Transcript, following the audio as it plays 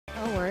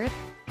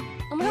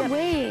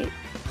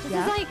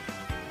This is like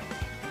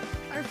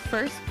our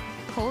first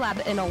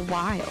collab in a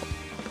while.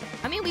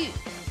 I mean, we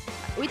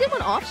did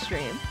one off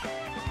stream.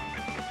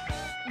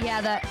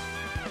 Yeah, that.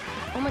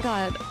 Oh my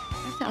god. I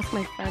have to ask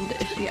my friend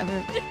if she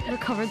ever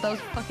recovered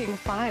those fucking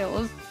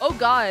files. Oh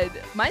god,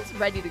 mine's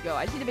ready to go.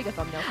 I just need to make a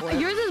thumbnail for it.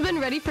 Yours has been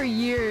ready for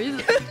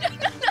years.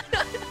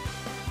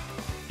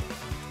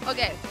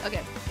 Okay.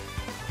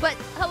 But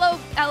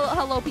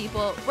hello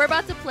people. We're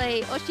about to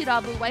play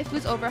OshiRabu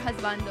Waifus over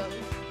Husbandos,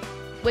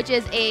 which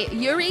is a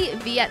Yuri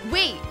Viet.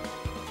 Wait!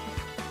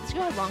 This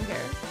girl has long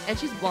hair, and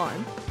she's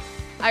blonde.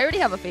 I already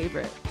have a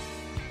favorite.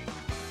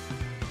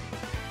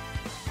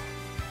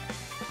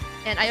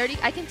 And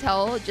I can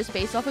tell just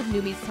based off of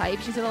Numi's type,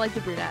 she's gonna like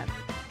the brunette.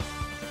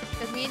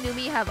 Because me and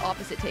Numi have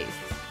opposite tastes.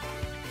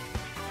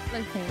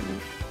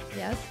 Listen.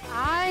 Yes?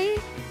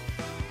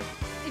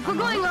 If we're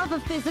going off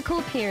of physical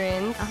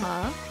appearance,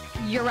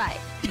 you're right.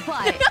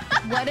 But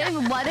what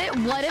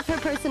if her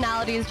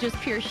personality is just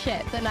pure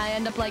shit? Then I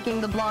end up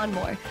liking the blonde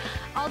more.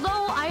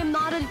 Although I am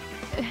not a.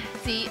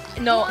 See,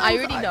 no, I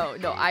already know.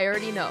 No, I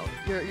already know.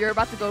 You're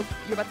about to go.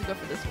 You're about to go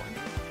for this one.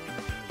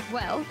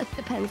 Well, it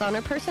depends on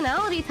her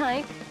personality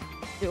type.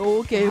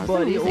 Okay, How's the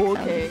buddy. music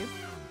Okay. sound?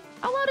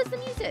 How loud is the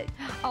music?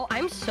 Oh,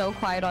 I'm so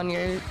quiet on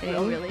your thing.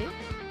 Oh, really?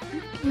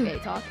 Okay,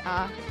 talk.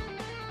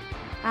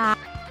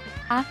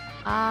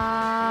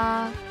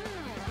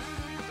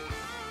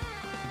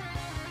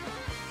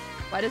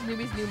 Why does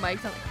Numi's new mic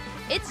sound?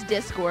 It's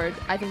Discord.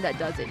 I think that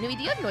does it. Numi,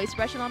 do you have noise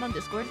suppression on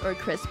Discord or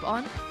crisp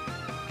on?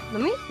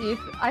 Let me see.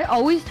 I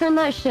always turn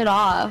that shit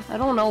off. I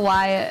don't know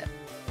why.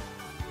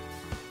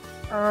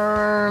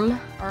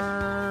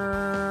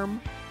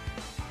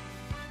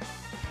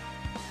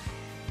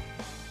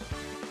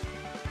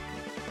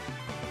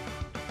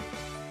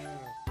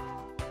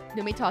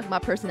 Numi talking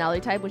about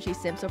personality type when she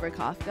simps over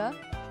Kafka.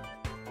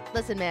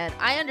 Listen, man,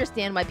 I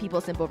understand why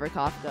people simp over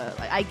Kafka.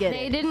 Like, I get it.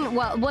 They didn't.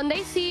 Well, when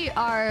they see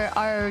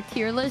our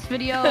tier list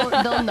video,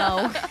 they'll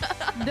know.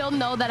 They'll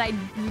know that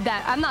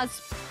I'm not.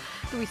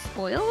 Do we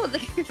spoil?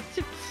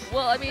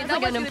 Well, I mean, That's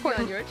that like was an gonna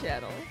important. be on your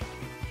channel.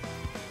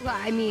 Well,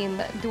 I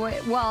mean, do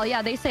I? Well,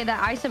 yeah, they say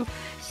that I simp.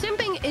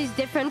 Simping is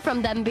different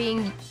from them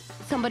being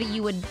somebody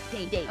you would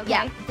date. Okay?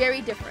 Yeah,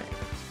 very different.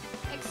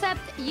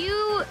 Except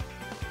you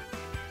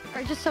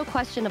are just so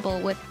questionable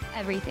with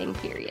everything.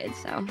 Period.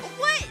 So.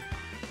 What?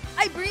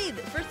 I breathe.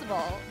 First of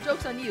all,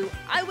 joke's on you.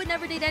 I would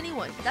never date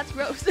anyone. That's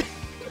gross.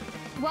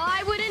 Well,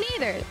 I wouldn't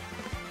either.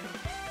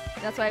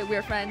 That's why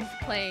we're friends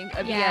playing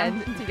a Yeah.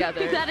 VN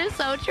together. That is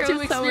so true. To so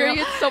real.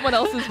 experience someone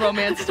else's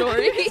romance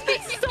story.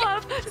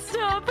 Stop.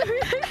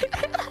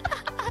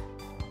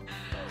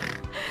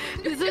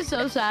 This is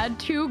so sad.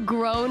 Two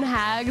grown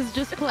hags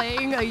just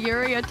playing a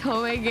Yuri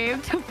Toei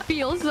game to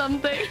feel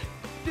something.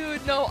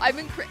 Dude, no, I've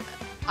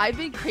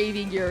been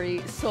craving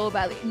Yuri so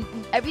badly.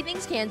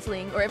 Everything's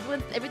canceling or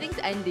everything's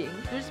ending.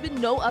 There's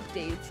been no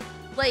updates.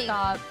 Like,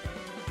 Stop.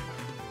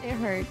 It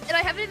hurts. and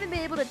I haven't even been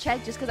able to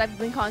check just because I've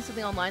been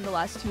constantly online the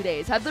last 2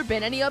 days. Have there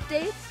been any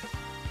updates?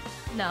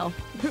 No.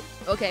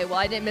 Okay, well,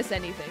 I didn't miss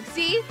anything.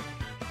 See?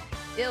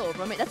 Ew,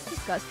 that's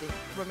disgusting.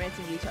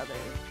 Romancing each other.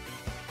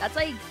 That's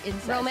like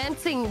incest.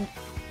 Romancing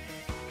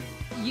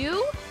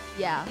you?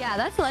 Yeah. Yeah,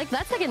 that's like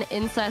an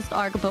incest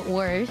arc, but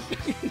worse.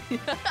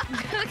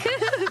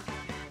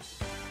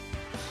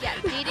 Yeah,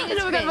 dating I is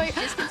know, we got cringe.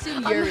 my- Just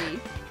consume Yuri.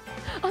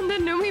 On the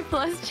Numi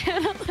Plus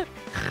channel.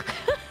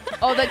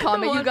 Oh, the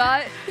comment you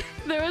got?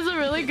 There was a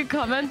really good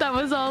comment that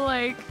was all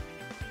like,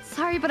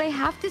 sorry, but I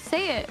have to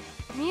say it.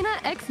 Mina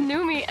X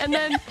Numi, and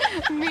then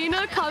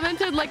Mina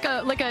commented like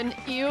an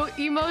ew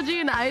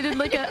emoji, and I did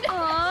like a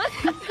aww.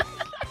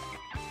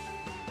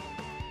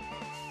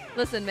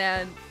 Listen,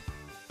 man.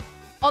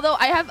 Although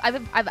I've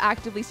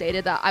actively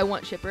stated that I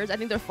want shippers. I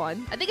think they're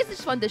fun. I think it's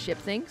just fun to ship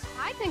things.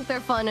 I think they're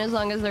fun as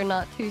long as they're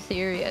not too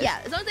serious. Yeah,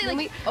 as long as they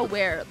like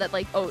aware that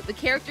like, oh, the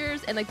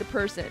characters and like the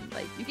person.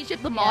 Like you can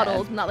ship the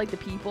models, not like the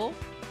people.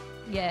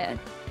 Yeah.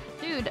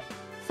 Dude,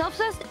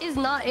 self-cest is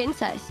not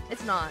incest.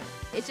 It's not.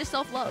 It's just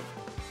self-love.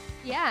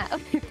 Yeah.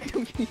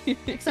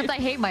 Except I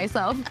hate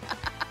myself.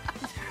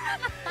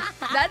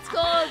 That's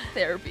called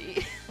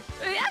therapy.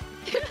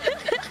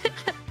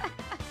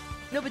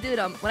 No, but dude,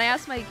 when I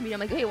asked my community, I'm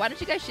like, hey, why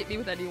don't you guys ship me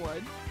with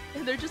anyone?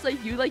 And they're just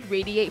like, you like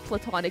radiate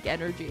platonic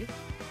energy.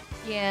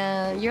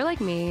 Yeah, you're like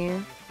me.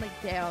 Like,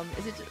 damn,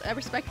 is it just, I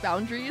respect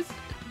boundaries?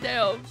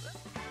 Damn.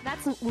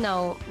 That's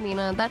no,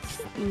 Mina.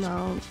 That's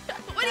no.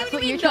 What do you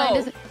mean, you're trying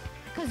to say.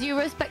 Because you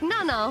respect.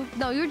 No.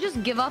 You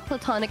just give up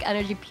platonic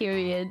energy.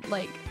 Period.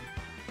 Like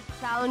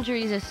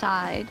boundaries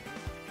aside.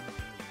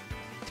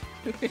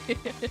 Do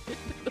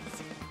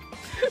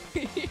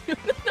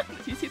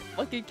you see the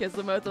fucking kiss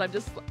emotes and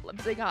I'm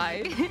saying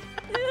hi?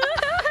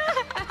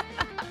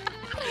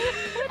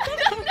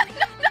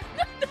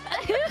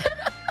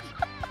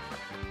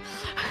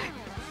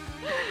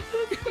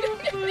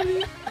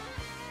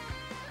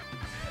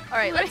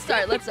 Alright, let's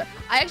start.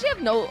 I actually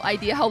have no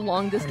idea how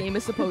long this game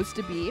is supposed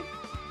to be.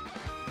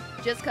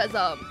 Just cause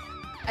I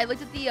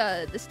looked at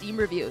the Steam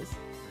reviews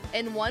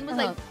and one was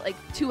like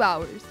 2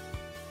 hours.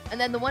 And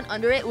then the one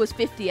under it was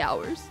 50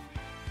 hours.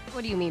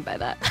 What do you mean by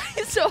that?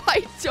 So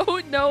I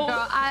don't know.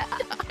 Girl,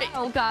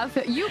 oh god,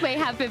 you may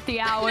have 50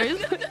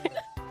 hours.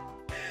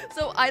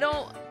 So I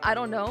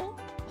don't know.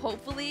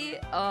 Hopefully,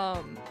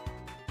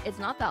 it's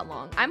not that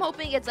long. I'm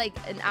hoping it's like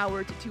an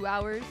hour to 2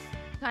 hours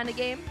kind of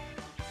game.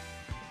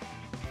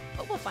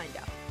 But we'll find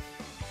out.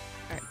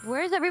 All right,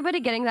 where's everybody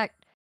getting that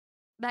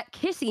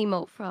kiss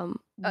emote from?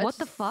 What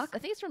the fuck? I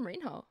think it's from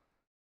Rainho.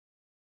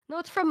 No,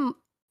 it's from.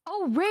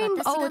 Oh,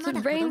 Rain. Oh, it's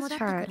in Rain's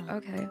chart.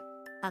 Okay.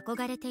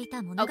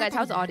 Oh, guys,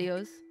 how's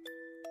audios?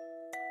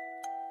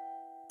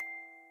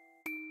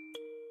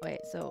 Wait,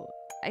 so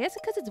I guess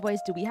because it's voice,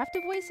 do we have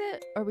to voice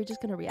it, or are we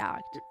just gonna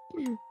react?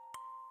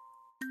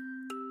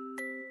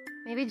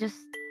 Maybe just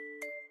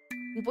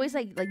we voice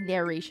like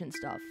narration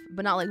stuff,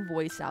 but not like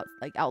voice out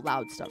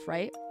loud stuff,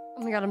 right?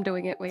 Oh my god, I'm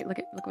doing it. Wait, look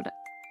what I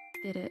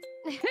did it.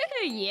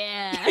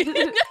 Yeah.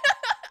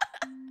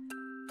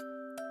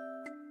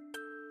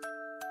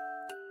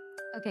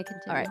 Okay,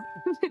 continue. All right.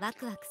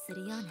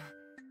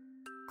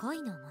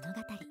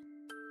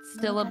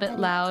 Still a bit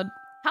loud.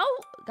 How,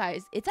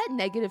 guys? It's at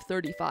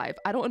 -35.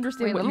 I don't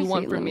understand Wait, what you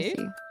want from me.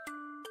 me.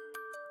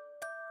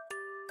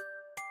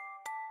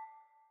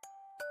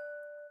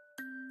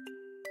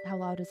 How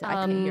loud is it? I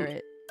can't hear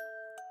it.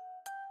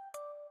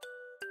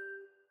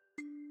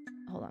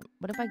 Hold on.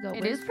 What if I go?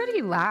 It is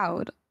pretty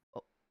loud.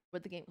 Oh,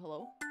 with the game.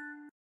 Hello?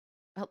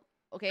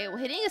 Okay, well,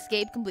 hitting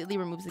escape completely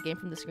removes the game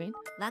from the screen.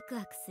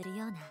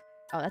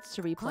 Oh, that's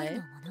to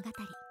replay.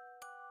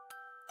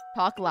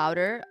 Talk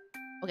louder.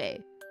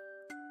 Okay.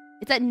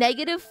 It's at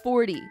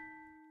 -40.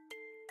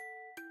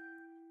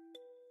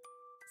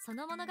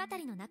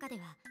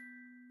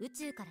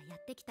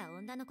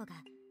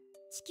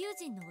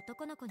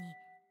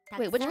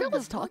 Wait, which girl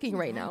is talking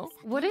right now?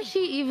 What is she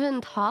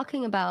even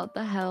talking about?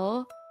 The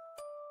hell?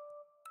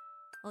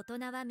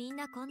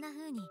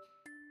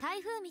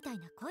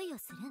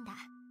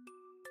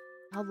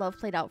 How love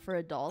played out for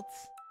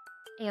adults.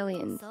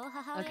 Aliens.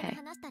 Okay.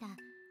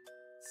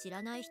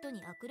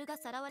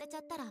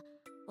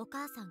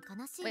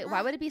 Wait,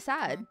 why would it be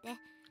sad?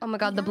 Oh my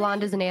god, the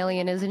blonde is an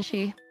alien, isn't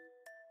she?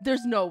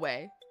 There's no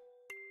way.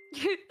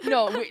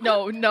 No, wait,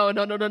 no.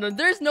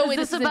 There's no way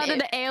this is about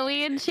an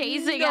alien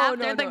chasing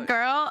after the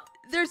girl.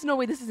 There's no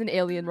way this is an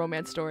alien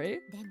romance story.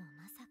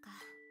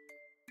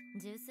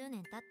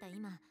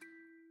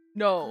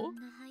 No.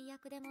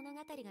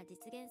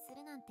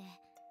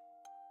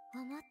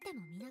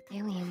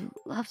 Alien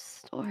love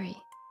story.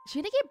 Is she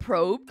gonna get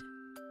probed?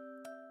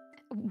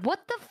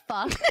 What the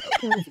fuck?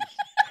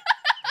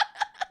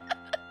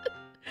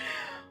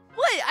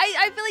 What?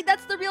 I feel like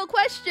that's the real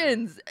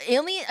questions. I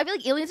feel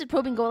like aliens and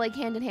probing go like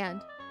hand in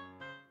hand.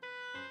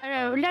 I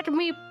don't know, let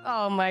me.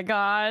 Oh my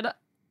god.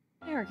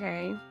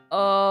 Okay.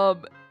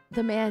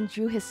 The man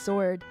drew his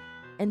sword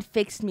and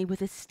fixed me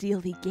with a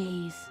steely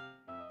gaze.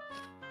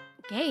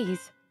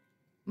 Gaze?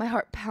 My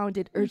heart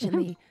pounded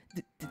urgently.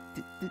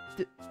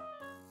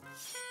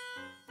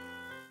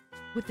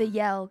 With a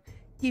yell,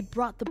 he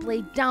brought the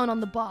blade down on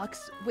the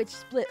box, which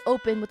split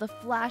open with a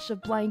flash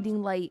of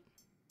blinding light.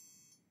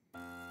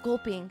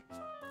 Gulping,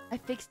 I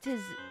fixed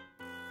his...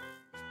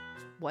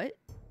 What?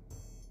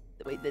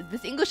 Wait,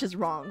 this English is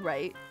wrong,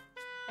 right?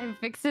 I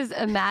fixes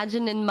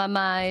imagine in my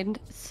mind.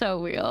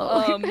 So real.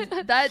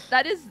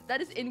 That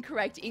is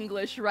incorrect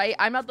English, right?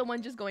 I'm not the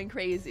one just going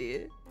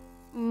crazy.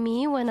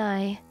 Me when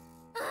I...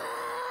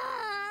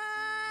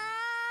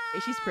 Hey,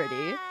 she's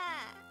pretty.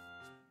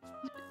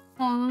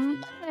 Oh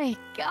my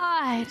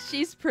god.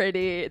 She's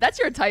pretty. That's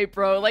your type,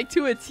 bro. Like,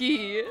 to a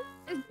T.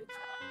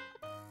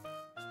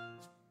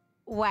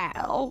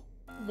 Wow.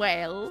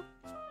 Well.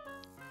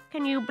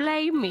 Can you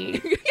blame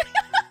me?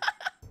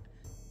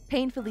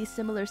 Painfully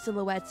similar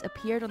silhouettes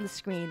appeared on the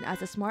screen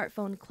as a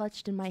smartphone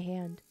clutched in my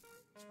hand.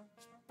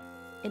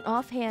 An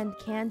offhand,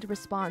 canned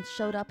response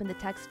showed up in the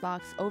text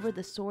box over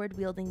the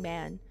sword-wielding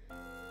man.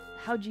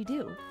 How'd you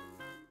do?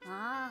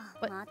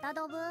 What?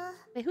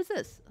 Wait, who's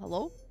this?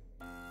 Hello?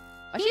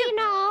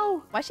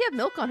 Why she have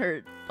milk on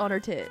her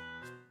tit?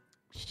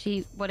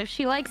 What if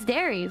she likes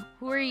dairy?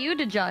 Who are you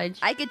to judge?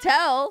 I could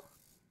tell.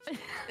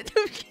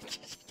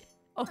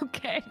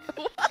 Okay.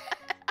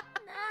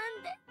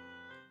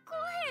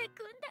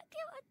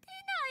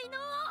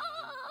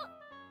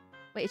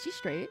 Wait, is she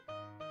straight?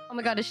 Oh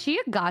my god, is she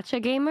a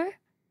gacha gamer?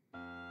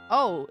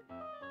 Oh,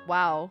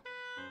 wow.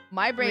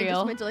 My brain Real.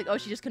 just went to like, oh,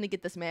 she just couldn't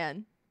get this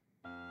man.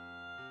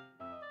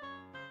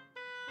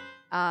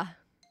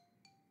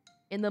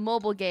 In the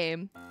mobile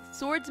game,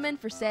 Swordsman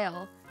for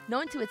Sale,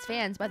 known to its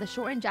fans by the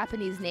shortened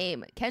Japanese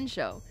name,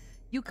 Kensho,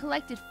 you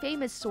collected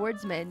famous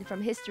swordsmen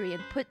from history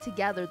and put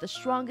together the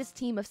strongest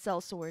team of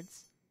cell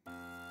swords.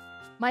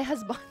 My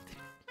husband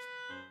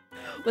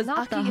was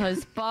Not the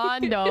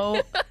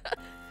husbando.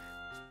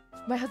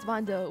 My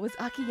husbando was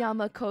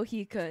Aoyama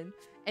Kohi-kun,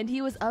 and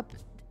he was up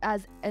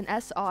as an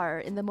SR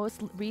in the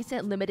most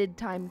recent limited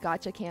time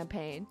gacha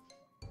campaign.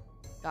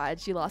 God,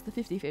 she lost the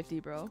 50-50,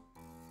 bro.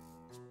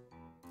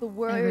 The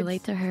words, I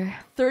relate to her.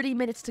 30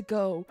 minutes to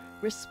go,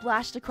 were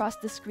splashed across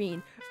the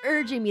screen,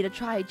 urging me to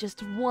try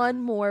just one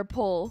more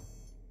pull.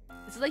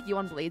 This is like you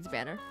on Blade's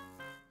banner.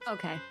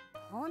 Okay.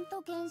 ほん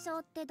と検証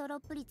ってドロッ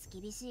プ率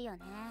厳しいよね。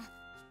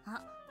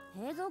あ、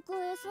平蔵くん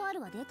SR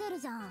は出てる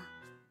じゃん。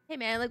 Hey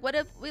man, like what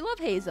if we love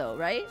Hazo,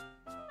 right?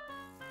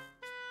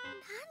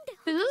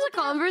 This is a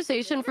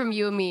conversation from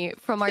you and me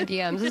from our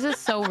DMs. This is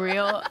so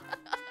real.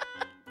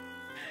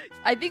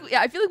 I feel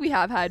like we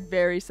have had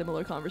very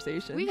similar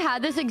conversations. We've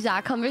had this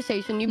exact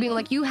conversation. You being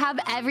like, you have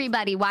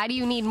everybody. Why do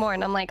you need more?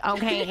 And I'm like,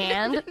 okay,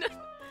 and?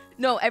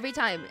 No, every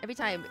time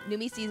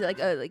Numi sees like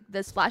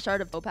the splash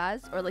art of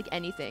Topaz or like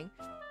anything,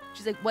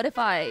 she's like, what if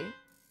I,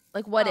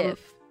 like, what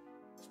if?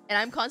 And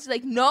I'm constantly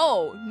like,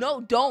 no,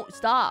 don't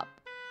stop.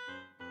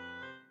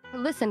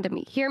 Listen to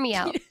me. Hear me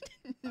out.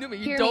 Numi,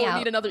 you don't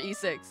need another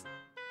E6.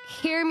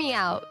 Hear me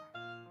out.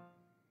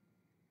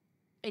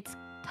 It's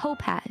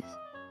Topaz.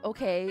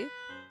 Okay,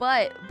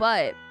 but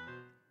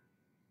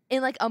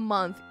in like a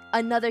month,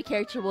 another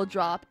character will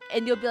drop,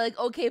 and you'll be like,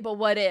 okay, but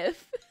what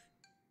if?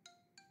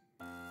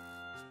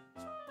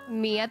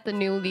 Me at the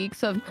new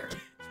leaks of...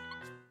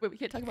 Wait, we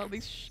can't talk about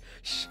leaks.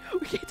 Shh,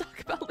 we can't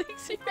talk about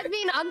leaks here. I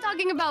mean, I'm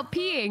talking about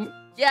peeing.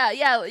 Yeah,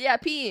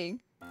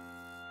 peeing.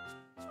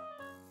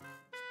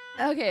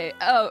 Okay,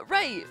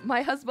 right.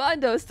 My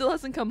husbando still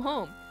hasn't come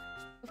home.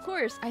 Of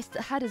course, I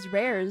still had his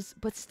rares,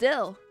 but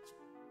still.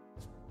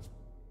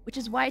 Which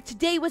is why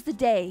today was the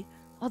day.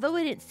 Although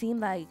it didn't seem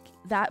like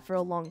that for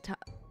a long time.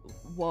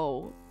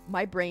 Whoa,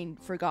 my brain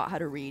forgot how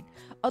to read.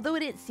 Although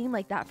it didn't seem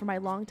like that for my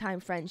longtime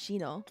friend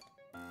Shino.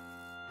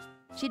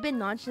 She'd been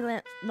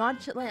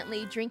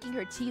nonchalantly drinking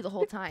her tea the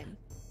whole time.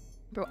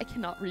 Bro, I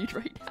cannot read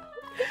right now.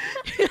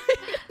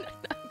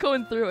 I'm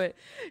going through it.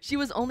 She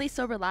was only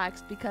so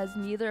relaxed because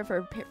neither of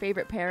her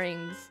favorite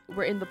pairings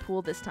were in the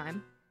pool this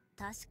time.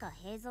 Are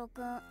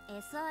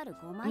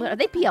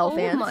they PL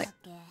fans?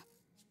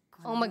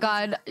 Oh my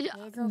god.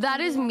 That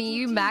is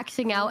me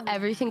maxing out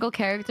every single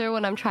character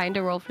when I'm trying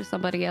to roll for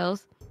somebody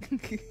else.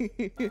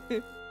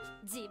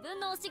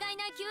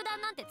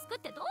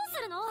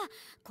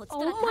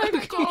 Oh my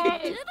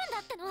god.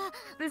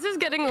 This is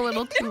getting a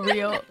little too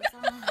real.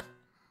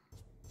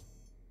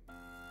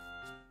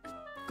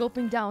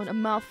 Gulping down a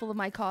mouthful of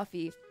my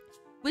coffee,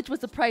 which was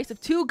the price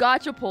of 2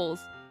 gacha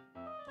pulls.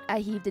 I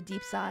heaved a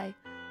deep sigh.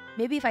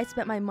 Maybe if I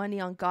spent my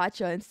money on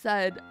gacha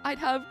instead, I'd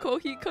have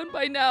Kohi-kun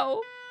by now.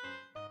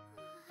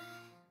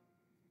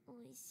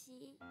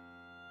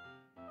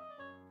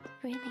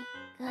 Really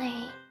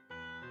good.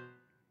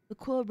 The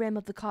cool rim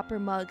of the copper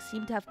mug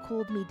seemed to have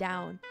cooled me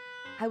down.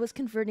 I was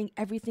converting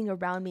everything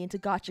around me into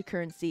gacha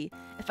currency.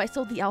 If I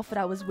sold the outfit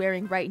I was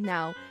wearing right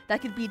now,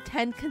 that could be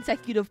 10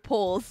 consecutive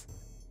pulls.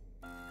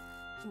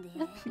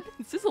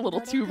 This is a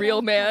little too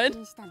real, man.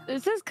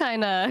 This is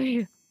kind of...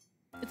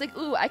 It's like,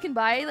 ooh, I can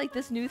buy like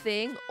this new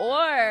thing,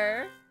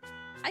 or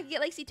I can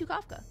get like C2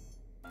 Kafka.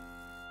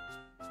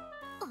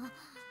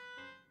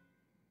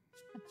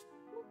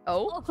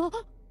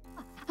 Oh?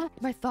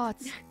 My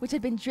thoughts, which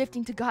had been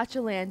drifting to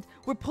Gacha Land,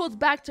 were pulled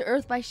back to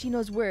earth by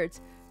Shino's words.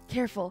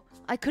 Careful,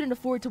 I couldn't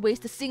afford to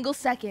waste a single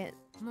second.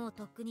 No.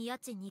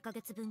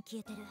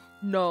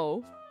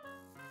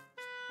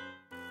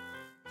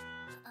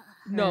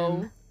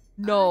 No.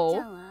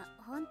 No.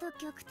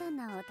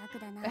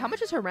 Wait, how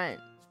much is her rent?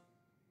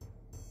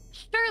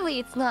 Surely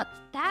it's not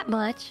that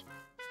much.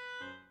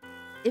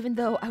 Even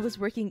though I was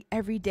working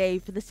every day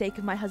for the sake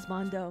of my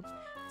husbando,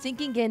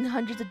 sinking in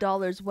hundreds of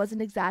dollars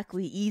wasn't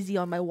exactly easy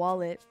on my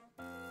wallet.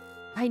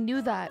 I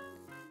knew that.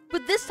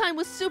 But this time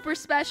was super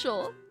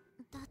special.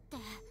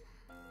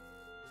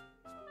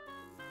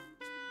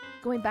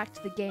 Going back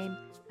to the game,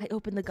 I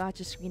opened the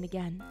gacha screen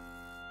again.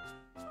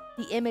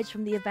 The image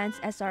from the event's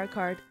SR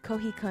card,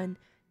 Kohi-kun,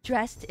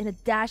 dressed in a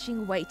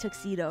dashing white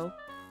tuxedo,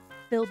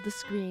 filled the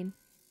screen.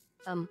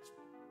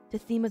 The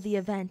theme of the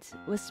event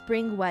was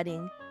Spring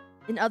Wedding.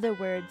 In other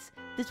words,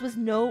 this was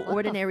no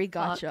ordinary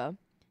gacha.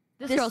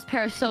 This girl's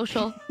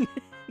parasocial.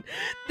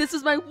 This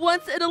was my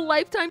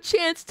once-in-a-lifetime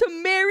chance to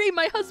marry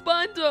my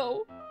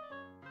husbando!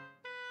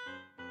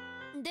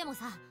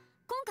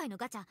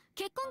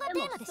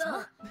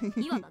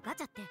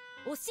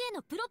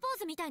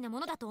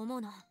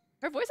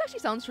 Her voice actually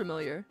sounds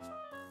familiar.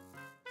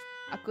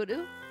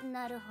 Akuru?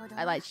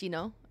 I like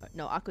Shino.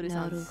 No, Akuru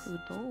sounds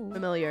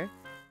familiar.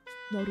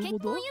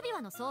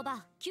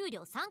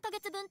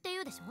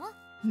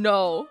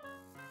 No.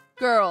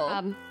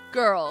 Girl.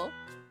 Girl.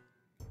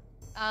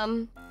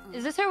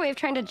 Is this her way of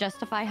trying to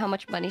justify how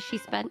much money she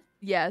spent?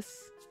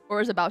 Yes.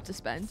 Or is about to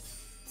spend.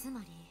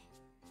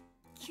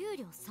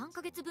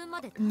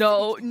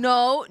 No,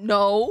 no,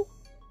 no.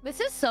 This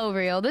is so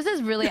real. This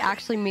is really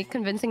actually me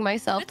convincing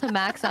myself to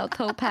max out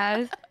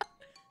Topaz.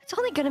 It's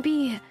only gonna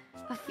be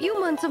a few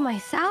months of my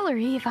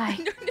salary if I...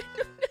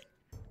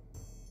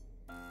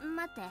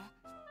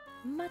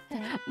 Mate.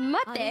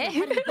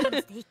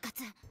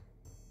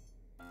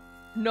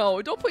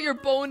 No, don't put your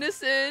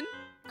bonus in.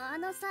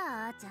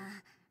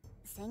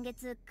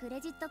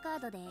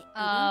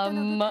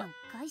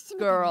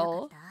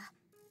 Girl.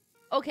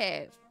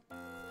 Okay.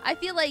 I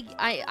feel like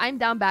I'm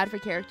down bad for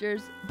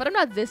characters, but I'm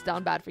not this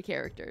down bad for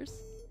characters.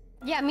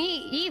 Yeah,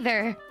 me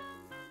either.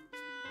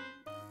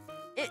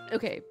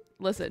 Okay,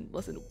 listen.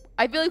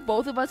 I feel like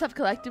both of us have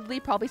collectively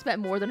probably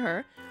spent more than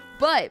her,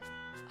 but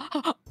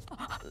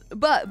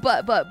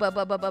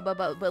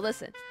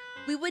listen,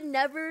 we would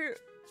never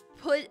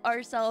put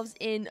ourselves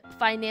in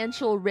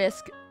financial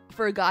risk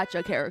for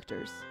gacha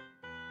characters.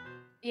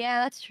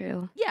 Yeah, that's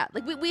true. Yeah,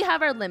 like we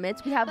have our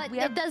limits. We have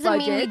it doesn't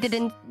mean we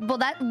didn't. Well,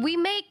 that we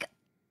make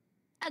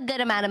a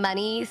good amount of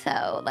money,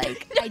 so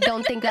like I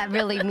don't think that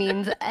really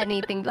means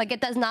anything. Like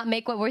it does not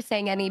make what we're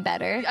saying any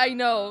better. I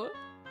know.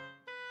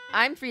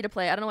 I'm free to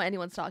play. I don't know what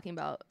anyone's talking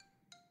about.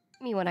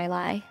 Me when I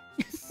lie.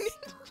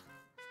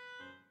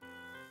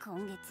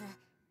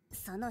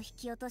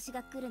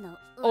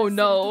 Oh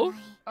no.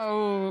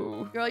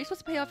 Oh. Girl, you're supposed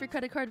to pay off your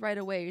credit card right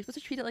away. You're supposed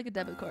to treat it like a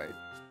debit card.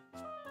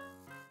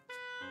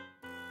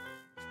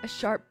 A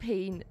sharp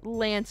pain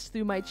lanced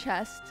through my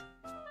chest.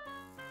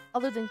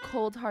 Other than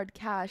cold hard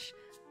cash,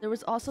 there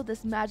was also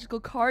this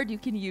magical card you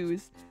can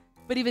use.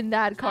 But even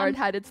that card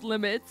had its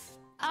limits.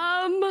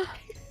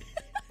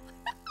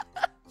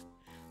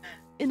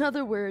 In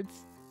other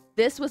words,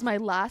 this was my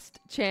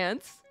last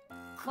chance.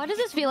 Why does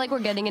this feel like we're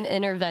getting an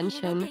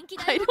intervention?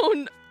 I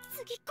don't...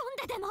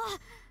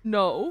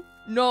 No.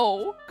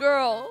 No.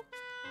 Girl.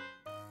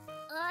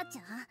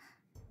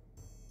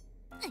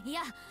 い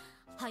や、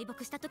敗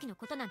北した時の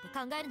ことなんて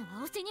考えるの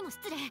は推しにも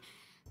失礼。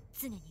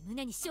常に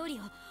胸に勝利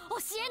を、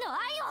推しへの愛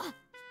を。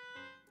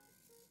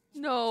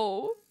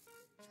No.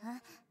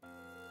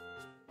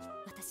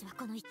 私は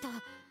この一投。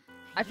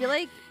I feel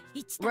like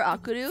we're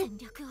Akuru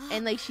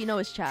and like Shino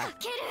is chat.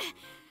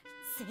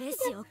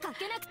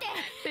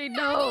 They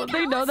know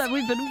that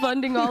we've been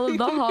funding all of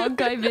the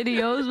Honkai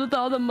videos with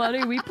all the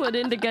money we put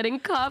into getting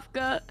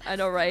Kafka. I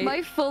know, right?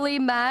 My fully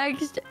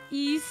maxed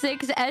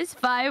E6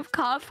 S5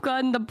 Kafka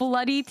and the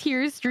bloody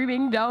tears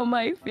streaming down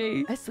my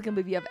face. I still can't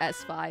believe you have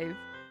S5.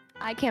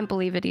 I can't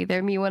believe it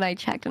either. Me when I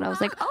checked and I was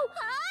like, oh.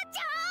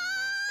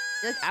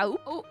 You're like, ow.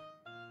 Oh.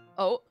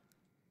 Oh.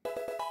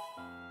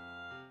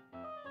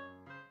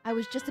 I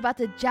was just about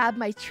to jab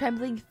my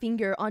trembling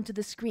finger onto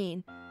the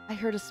screen. I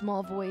heard a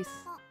small voice.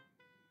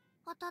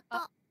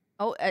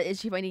 Is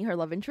she finding her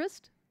love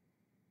interest?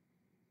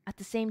 At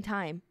the same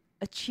time,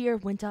 a cheer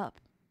went up.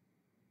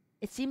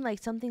 It seemed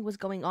like something was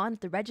going on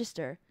at the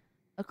register.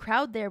 A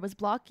crowd there was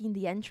blocking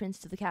the entrance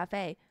to the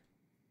cafe.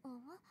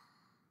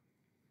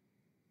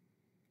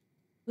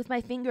 With my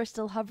finger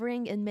still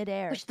hovering in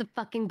midair. Push the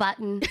fucking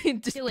button.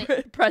 Just Do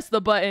it. Press the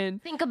button.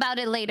 Think about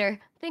it later.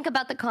 Think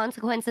about the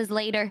consequences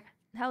later.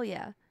 Hell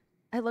yeah.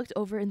 I looked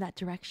over in that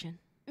direction.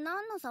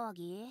 何の騒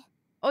ぎ?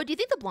 Oh, do you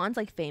think the blonde's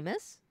like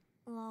famous?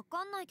 わ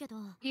かんないけど。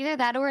 Either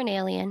that or an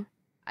alien.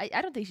 I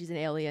don't think she's an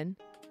alien.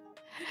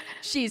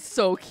 She's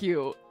so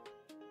cute.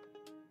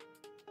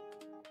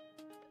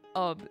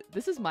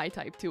 This is my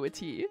type to a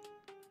T.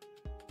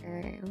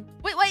 Wait,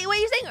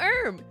 you're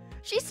saying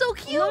She's so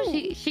cute. No,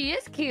 she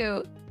is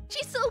cute.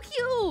 She's so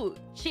cute.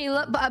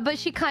 But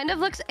she kind of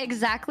looks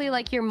exactly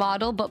like your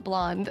model, but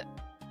blonde.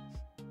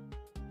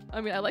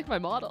 I mean, I like my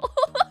model.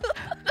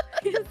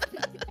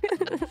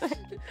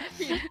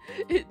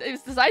 It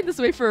was designed this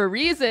way for a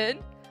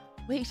reason.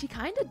 Wait, she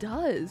kind of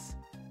does.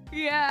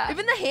 Yeah.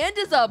 Even the hand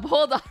is up.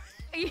 Hold on.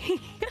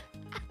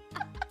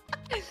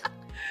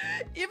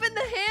 Even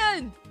the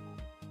hand.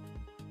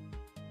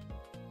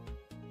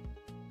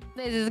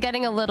 This is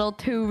getting a little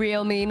too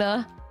real,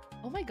 Mina.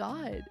 Oh my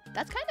god.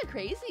 That's kind of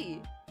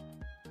crazy.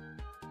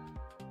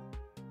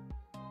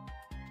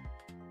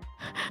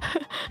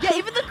 Yeah,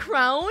 even the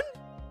crown?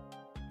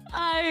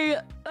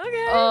 Okay.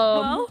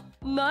 Well,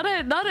 not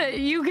a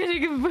you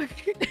getting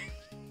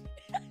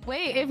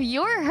Wait, if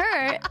you're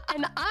her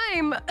and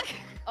I'm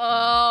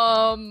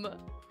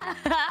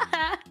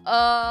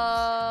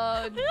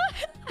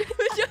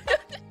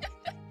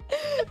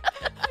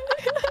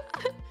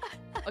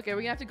Okay,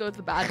 we're gonna have to go with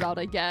the bad route,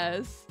 I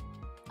guess.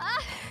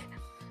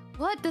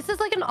 What? This is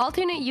like an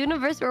alternate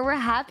universe where we're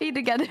happy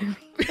together.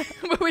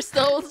 We're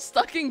still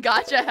stuck in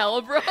gacha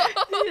hell, bro.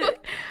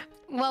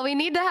 Well, we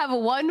need to have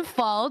one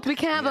fault. We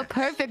can't have a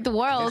perfect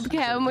world,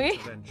 can we?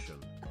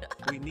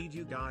 We need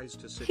you guys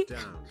to sit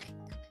down.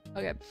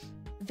 Okay.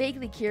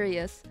 Vaguely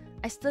curious,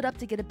 I stood up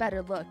to get a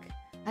better look.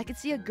 I could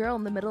see a girl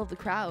in the middle of the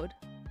crowd.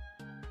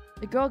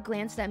 The girl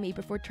glanced at me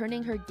before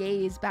turning her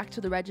gaze back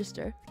to the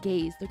register.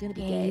 Gaze, they're gonna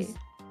be gay.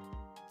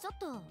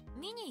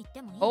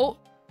 Oh,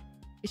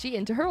 is she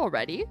into her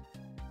already?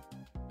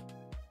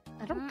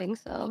 I don't think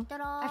so.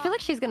 I feel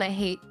like she's gonna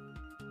hate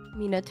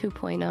Mina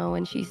 2.0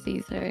 when she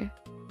sees her.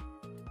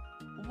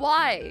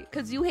 Why?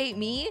 Cause you hate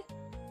me?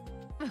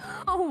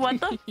 Oh, what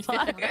the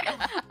fuck?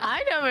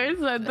 I never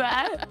said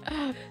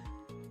that.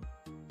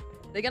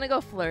 They're gonna go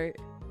flirt.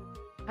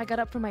 I got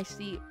up from my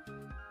seat.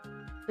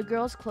 The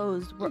girl's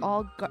clothes were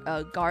all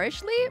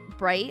garishly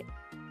bright,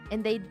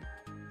 and they'd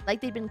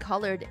been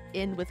colored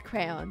in with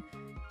crayon.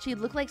 She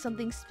looked like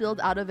something spilled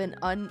out of an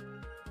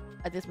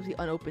I guess must be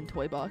unopened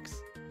toy box.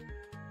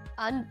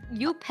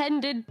 You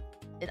pended.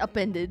 It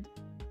upended.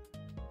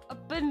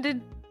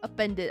 Upended.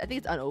 Upended. I think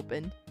it's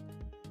unopened.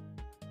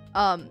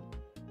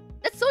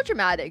 That's so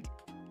dramatic.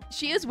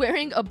 She is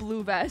wearing a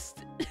blue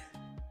vest.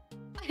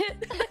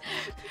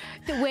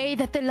 The way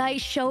that the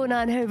light shone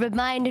on her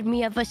reminded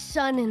me of a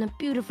sun in a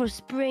beautiful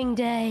spring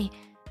day.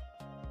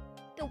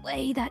 The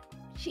way that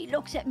she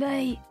looks at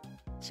me.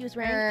 She was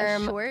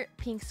wearing a short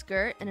pink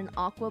skirt and an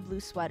aqua blue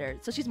sweater.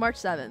 So she's March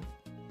 7th.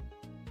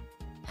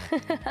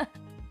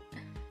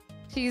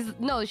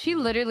 She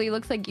literally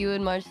looks like you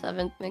and March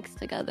 7th mixed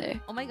together.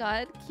 Oh my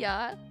god,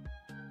 Kya.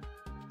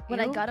 When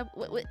I got up...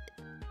 Wait.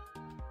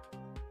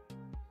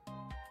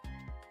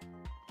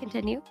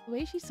 Continue. The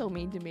way she's so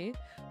mean to me.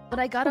 When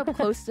I got up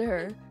close to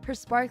her, her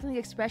sparkling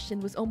expression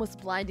was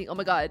almost blinding. Oh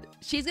my god.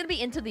 She's gonna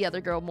be into the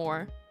other girl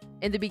more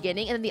in the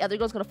beginning, and then the other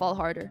girl's gonna fall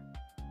harder.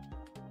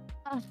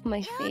 Oh,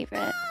 my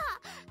favorite.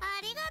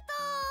 I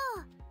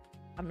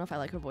don't know if I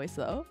like her voice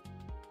though.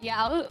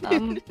 Yeah,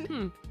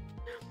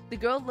 The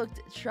girl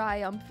looked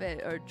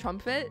triumphant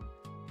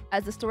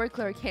as the store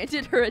clerk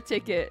handed her a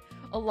ticket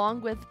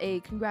along with a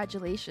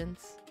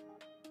congratulations.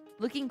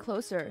 Looking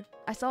closer,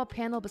 I saw a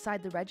panel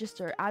beside the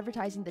register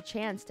advertising the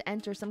chance to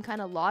enter some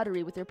kind of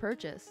lottery with your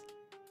purchase.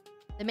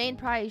 The main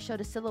prize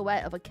showed a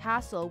silhouette of a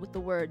castle with the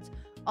words,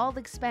 all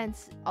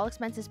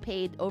expenses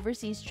paid,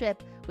 overseas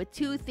trip with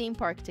 2 theme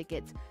park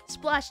tickets,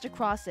 splashed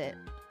across it.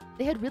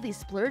 They had really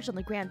splurged on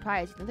the grand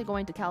prize. Do you think they're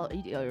going to do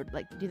you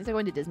think they're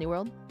going to Disney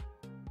World?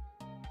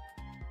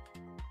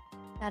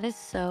 that is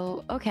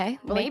so... Okay,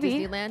 Or like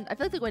maybe. Disneyland? I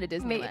feel like they're going to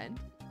Disneyland.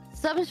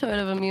 Some sort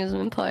of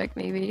amusement park,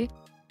 maybe.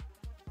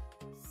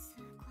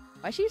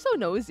 Why is she so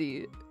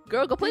nosy?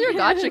 Girl, go play your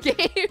gacha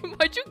game.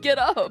 Why'd you get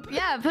up?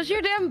 Yeah, push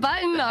your damn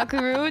button,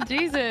 Nakaru.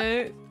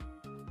 Jesus.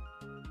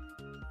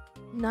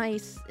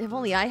 Nice. If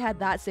only I had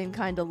that same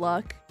kind of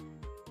luck.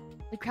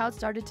 The crowd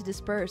started to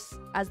disperse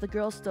as the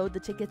girl stowed the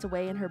tickets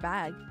away in her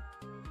bag.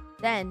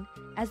 Then,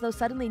 as though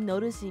suddenly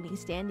noticing me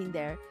standing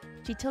there,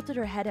 she tilted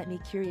her head at me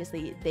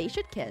curiously. They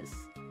should kiss.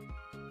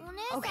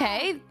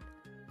 Okay.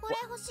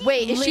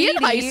 Wait, is she in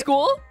high Lady.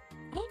 school?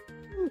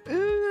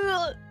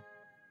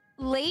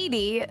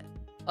 Lady.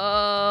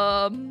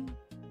 あ、いや、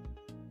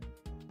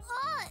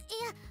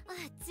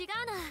違うな。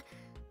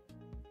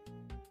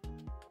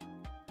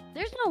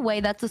 There's no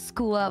way that's a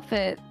school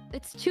outfit.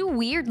 It's too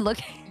weird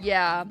looking.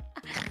 Yeah.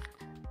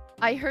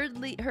 I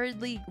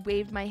hurriedly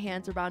waved my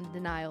hands around in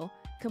denial,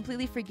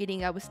 completely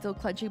forgetting I was still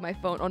clutching my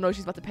phone. Oh no,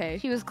 she's about to pay.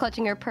 She was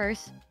clutching her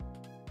purse.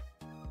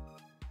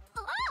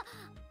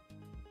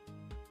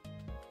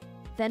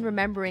 Then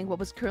remembering what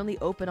was currently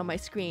open on my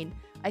screen,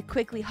 I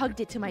quickly hugged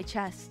it to my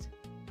chest.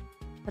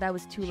 But I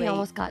was too She late.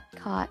 almost got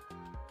caught.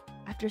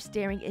 After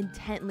staring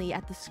intently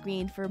at the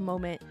screen for a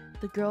moment,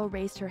 the girl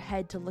raised her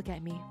head to look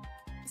at me.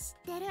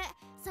 知ってる。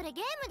それ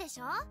ゲームでし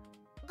ょ？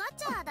ガ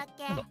チャだっ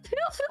け？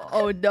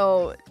 Oh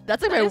no,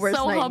 that's like my That is worst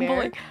so nightmare.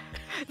 humbling.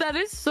 That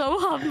is so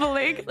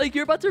humbling. Like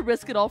you're about to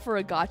risk it all for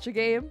a gacha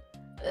game,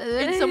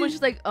 and someone's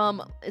just like,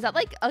 is that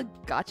like a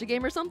gacha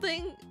game or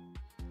something?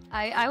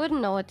 I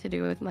wouldn't know what to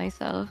do with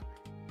myself.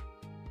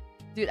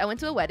 Dude, I went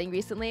to a wedding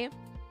recently,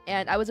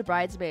 and I was a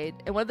bridesmaid,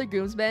 and one of the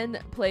groomsmen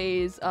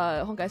plays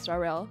Honkai Star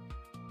Rail,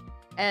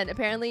 and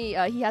apparently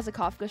he has a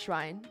Kafka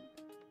shrine.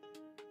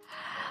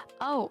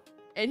 Oh,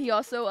 And he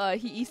also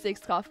he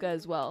E6 Kafka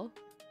as well.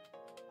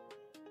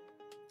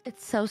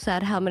 it's so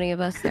sad how many of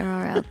us there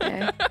are out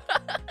there.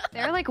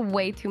 There are like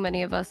way too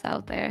many of us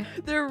out there.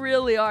 There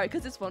really are,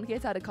 because his phone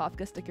case had a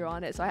Kafka sticker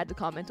on it, so I had to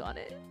comment on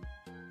it.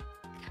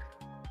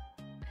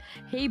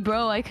 Hey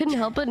bro, I couldn't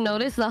help but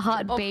notice the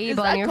hot Oh, babe is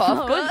on that your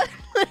Kafka? phone.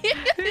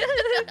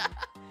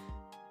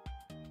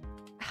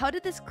 How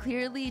did this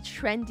clearly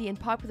trendy and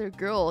popular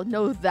girl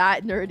know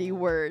that nerdy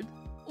word?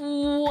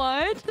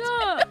 What?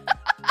 the-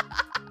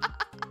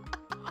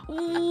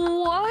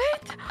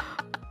 What?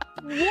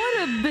 What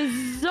a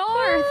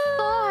bizarre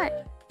thought.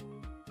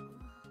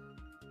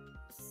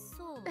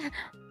 そう。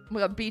 Oh my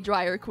god, be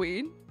dryer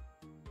queen.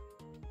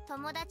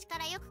 友達か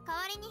らよく代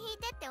わりに弾い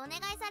てってお願い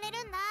され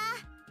るんだ。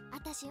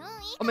私運いい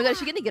Oh my god, is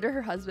she gonna get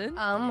her husband?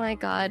 Oh my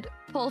god.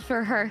 Pull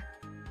for her.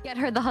 Get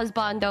her the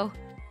husbando.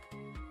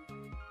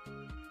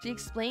 She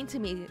explained to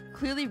me,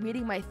 clearly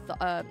reading my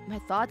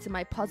thoughts and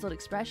my puzzled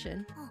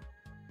expression.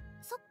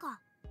 そっか。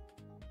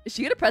 Is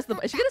she gonna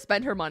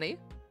spend her money?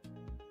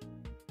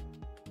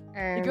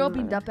 The girl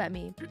beamed up at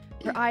me,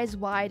 her eyes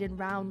wide and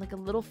round like a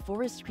little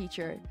forest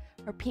creature.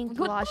 Her pink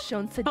What gloss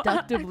shone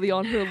seductively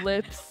on her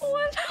lips.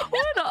 What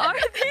are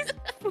these?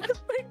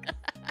 Like,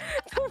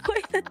 the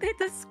way that they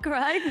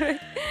describe her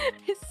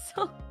is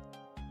so.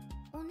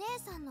 お姉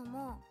さんの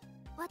も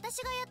私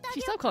がやってあ She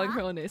げよ stop うか。 calling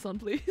her Oneson,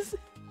 please.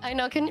 I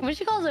know. When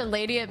she calls her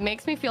lady, it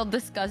makes me feel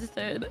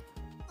disgusted.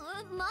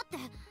 待って。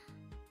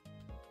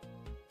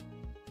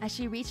 As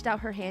she reached out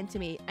her hand to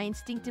me, I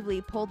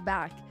instinctively pulled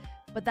back,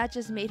 but that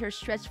just made her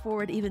stretch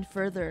forward even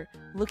further,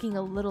 looking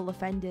a little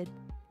offended.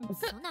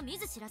 そんな見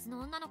ず知らずの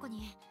女の子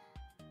に。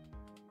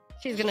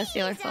 She's gonna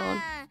steal her いいじゃ phone. ん。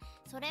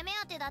それ目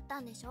当てだった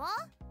んでしょ？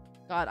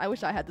 God, I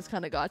wish I had this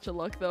kind of gacha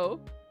look though.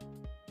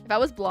 If I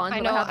was blonde,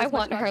 I would know. have I this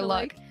much want her gacha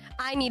look.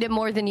 I need it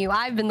more than you.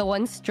 I've been the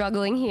one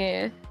struggling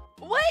here.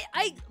 What?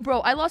 Bro,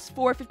 I lost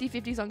 4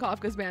 50-50s on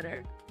Kafka's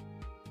banner.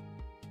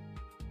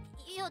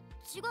 いや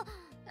違う。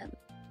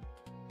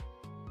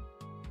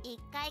一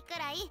回く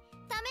らい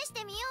し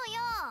てみようよ。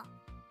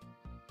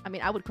 I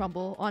mean, I would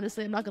crumble.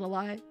 Honestly, I'm not gonna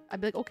lie. I'd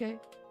be like, okay.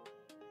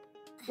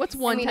 What's I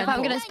one mean, if I'm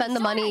tadpole? gonna spend the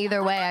money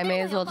either way, I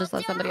may as well just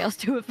let somebody else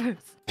do it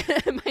first.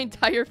 My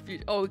entire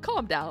future. Oh,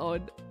 calm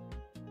down.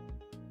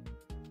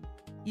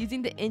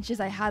 Using the inches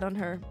I had on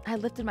her, I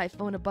lifted my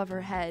phone above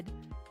her head.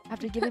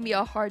 After giving me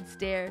a hard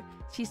stare,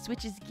 she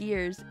switches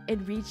gears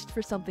and reached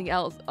for something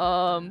else.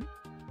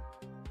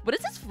 What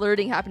is this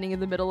flirting happening in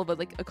the middle of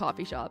a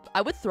coffee shop?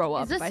 I would throw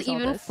up. Is if I this saw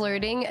even this.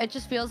 flirting? It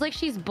just feels like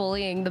she's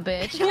bullying the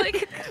bitch.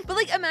 But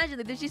like, imagine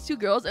like there's these two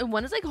girls and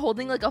one is like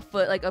holding like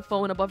a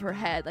phone above her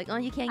head. Like, oh,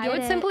 you can't I get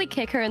would it. simply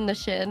kick her in the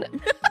shin.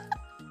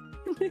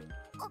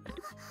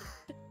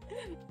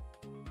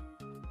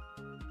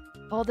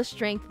 All the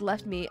strength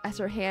left me as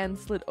her hand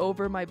slid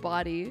over my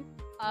body.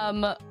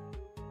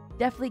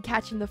 Deftly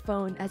catching the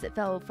phone as it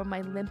fell from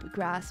my limp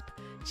grasp,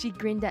 she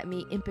grinned at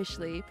me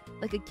impishly,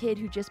 like a kid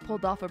who just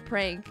pulled off a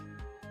prank.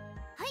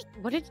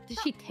 What did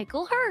she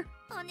tickle her?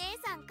 お姉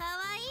さんかわ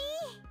い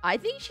い。 I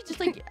think she just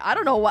like I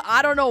don't know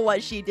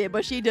what she did,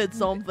 but she did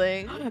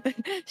something.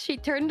 She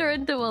turned her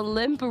into a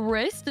limp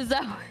wrist? Is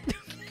that what?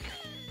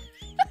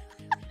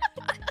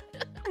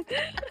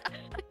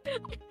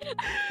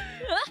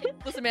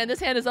 Listen, man, this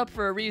hand is up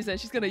for a reason.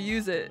 She's gonna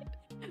use it.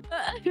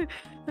 あ、や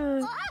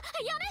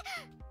め。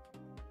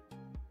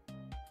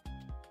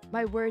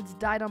 My words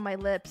died on my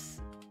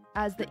lips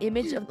as the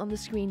image on the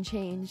screen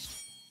changed.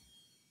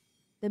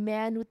 The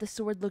man with the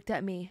sword looked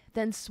at me,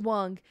 then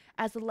swung.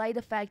 As the light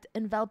effect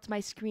enveloped my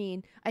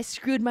screen, I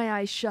screwed my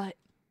eyes shut.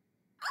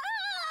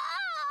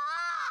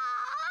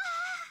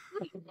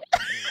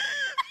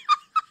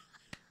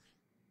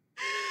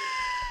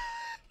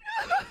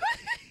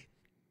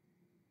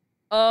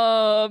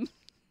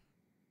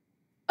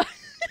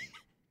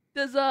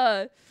 Does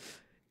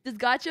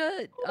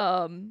Gacha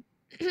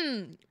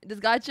does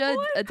Gacha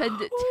tend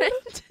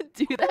to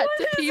do that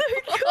to people?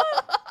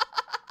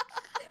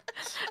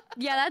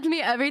 Yeah, that's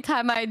me every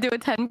time I do a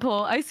 10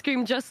 pull. I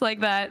scream just like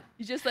that.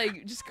 You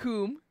just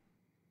coom.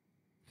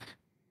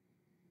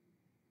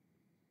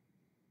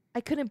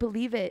 I couldn't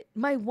believe it.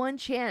 My one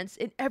chance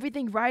and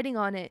everything riding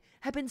on it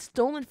had been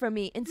stolen from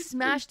me and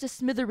smashed to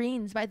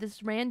smithereens by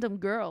this random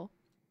girl.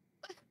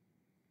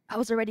 I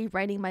was already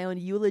writing my own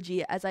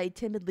eulogy as I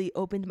timidly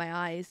opened my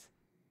eyes.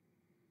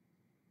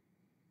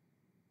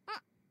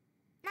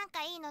 なん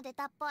かいいの出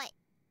たっぽい。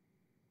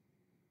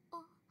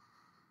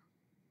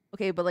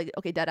 Okay, but like,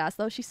 okay, deadass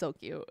though, she's so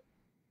cute.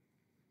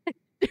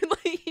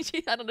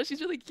 Like, I don't know,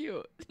 she's really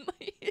cute.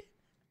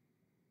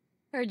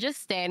 Her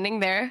just standing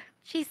there.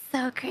 She's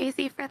so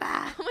crazy for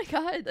that. Oh my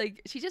god,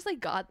 like she just like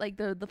got like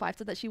the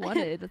 5-star that she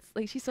wanted. That's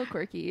like she's so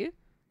quirky.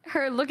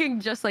 Her looking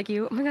just like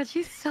you. Oh my god,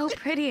 she's so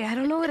pretty. I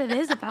don't know what it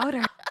is about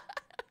her.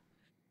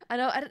 I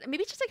know,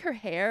 maybe it's just like her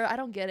hair. I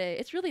don't get it.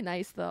 It's really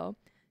nice though.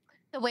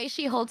 The way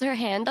she holds her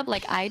hand up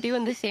like I do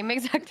in the same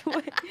exact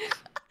way.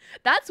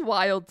 That's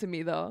wild to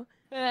me though.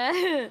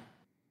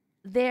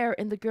 There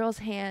in the girl's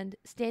hand,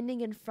 standing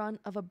in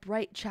front of a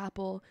bright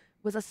chapel,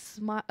 was a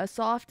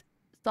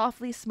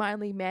softly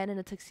smiling man in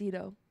a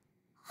tuxedo.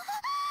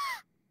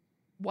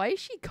 Why is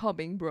she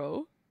coming,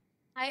 bro?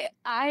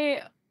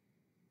 I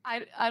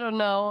don't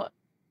know.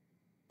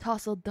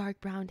 Tousled dark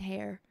brown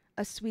hair,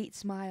 a sweet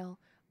smile,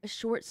 a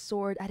short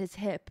sword at his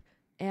hip,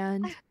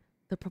 and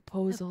the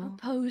proposal. The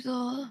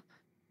proposal.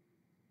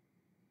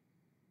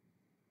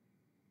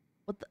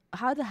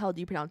 How the hell do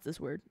you pronounce this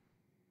word?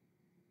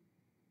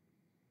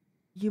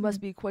 You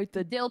must be quite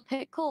the Dill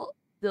pickle.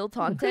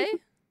 dilettante?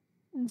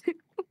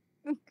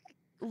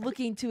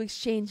 Looking to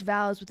exchange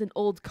vows with an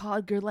old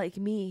codger like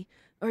me.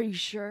 Are you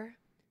sure?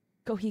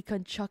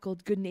 Kohikun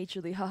chuckled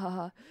good-naturedly, ha ha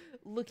ha,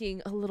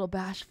 looking a little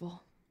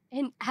bashful.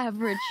 An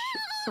average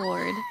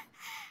sword.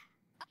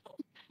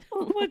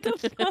 What the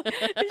fuck?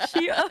 Is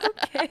she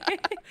okay?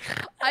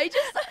 I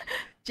just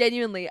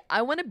genuinely,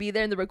 I want to be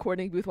there in the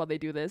recording booth while they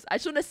do this. I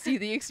just want to see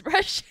the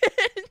expressions.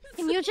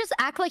 Can you just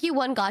act like you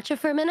won gotcha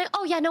for a minute?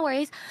 Oh yeah, no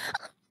worries.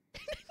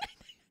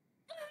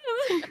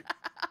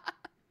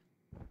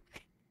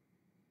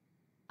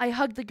 I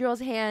hugged the girl's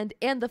hand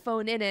and the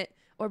phone in it,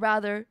 or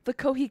rather, the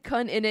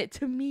Kohikun in it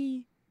to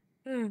me.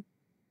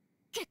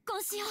 結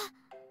婚しよ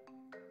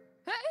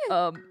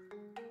う。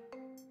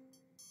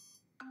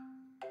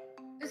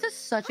 This is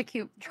such a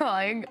cute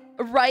drawing.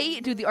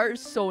 Right? Dude, the art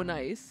is so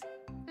nice.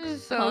 This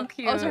is so Huh?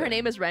 cute. Oh, so her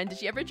name is Ren. Did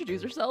she ever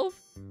introduce herself?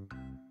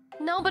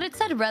 No, but it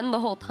said Ren the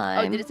whole time.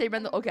 Oh, did it say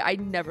Ren? Okay, I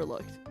never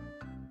looked.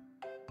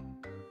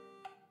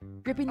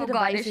 Gripping the Oh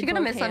god, device is she in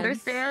gonna both hands,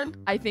 misunderstand?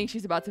 I think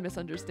she's about to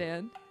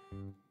misunderstand.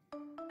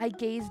 I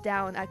gazed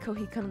down at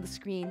Kohikun on the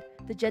screen,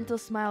 the gentle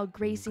smile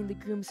gracing the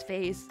groom's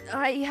face.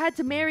 I had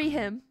to marry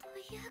him. と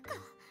いうか、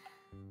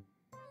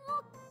も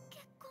う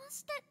結婚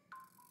してる。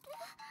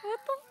 What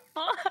the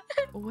fuck?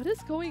 What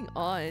is going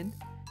on?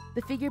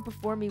 The figure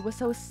before me was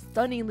so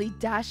stunningly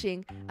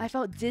dashing, I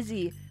felt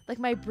dizzy, like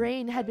my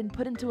brain had been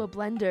put into a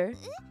blender.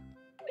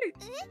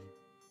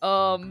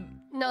 No,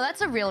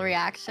 that's a real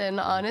reaction.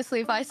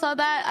 Honestly, if I saw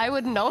that, I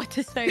wouldn't know what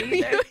to say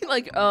either.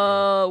 Like,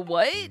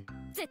 what?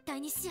 絶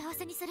対に幸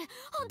せにする。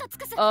本当尽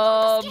くす。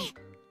本当好き。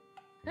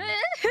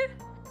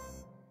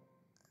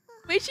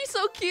Wait, she's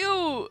so cute.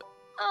 Aww.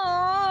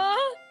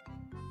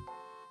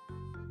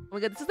 Oh my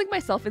god, this is like my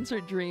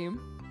self-insert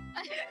dream.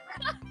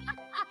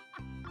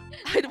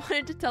 I'd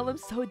wanted to tell him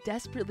so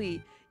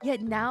desperately,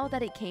 yet now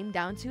that it came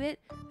down to it,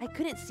 I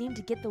couldn't seem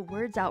to get the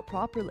words out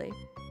properly.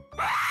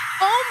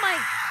 Oh my...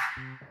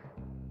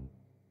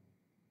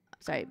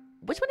 Sorry,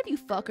 which one of you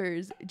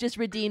fuckers just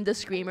redeemed the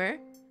screamer?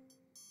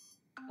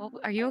 Oh,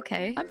 are you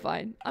okay? I'm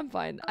fine. I'm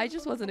fine. I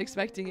just wasn't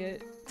expecting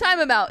it. Time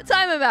him out.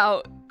 Time him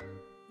out.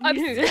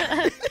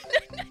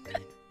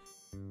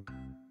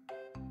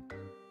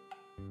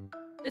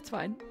 It's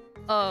fine.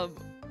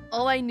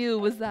 All I knew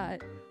was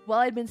that while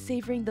I'd been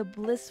savoring the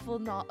bliss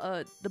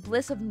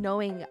of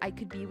knowing I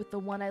could be with the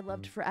one I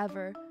loved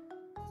forever,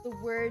 the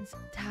words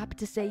 "tap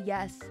to say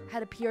yes"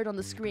 had appeared on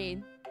the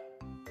screen.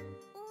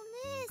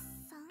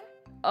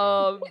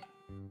 What?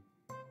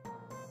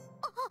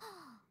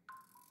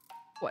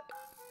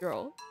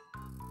 Girl?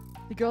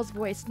 The girl's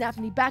voice snapped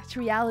me back to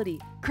reality.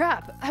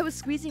 Crap! I was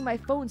squeezing my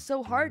phone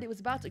so hard it was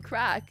about to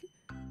crack.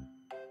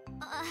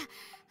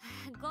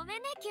 ごめ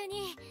んね急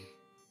に。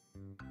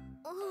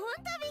ほんと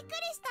びっくり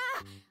した。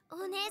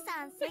お姉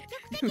さん積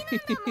極的な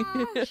んだ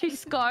もん。She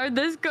scarred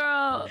this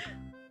girl.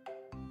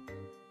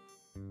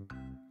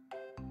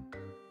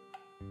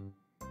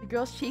 The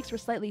girl's cheeks were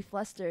slightly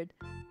flustered.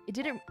 I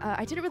didn't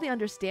really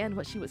understand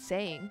what she was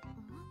saying.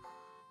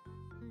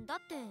 だっ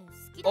て好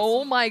きだし。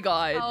 Oh my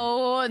god.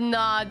 Oh,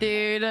 nah,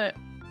 dude.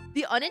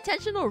 The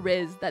unintentional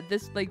riz that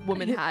this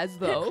woman has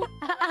though.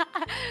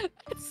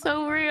 It's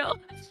so real.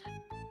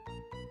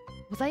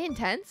 Was I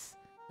intense?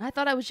 I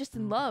thought I was just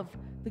in love.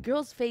 The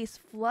girl's face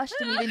flushed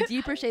an even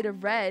deeper shade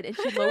of red and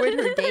she lowered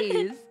her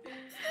gaze.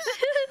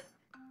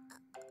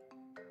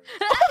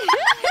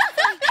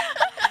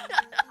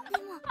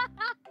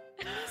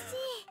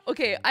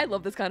 Okay, I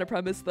love this kind of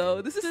premise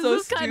though. This is so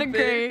stupid. Kind of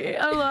great.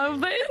 I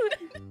love it.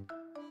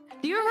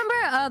 Do you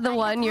remember the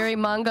one Yuri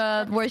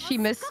manga where she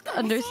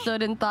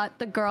misunderstood and thought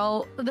the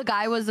girl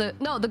was a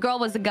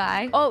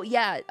guy? Oh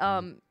yeah.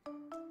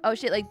 Oh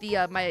shit,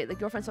 my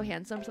girlfriend's so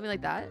handsome, something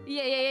like that.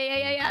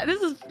 Yeah.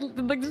 This is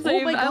like the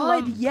same. Oh my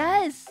god,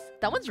 yes!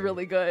 That one's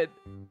really good.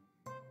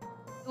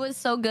 It was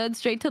so good,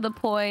 straight to the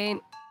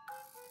point.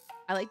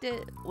 I liked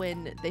it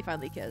when they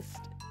finally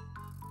kissed.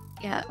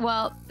 Yeah,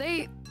 well,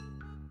 they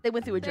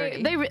went through a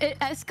journey. It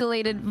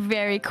escalated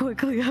very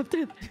quickly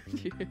after that.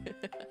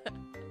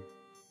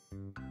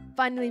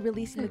 Finally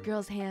releasing the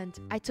girl's hand,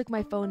 I took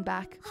my phone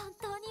back. 本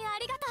当にあ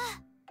りがと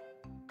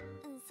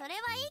う。それは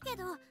いいけ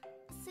ど、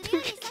それ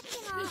よりさっ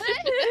きの。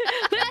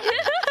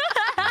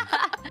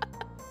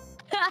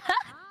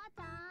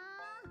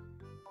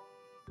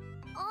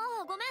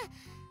おー、ごめん。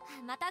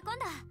また今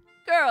度。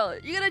Girl,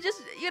 you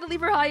gonna leave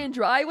her high and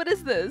dry? What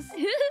is this?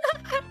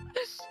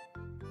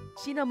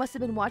 Shino must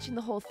have been watching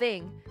the whole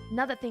thing.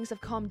 Now that things have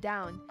calmed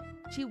down,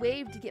 she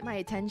waved to get my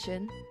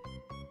attention.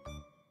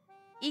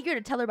 Eager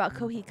to tell her about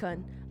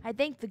Kohi-kun, I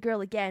thanked the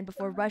girl again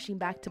before rushing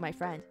back to my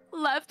friend.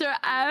 Left her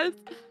ass.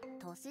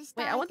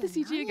 Wait, I want the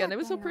CG again. It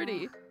was so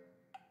pretty.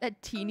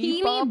 That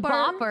teeny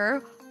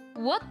bopper.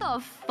 What the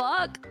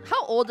fuck?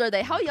 How old are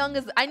they? How young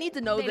is... I need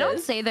to know this. They don't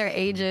say their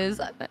ages.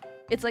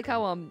 It's like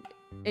how in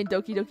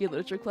Doki Doki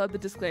Literature Club, the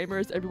disclaimer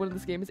is everyone in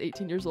this game is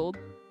 18 years old.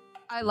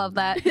 I love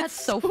that. That's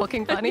so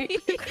fucking funny.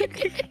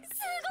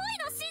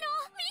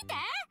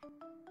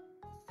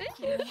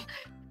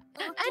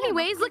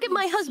 Anyways, look at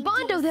my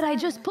husbando that I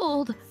just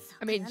pulled.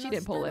 I mean, she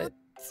didn't pull it.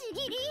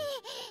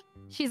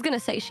 She's gonna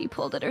say she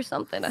pulled it or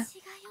something.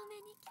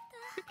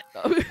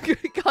 Oh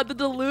god, the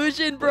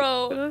delusion,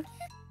 bro.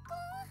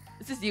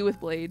 This is you with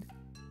Blade.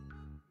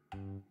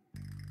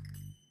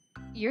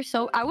 You're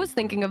so... I was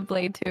thinking of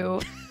Blade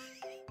too.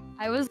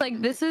 I was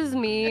like, this is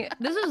me.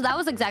 That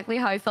was exactly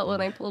how I felt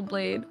when I pulled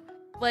Blade.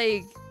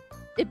 Like,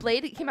 if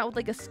Blade came out with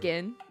like a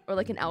skin or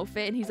like an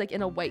outfit and he's like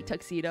in a white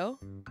tuxedo,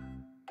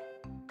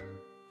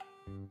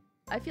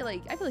 I feel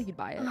like you'd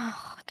buy it.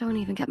 Oh, don't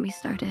even get me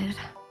started.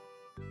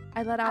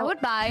 I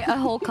would buy a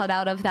whole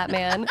cutout of that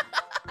man.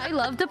 I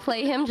love to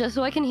play him just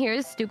so I can hear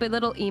his stupid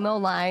little emo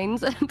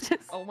lines.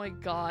 Oh my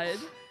god.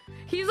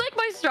 He's like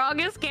my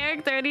strongest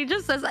character and he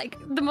just says like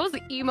the most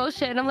emo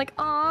shit and I'm like,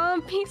 aw,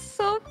 he's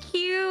so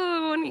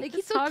cute when he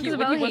he's so talks cute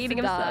about when he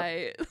hating wants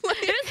to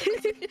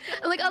himself.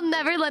 Like, I'll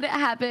never let it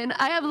happen.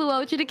 I have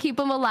Luochi to keep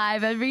him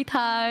alive every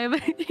time.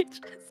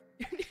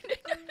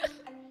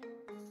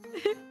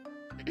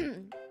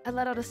 I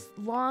let out a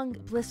long,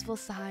 blissful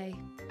sigh.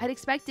 I'd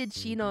expected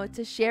Shino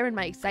to share in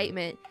my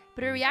excitement,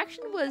 but her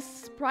reaction was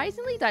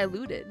surprisingly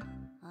diluted.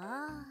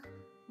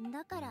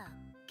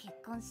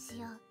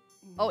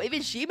 Oh,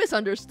 even she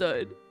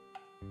misunderstood.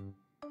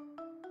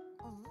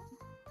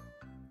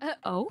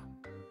 Oh?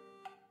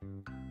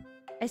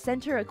 I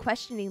sent her a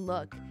questioning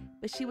look,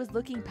 but she was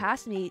looking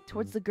past me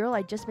towards the girl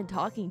I'd just been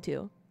talking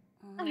to.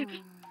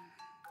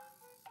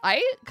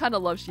 I kind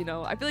of love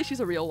Shino. I feel like she's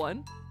a real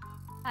one.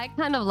 I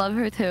kind of love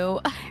her too.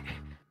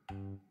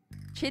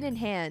 Chin in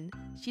hand,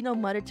 Shino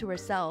muttered to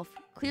herself,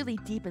 clearly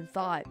deep in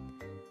thought.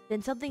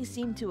 Then something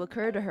seemed to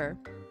occur to her.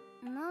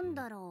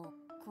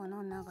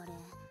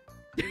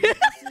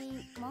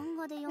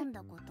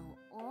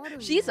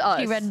 She's us.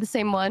 She read the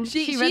same one.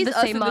 She read she's the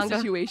us same in this manga.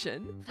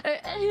 situation.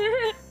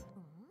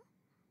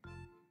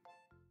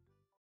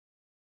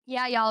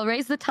 Yeah, y'all,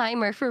 raise the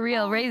timer for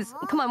real. Raise.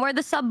 Come on, where are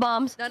the sub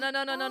bombs?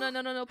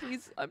 No,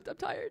 please. I'm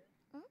tired.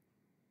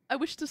 I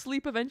wish to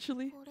sleep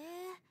eventually.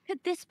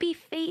 Could this be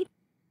fate?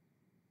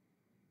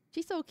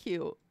 She's so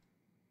cute.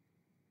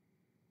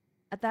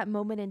 At that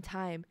moment in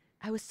time,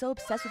 I was so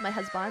obsessed with my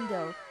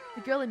husbando.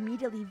 The girl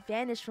immediately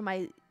vanished from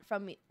my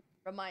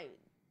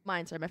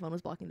mind. Sorry, my phone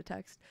was blocking the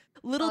text.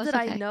 Little did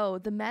I know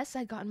the mess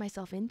I'd gotten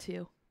myself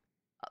into.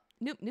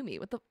 Numi,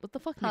 what the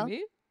fuck, Huh?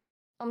 Numi?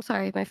 I'm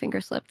sorry, my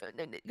finger slipped.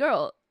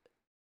 Girl.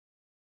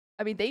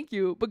 I mean, thank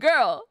you, but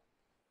girl.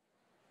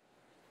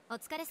 I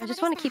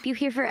just want to keep you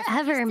here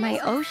forever, my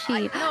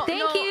Oshi.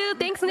 Thank you.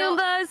 Thanks, no.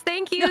 Noombas.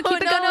 Thank you. No,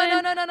 Keep it going.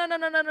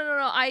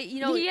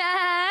 No.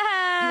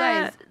 Yeah. You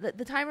guys,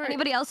 the timer.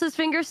 Anybody else's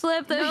finger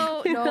slipped?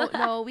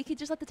 No. We could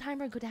just let the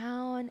timer go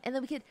down, and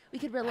then we could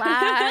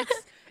relax,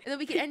 and then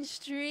we could end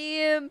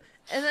stream,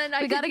 and then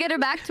we gotta get her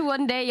back to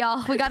one day,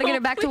 y'all. We gotta get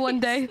her back to one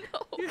day.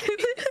 No,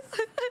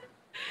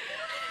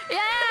 Yeah,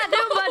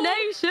 Noomba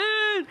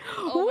Nation.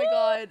 Oh my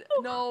god,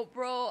 no,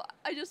 bro.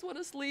 I just want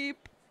to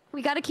sleep.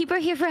 We gotta keep her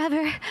here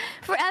forever.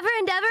 Forever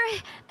and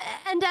ever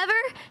and ever.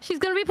 She's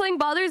gonna be playing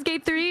Baldur's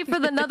Gate 3 for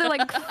another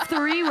like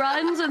 3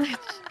 runs. And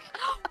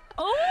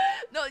oh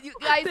no, you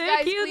guys,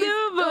 thank you, please,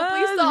 Noombas. no,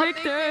 please stop.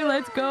 Victor,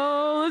 let's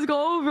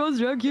go, Rose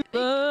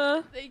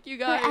Dracula. Thank you,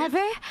 guys.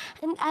 Forever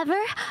and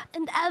ever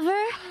and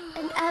ever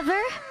and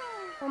ever.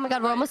 Oh my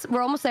god, we're almost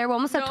there. We're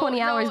almost at 20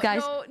 hours,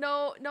 guys.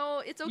 No,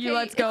 it's okay.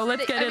 Let's go.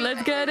 Let's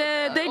get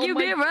it. Thank you,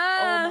 Mira.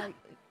 Oh my,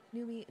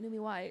 Numi,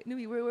 why?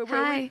 Numi,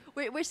 Hi.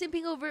 we're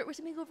simping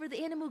over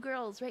the animal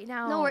girls right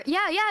now. No,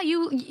 yeah.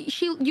 You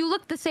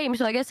look the same,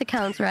 so I guess it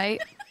counts,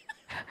 right?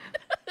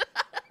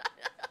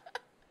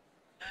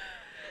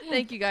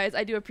 Thank you, guys.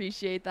 I do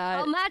appreciate that.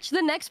 I'll match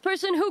the next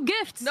person who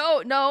gifts.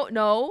 No.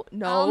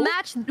 I'll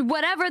match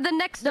whatever the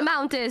next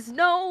amount is.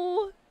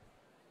 No.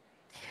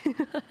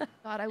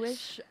 God, I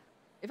wish.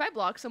 If I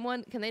block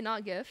someone, can they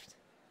not gift?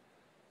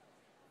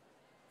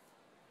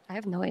 I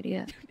have no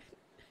idea.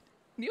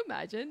 Can you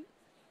imagine?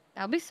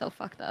 That'll be so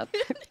fucked up.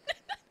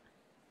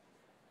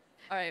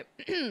 All right.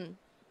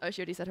 Oh,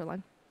 she already said her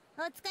line.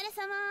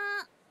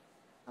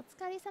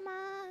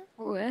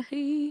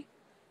 Way.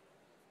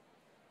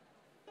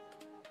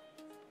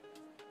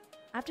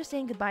 After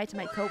saying goodbye to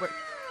my coworker.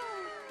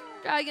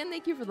 Dragon,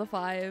 thank you for the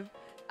 5.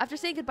 After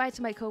saying goodbye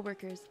to my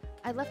coworkers,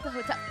 I left the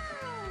hotel.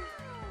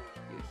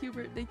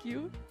 Hubert, thank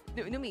you.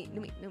 Numi,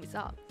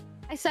 stop.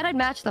 I said I'd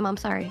match them. I'm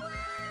sorry.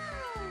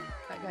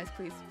 Right, guys,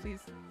 please.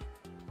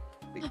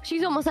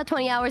 She's almost at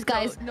 20 hours,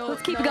 guys.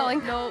 Let's keep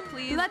going. No,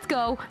 please. Let's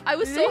go. I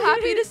was so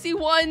happy to see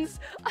ones.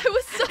 I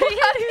was so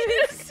happy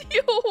to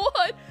see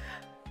one.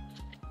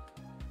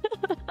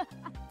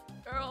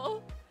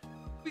 Girl,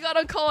 we got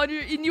on call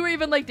and you were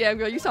even like, damn,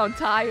 girl, you sound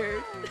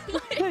tired.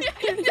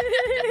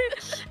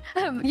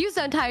 You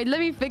sound tired. Let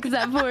me fix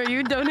that for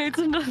you. Donate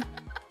some.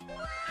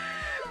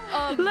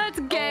 Let's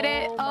get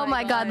it. Oh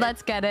my god,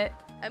 let's get it.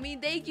 I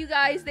mean, thank you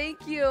guys.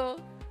 Thank you.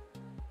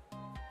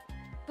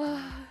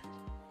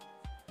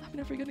 I'm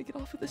never gonna get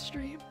off of this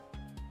stream.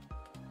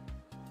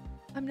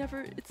 I'm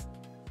never. It's.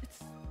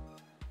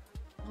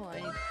 Oh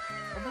my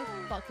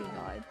fucking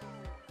god.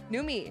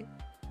 Numi,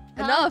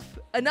 enough.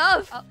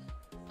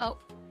 Oh,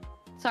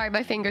 sorry,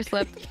 my finger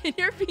slipped. Can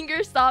your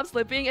finger stop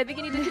slipping? I think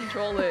you need to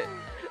control it.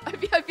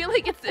 I feel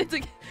like it's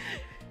like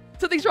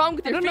something's wrong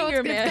with your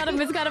finger, man.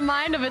 It's got a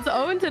mind of its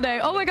own today.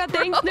 Oh my god,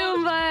 thanks,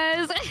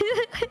 Noombas.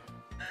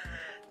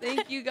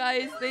 Thank you,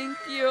 guys. Thank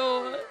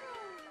you.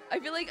 I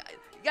feel like,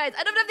 guys,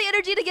 I don't have the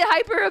energy to get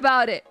hyper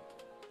about it.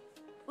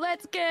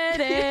 Let's get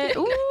it.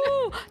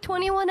 Ooh,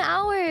 21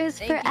 hours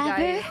forever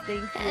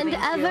and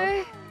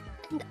ever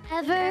and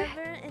ever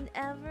and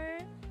ever.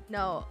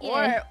 No,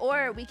 Yeah.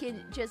 or we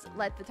can just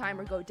let the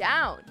timer go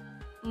down.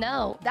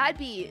 No. That'd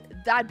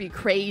be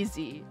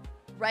crazy,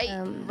 right?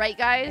 Right,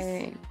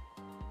 guys?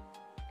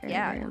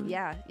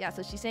 Yeah.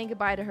 So she's saying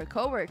goodbye to her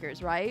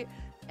coworkers, right?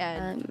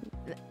 And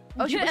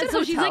she was in a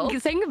so she's hotel.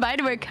 like saying goodbye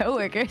to her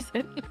coworkers.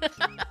 And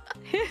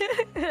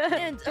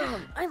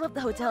I love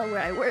the hotel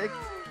where I worked,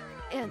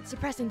 and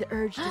suppressing the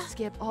urge to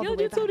skip all the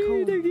way back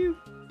home.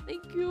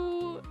 Thank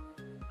you,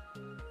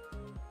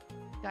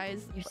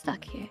 guys. You're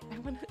stuck here.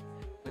 When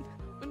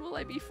will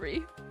I be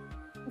free?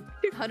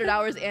 100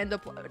 hours and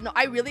no,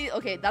 I really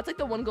that's like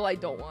the one goal I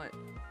don't want.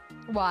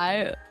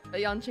 Why? A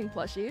Yanqing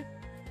plushie.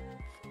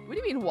 What do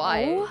you mean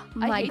why? Oh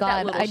my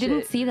god, I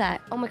didn't see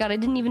that. Oh my god, I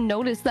didn't even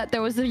notice that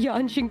there was a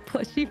Yanqing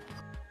plushie.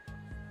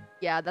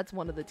 Yeah, that's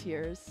one of the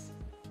tiers.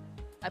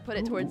 I put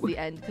it towards the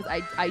end because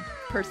I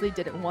personally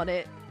didn't want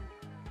it.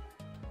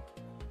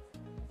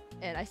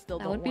 And I still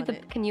don't want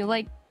it. Can you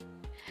like...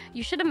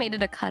 You should have made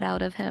it a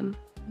cutout of him.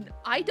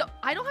 I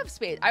don't have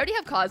space. I already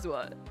have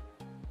Kazuha.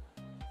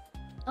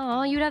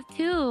 Oh, you'd have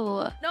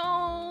 2.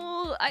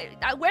 No,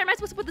 where am I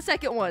supposed to put the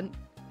second one?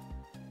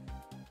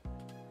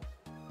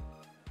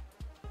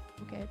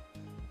 Okay.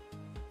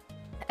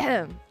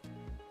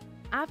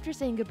 After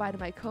saying goodbye to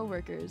my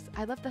coworkers,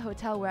 I left the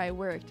hotel where I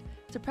worked,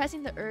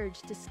 suppressing the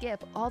urge to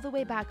skip all the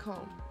way back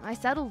home. I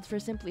settled for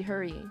simply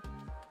hurrying.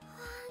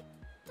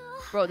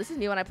 Bro, this is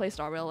me when I play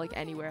Star Rail like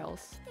anywhere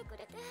else. 来てく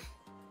れて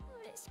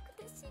嬉しく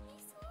て死に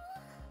そ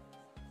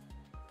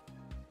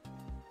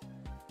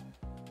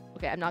う。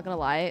 Okay, I'm not gonna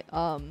lie.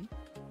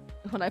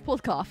 When I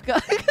pulled Kafka,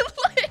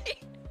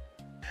 like,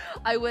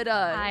 I would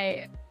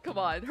come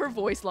on, her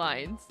voice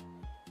lines.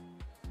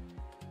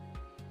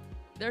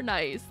 They're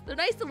nice. They're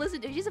nice to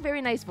listen to. She's a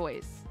very nice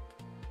voice.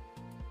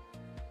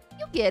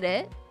 You get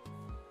it.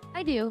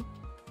 I do.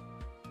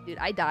 Dude,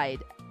 I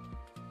died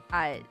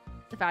at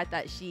the fact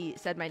that she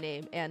said my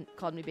name and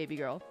called me baby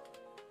girl.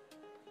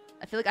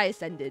 I feel like I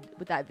ascended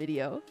with that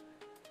video.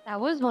 That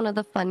was one of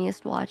the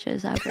funniest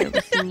watches I've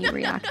ever seen you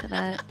react to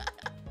that.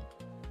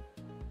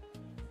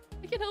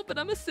 I can't help it.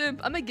 I'm a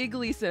simp. I'm a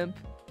giggly simp.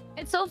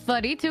 It's so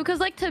funny too, because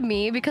like to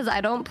me, because I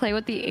don't play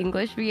with the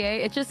English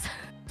VA, it just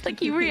like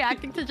you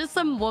reacting to just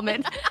some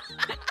woman.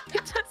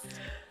 It just...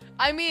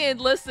 I mean,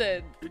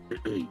 listen.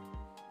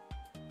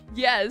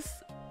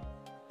 Yes.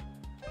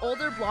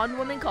 Older blonde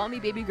woman call me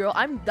baby girl.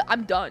 I'm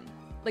done.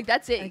 Like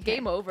that's it. Okay.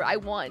 Game over. I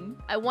won.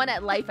 I won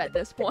at life at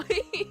this point.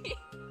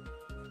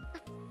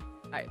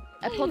 Alright.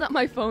 I pulled out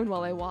my phone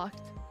while I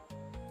walked.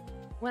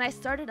 When I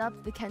started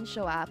up the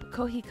Kensho app,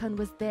 Kohi-kun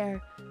was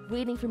there,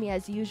 waiting for me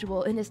as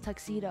usual in his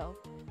tuxedo.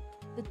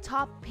 The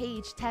top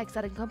page text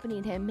that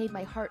accompanied him made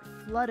my heart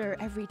flutter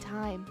every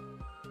time.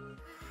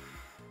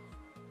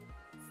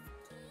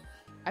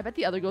 I bet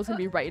the other girl's gonna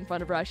be right in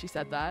front of her as she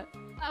said that.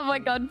 Oh my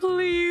god,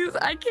 please.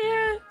 I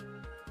can't.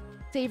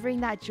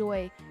 Savoring that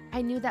joy,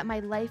 I knew that my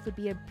life would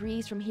be a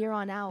breeze from here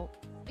on out.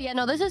 Yeah,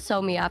 no, this is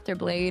so me after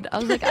Blade. I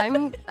was like, I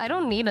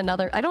don't need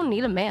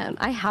a man.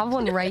 I have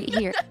one right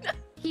here.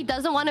 He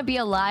doesn't want to be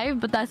alive,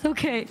 but that's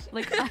okay.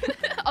 Like,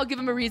 I'll give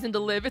him a reason to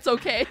live. It's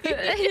okay.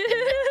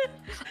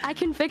 I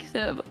can fix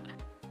him.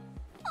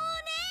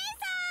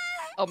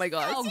 Oh my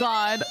god. Oh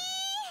god.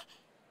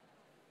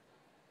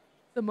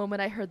 The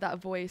moment I heard that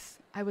voice,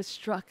 I was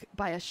struck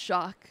by a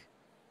shock.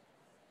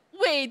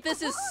 Wait,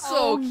 this is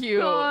so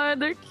cute. God,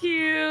 they're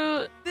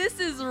cute. This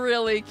is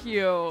really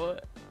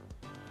cute.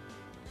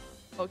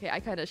 Okay, I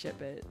kind of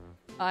ship it.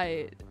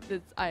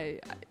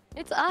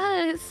 It's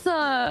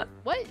us.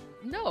 What?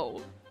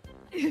 No.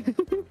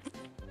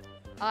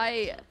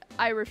 I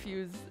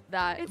refuse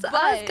that. It's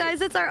us,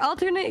 guys. It's our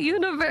alternate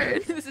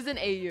universe. This is an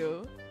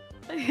AU.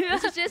 Yeah.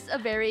 This is just a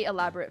very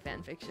elaborate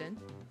fan fiction.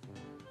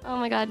 Oh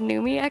my god,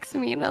 Numi x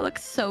Mina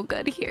looks so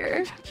good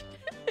here.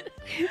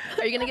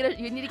 Are you gonna get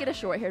you need to get a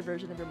short-haired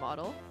version of your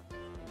model?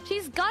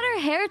 She's got her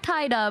hair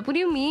tied up. What do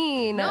you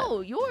mean?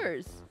 No,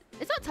 yours.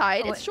 It's not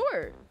tied, it's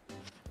short.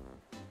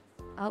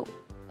 Oh,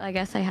 I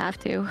guess I have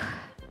to.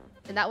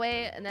 And that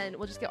way, and then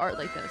we'll just get art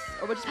like this.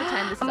 Or we'll just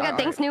pretend this is Oh my our god,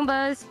 thanks, art.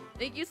 Noombas.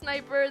 Thank you,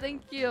 Sniper.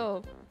 Thank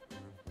you.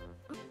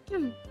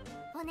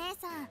 お姉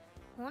さん、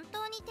本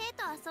当にテイ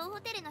と遊ぶホ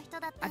テルの人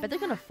だった I ん bet だ they're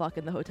gonna fuck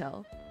in the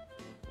hotel.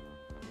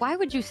 Why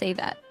would you say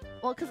that?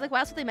 Well, because like, why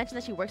else would they mention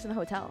that she works in the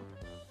hotel?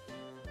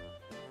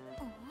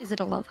 Is it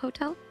a love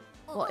hotel?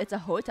 Well, it's a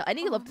hotel.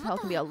 Any love hotel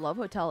can be a love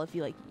hotel if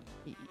you like,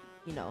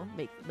 you know,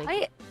 make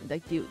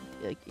like do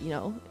like you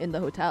know in the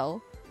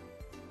hotel.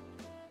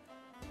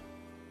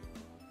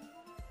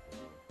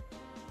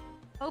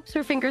 Oops,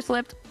 her finger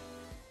slipped.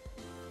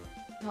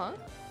 Huh?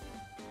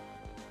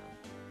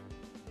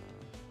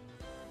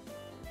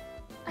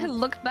 I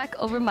looked back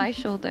over my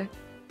shoulder.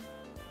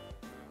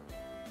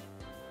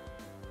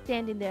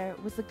 Standing there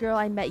was the girl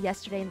I met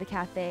yesterday in the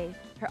cafe,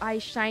 her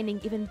eyes shining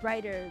even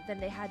brighter than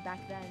they had back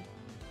then.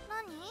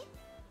 何？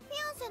フィ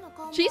アンセの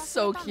顔も She's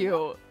so 忘れ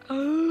た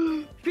の？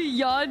 cute.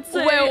 Beyonce.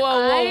 Whoa, whoa,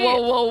 whoa, whoa,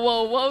 whoa,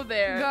 whoa, whoa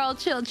there. Girl,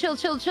 chill, chill,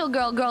 chill, chill,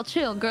 girl,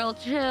 chill, girl,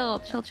 chill,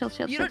 chill, chill,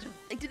 chill, You chill. don't.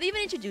 Like, did they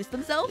even introduce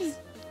themselves?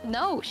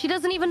 No, she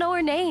doesn't even know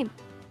her name.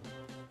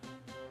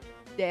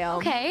 Damn.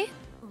 Okay.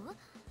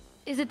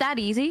 Is it that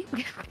easy?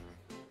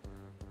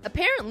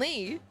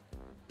 Apparently.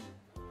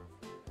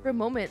 For a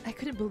moment, I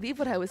couldn't believe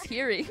what I was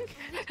hearing. フィ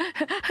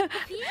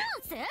ア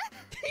ンセ？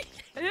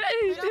プロ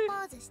ポ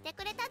ーズして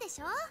くれたで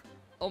しょ？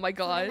 Oh my そ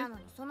れ god. なの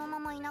にそのま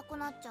まいなく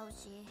なっちゃう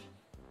し。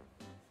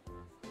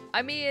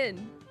 I mean,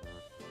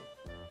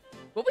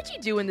 what would you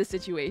do in this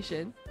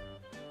situation?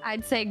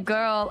 I'd say,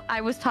 girl,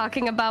 I was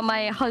talking about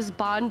my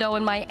husbando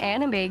in my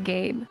anime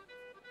game.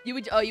 You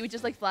would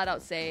just like flat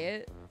out say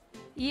it?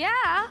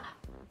 Yeah.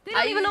 They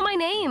don't even know my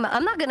name.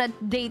 I'm not gonna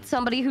date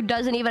somebody who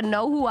doesn't even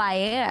know who I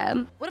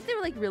am. What if they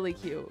were like really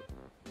cute?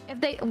 If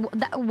they,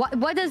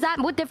 what does that?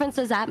 What difference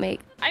does that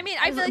make? I mean,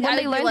 I feel like when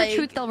they I'd learn be like, the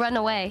truth, they'll run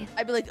away.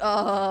 I'd be like,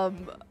 huh?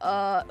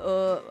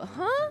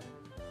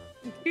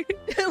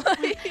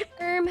 Like,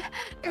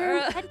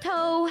 Head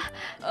toe,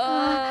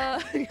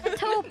 head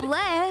toe,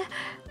 bleh.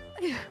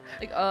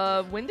 like,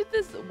 when did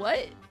this?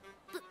 What?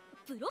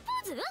 プロ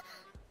ポーズ？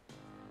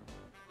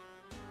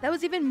 That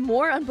was even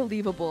more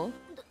unbelievable.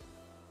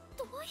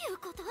 どういう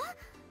こと？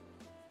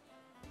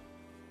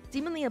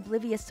 Seemingly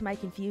oblivious to my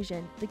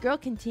confusion, the girl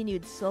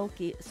continued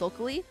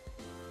sulkily.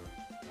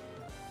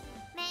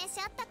 名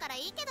刺あったから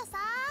いいけどさ。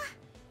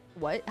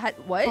What?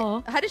 What?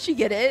 Oh. How did she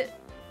get it?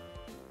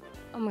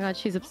 Oh my god,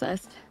 she's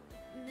obsessed.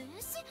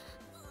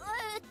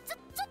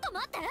 ちょっと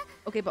待って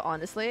Okay, but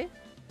honestly,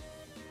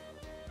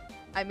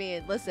 I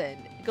mean, listen,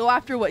 go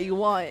after what you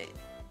want.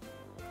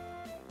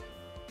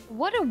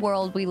 What a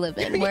world we live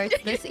in where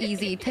it's this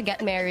easy to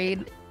get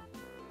married.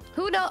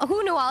 Who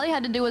knew all you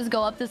had to do was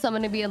go up to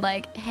someone and be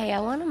like, hey, I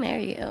want to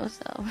marry you,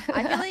 so...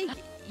 I feel like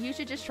you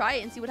should just try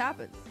it and see what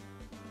happens.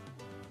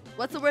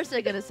 What's the worst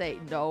they're gonna say?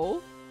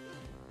 No?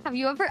 Have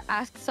you ever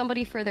asked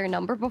somebody for their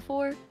number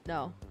before?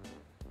 No.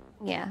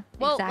 Yeah,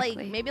 Well, exactly.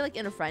 like, maybe like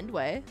in a friend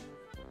way.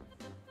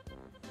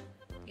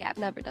 Yeah, I've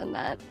never done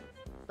that.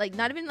 Like,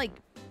 not even like,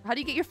 how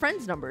do you get your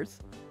friends' numbers?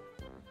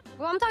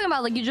 Well, I'm talking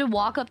about like you just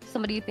walk up to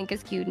somebody you think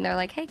is cute and they're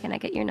like, hey, can I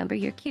get your number?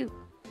 You're cute.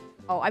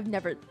 Oh, I've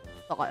never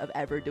thought of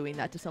ever doing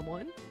that to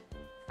someone.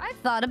 I've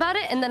thought about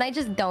it and then I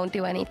just don't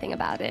do anything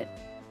about it.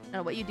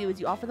 No, what you do is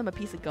you offer them a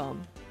piece of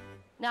gum.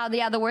 Now,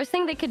 yeah, the worst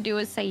thing they could do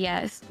is say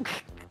yes.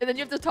 And then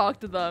you have to talk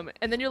to them.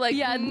 And then you're like,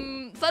 Yeah,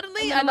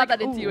 suddenly and I'm like, not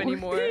that into you ooh.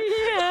 anymore.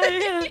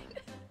 yeah.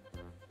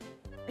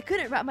 I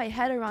couldn't wrap my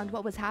head around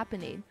what was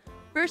happening.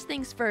 First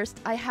things first,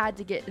 I had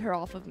to get her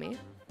off of me.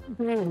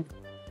 Oh,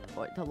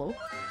 hello?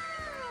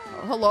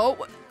 Oh, hello?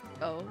 What?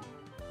 Oh.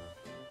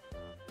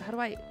 How do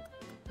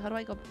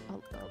I go?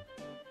 Oh.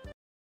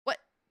 What?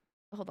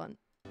 Hold on.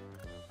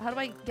 How do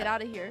I get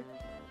out of here?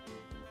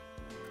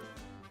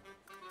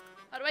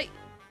 How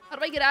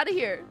do I get out of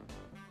here?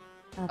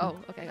 Oh,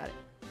 okay, I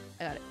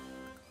got it.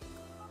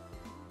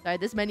 Sorry,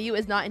 this menu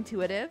is not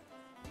intuitive.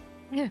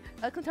 Yeah.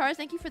 Clintars,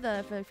 thank you for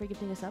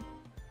gifting us up.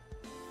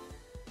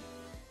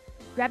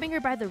 Grabbing her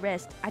by the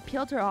wrist, I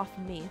peeled her off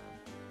of me.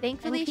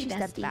 Thankfully, Thank you, she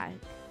stepped bestie. back.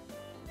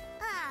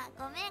 ああ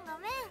ごめんご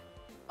めん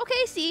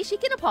Okay, see, she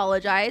can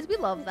apologize. We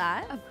love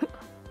that.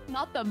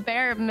 Not the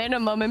bare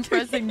minimum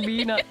impressing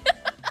Mina.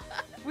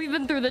 We've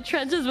been through the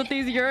trenches with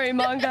these Yuri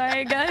manga,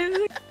 eh, guys?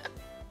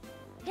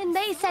 And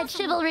they said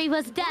chivalry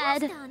was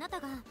dead.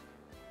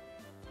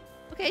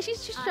 Okay,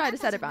 she's trying to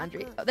set a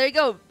boundary. Oh, there you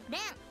go.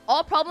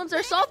 All problems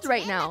are solved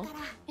right now.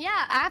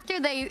 Yeah, after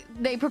they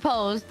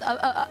proposed,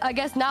 I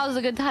guess now is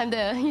a good time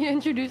to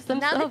introduce Now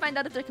themselves. they find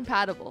out if they're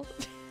compatible.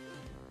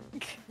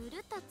 古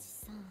舘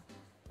さん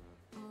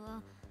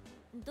あ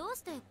どう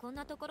してこん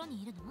なところ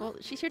にいるの Well,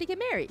 she's here to get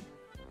married.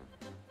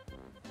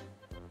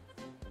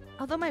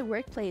 Although my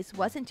workplace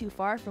wasn't too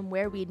far from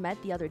where we'd met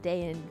the other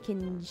day in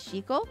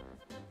Kinshiko,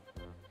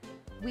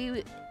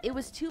 it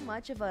was too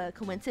much of a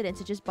coincidence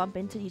to just bump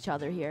into each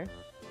other here.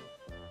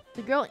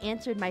 The girl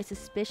answered my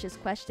suspicious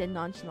question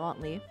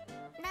nonchalantly.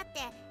 だっ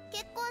て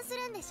結婚す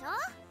るんでしょ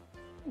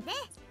で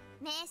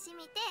名刺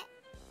見て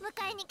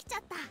迎えに来ちゃ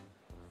った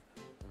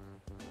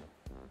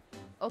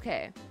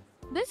Okay,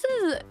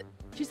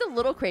 she's a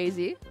little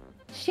crazy.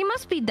 she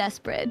must be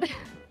desperate.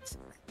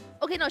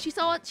 Okay, no, she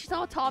saw a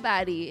tall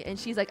baddie and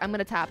she's like, I'm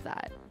gonna tap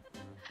that.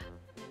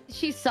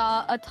 She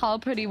saw a tall,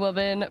 pretty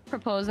woman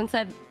propose and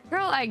said,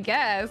 "Girl, I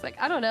guess." Like,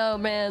 I don't know,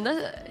 man.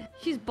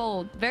 She's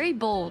bold, very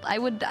bold.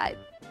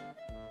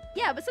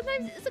 Yeah, but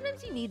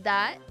sometimes you need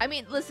that. I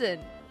mean, listen,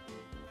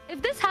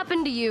 If this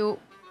happened to you,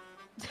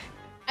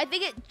 I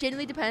think it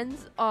genuinely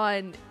depends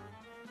on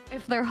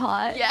if they're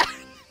hot, yeah.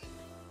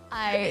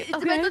 it It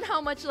depends on how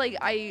much like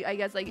I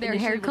guess like Their initially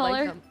hair would like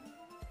color? them.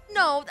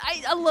 No,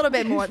 a little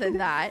bit more than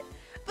that.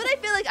 But I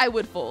feel like I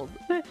would fold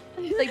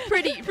like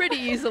pretty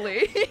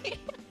easily.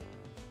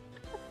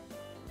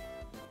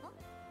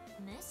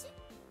 名刺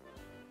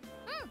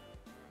うん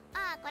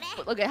あこ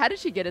れ Okay, how did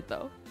she get it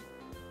though?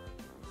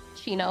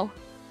 Chino,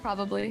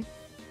 probably.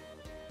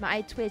 My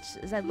eye twitched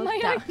as I looked My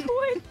down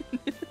eye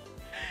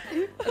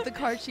at the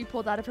card she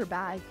pulled out of her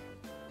bag.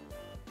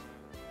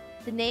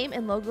 The name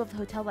and logo of the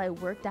hotel I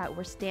worked at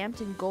were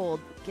stamped in gold,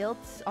 gilt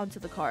onto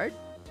the card.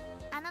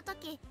 あの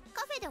時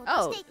カフェで落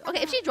と Oh, していった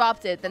okay, if she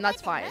dropped it, then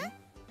that's fine.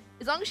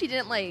 As long as she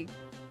didn't like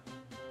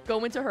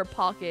go into her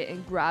pocket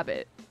and grab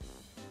it.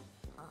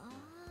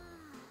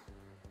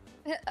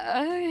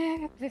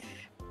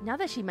 Now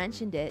that she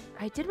mentioned it,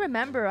 I did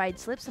remember I'd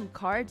slipped some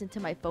cards into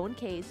my phone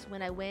case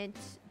when I went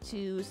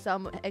to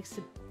some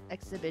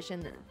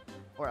exhibition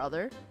or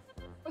other.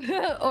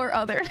 or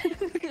other.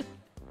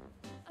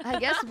 I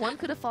guess one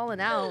could have fallen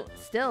out.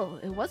 Still,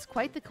 it was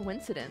quite the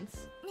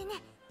coincidence. ねえね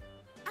え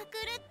あく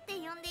るって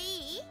呼んで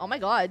いい Oh my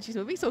god, she's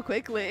moving so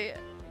quickly.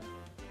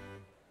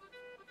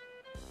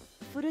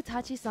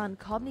 Furutachi-san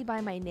called me by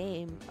my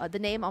name, the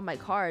name on my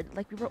card,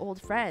 like we were old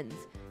friends.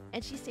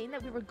 And she's saying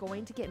that we were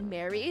going to get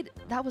married?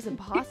 That was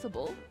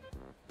impossible.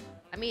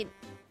 I mean,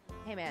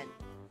 hey man,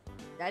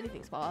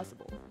 anything's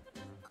possible.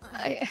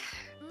 待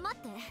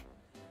って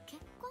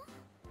結婚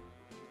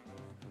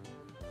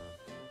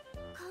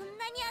こん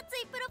なに熱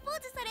いプロポー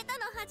ズされた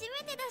の初め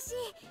てだし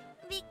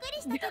びっく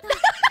りしたけど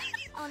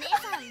お姉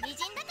さん美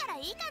人だから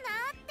いいか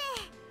なって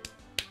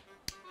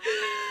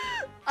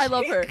I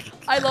love her.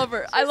 I love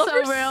her. I love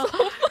her so real.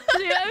 so much.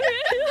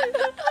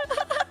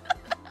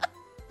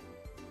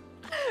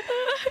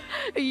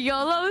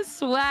 YOLO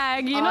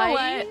swag. You know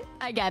what?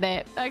 I get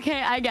it.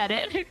 Okay, I get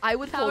it. I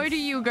would Power to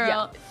you,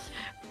 girl. Yeah.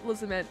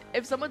 Listen, man,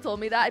 if someone told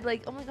me that, I'd be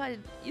like, oh my god,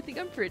 you think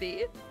I'm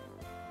pretty?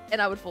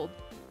 and I would fold.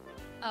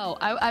 Oh,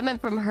 I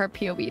meant from her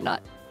POV,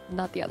 not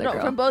the other No,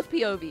 girl. from both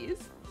POVs.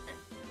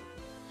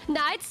 No,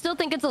 I'd still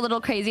think it's a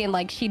little crazy and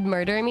like she'd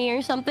murder me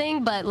or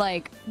something, but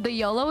like the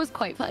YOLO is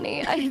quite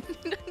funny.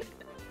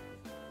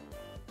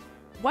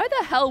 Why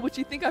the hell would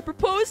you think I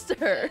proposed to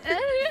her?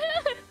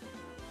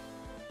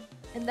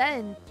 And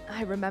then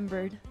I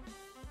remembered.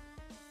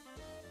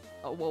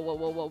 Oh,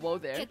 whoa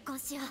there. 結婚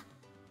しよ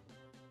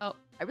Oh,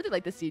 I really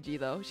like the CG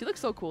though. She looks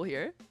so cool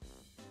here.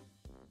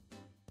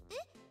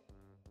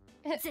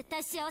 う絶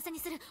対幸せに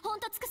するほん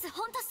と尽くす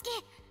ほんと好き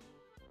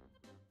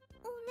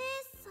お姉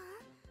さ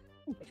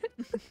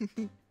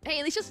ん Hey,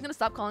 at least she's gonna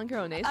stop calling her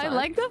One-san. I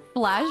like the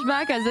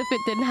flashback as if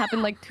it didn't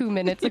happen like 2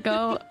 minutes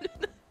ago.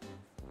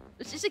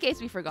 It's just in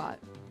case we forgot.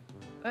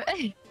 い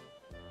や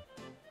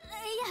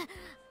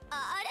あ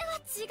れは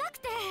違く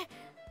て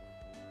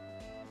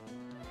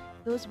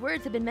Those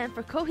words have been meant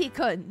for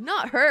Kohi-kun,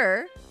 not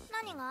her.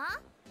 何が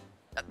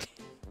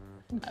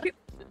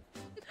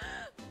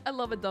I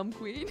love a dumb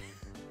queen.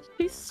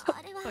 She's so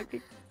あれは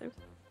fucking...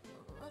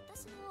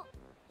 私の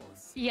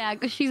推し Yeah,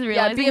 because she's Yeah,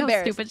 realizing be how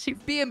embarrassed. stupid she...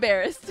 Be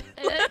embarrassed.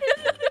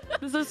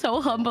 This is so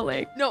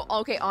humbling. No,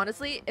 okay,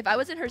 honestly, if I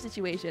was in her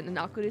situation, in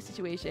Akuru's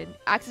situation,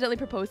 accidentally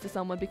proposed to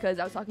someone because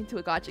I was talking to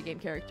a gacha game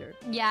character.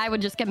 Yeah, I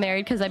would just get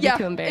married because I'd be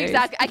too embarrassed.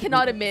 Exactly. I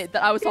cannot admit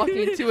that I was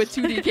talking to a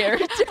 2D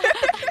character.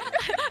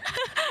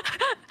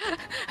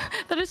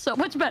 That is so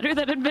much better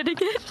than admitting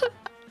it.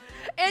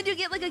 And you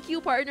get like a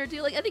cute partner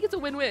too. Like, I think it's a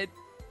win-win.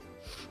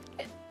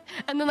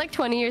 And then like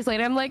 20 years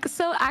later, I'm like,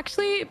 so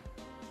actually,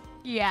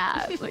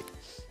 yeah. Like,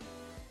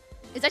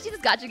 It's actually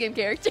this gacha game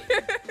character.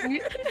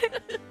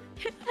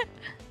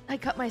 I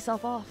cut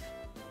myself off.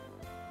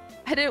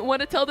 I didn't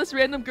want to tell this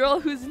random girl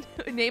whose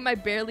name I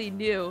barely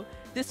knew,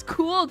 this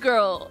cool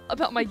girl,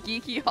 about my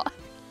geeky hobby.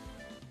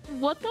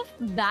 what the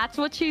that's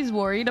what she's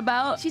worried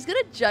about? She's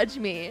gonna judge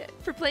me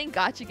for playing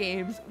gacha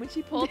games when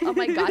she pulled up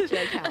my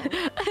gacha account. い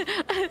や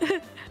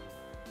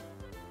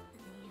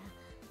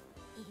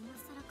今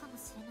更かも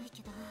しれない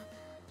けど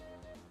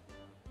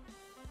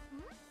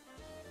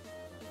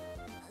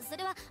そ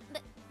れは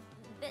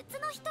別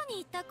の人に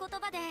言った言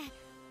葉で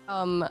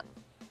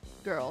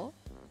Girl.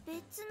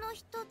 別の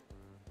人って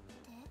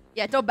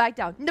Yeah, don't back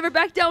down. Never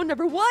back down,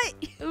 never what?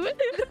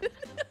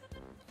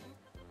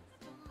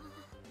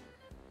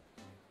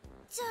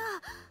 じゃ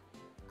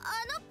あ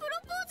あのプロ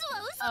ポーズ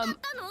は嘘だっ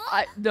たの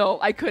No,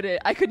 I couldn't.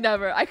 I could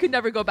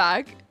never go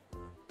back.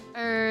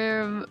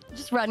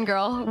 Just run,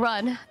 girl.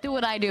 Run. Do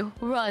what I do.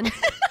 Run.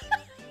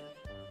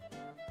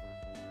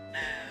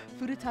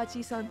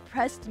 Furutachi-san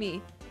pressed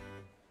me,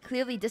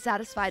 clearly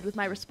dissatisfied with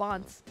my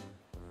response.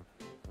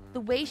 The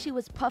way she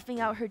was puffing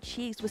out her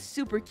cheeks was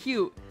super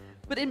cute,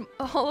 but in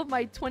all of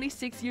my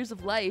 26 years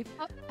of life,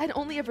 I'd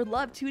only ever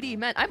loved 2D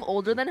men. I'm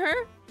older than her?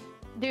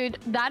 Dude,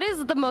 that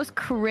is the most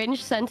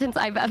cringe sentence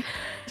I've ever...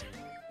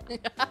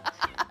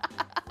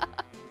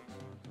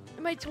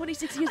 In my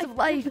 26 years of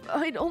life,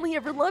 I'd only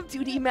ever loved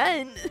 2D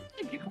men.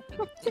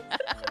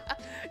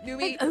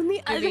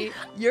 Numi,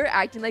 you're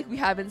acting like we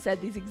haven't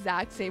said these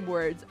exact same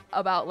words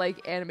about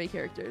like anime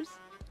characters.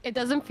 It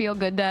doesn't feel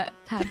good to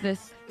have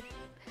this.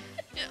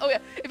 Oh yeah,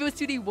 if it was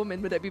 2D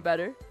woman, would that be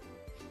better?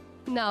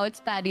 No, it's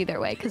bad either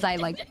way because I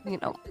like, you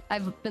know,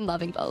 I've been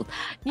loving both.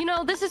 You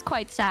know, this is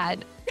quite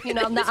sad. You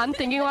know, I'm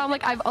thinking about, I'm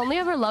like, I've only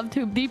ever loved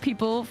 2D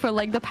people for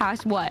like the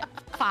past, what,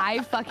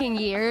 5 fucking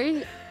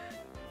years?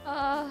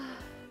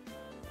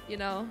 You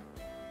know,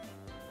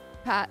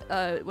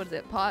 what is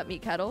it? Pot,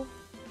 meat, kettle.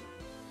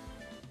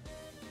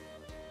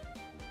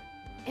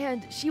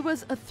 And she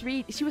was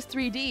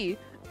 3D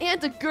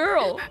and a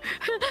girl.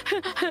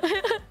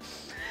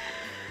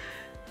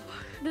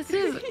 This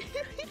is...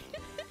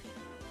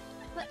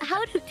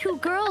 How do 2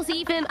 girls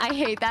even... I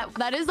hate that.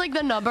 That is like the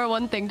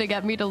 #1 thing to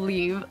get me to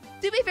leave.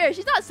 To be fair,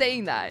 she's not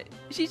saying that.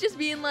 She's just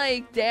being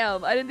like,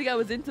 damn, I didn't think I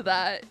was into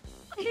that.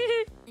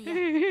 いや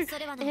そ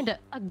れはね And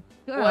a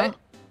girl. What?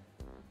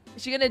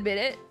 Is she gonna admit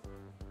it?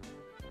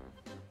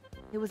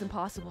 It was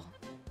impossible.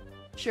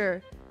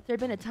 Sure, there'd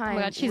been a Oh time...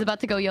 my god, she's about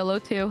to go YOLO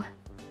too.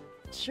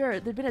 Sure,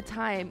 there'd been a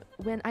time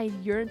when I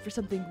yearned for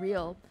something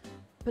real.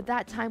 But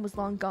that time was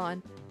long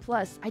gone.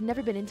 Plus, I'd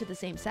never been into the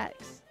same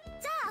sex.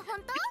 じゃあ本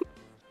当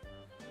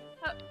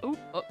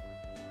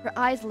Her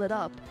eyes lit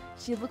up.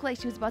 She looked like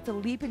she was about to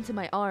leap into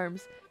my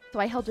arms, so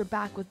I held her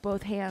back with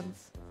both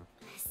hands.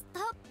 スト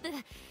ップ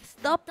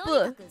Stop!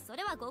 とにかくそ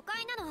れは誤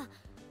解なの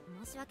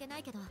申し訳な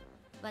いけど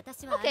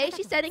私はあなた Okay, と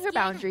she's setting her 付き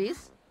合いが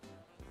boundaries.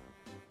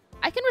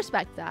 I can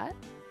respect that.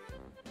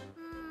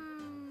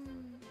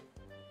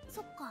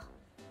 そっか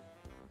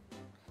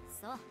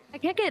そう I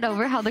can't get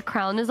over how the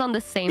crown is on the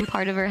same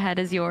part of her head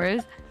as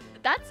yours.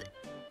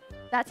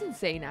 That's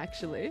insane,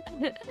 actually.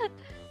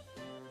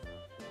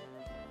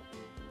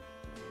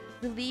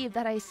 Relieved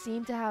that I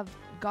seemed to have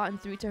gotten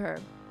through to her,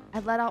 I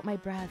let out my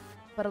breath,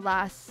 but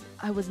alas,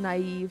 I was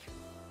naive.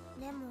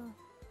 でも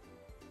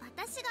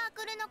私がア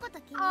クルのこと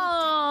気に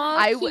Oh,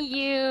 I would-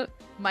 cute.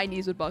 My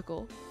knees would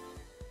buckle.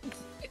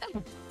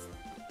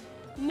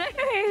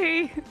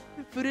 Nay.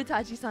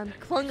 Furutachi-san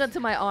clung onto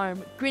my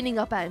arm, grinning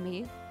up at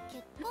me.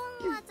 結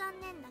婚は残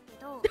念だ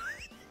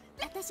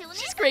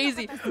She's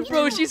crazy.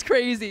 Bro, she's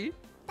crazy.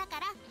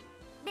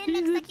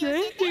 He's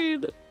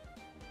insane.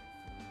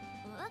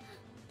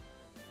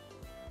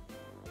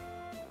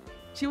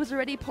 She was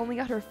already pulling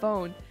out her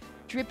phone,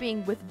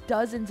 dripping with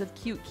dozens of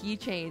cute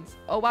keychains.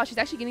 Oh wow, she's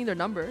actually getting their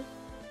number.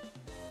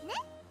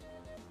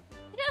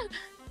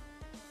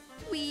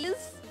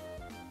 Please.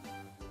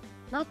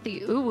 Not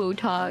the uwu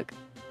talk.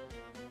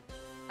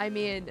 I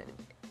mean,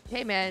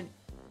 hey man,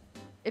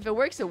 if it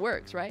works, it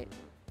works, right?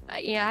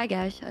 Yeah, I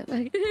guess. No,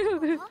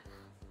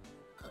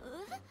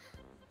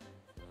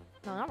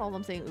 not all of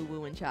them saying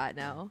uwu in chat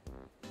now.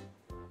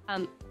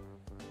 Of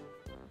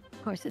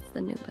course, it's the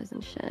Nupas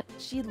and shit.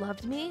 She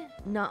loved me?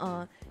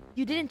 Nuh-uh.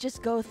 You didn't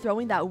just go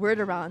throwing that word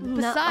around.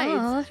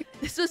 Nuh-uh. Besides,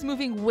 this was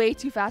moving way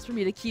too fast for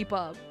me to keep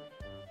up.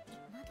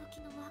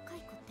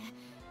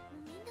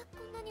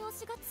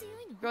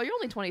 Girl, you're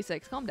only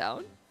 26. Calm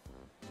down.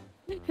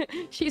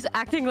 She's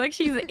acting like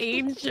she's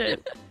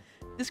ancient.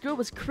 This girl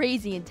was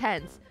crazy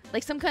intense,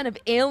 like some kind of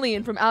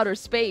alien from outer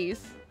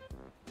space.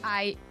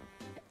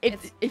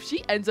 If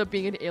she ends up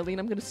being an alien,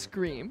 I'm gonna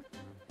scream.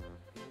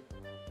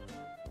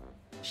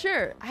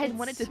 Sure, I had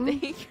wanted to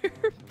thank her.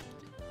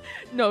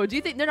 No, do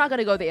you think they're not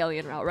gonna go the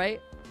alien route,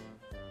 right?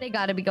 They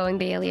gotta be going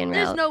the alien route.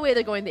 There's no way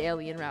they're going the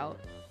alien route.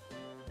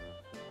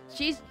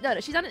 She's not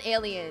an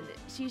alien.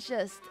 She's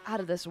just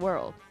out of this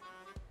world.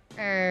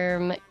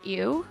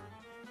 You?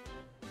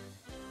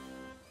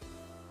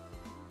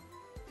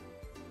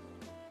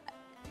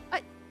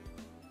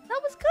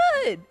 That was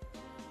good.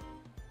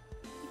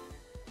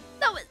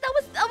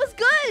 That was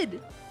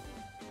good.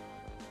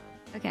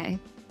 Okay.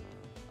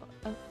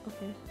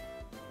 Okay.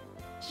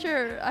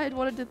 Sure, I had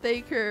wanted to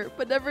thank her,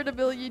 but never in a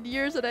million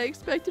years had I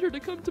expected her to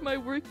come to my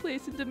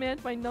workplace and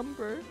demand my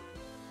number.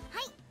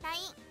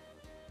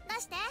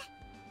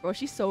 Bro,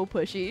 she's so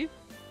pushy.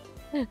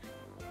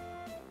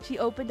 She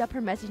opened up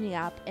her messaging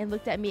app and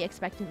looked at me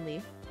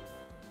expectantly.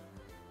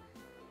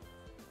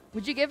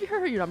 Would you give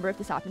her your number if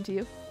this happened to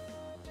you?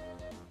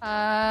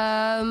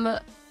 I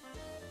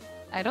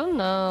don't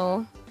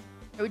know.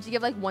 Or would you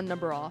give like one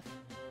number off?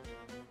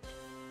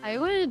 I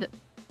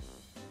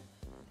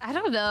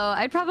don't know.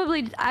 I'd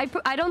probably. I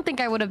don't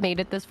think I would have made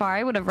it this far.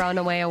 I would have run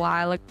away a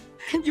while ago.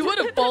 You would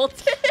have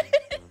bolted.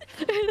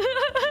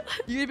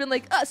 You'd have been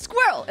like,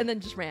 squirrel! And then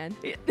just ran.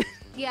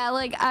 Yeah,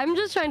 like, I'm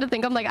just trying to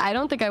think. I'm like, I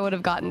don't think I would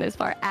have gotten this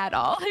far at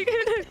all.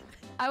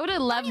 I would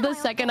have left the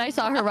second I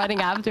saw her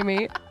running after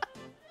me.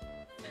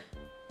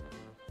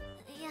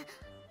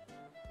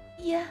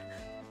 Yeah.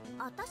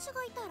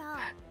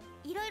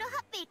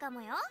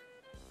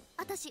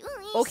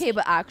 Okay,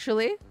 but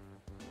actually,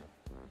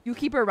 you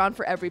keep her around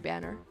for every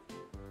banner.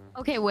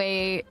 Okay,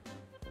 wait.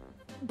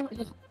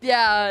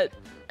 Yeah,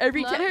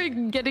 every Let her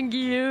getting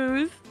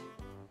used.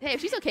 Hey,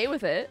 if she's okay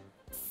with it.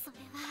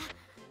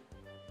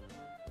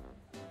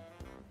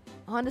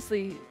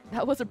 Honestly,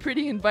 that was a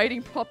pretty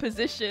inviting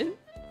proposition.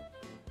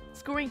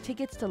 Scoring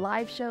tickets to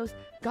live shows,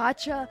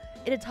 gacha,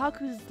 in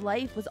Otaku's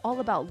life was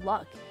all about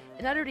luck.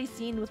 And I'd already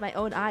seen with my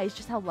own eyes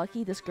just how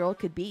lucky this girl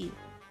could be.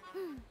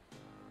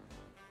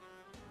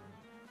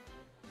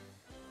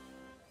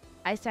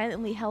 I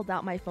silently held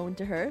out my phone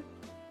to her.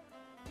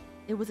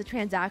 It was a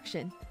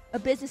transaction, a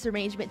business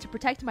arrangement to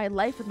protect my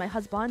life with my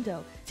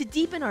husbando, to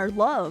deepen our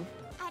love.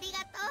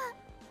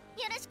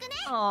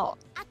 Oh.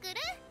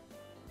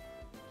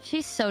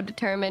 She's so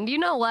determined. You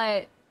know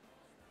what?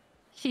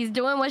 She's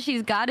doing what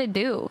she's gotta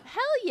do.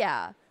 Hell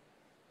yeah!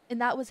 And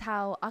that was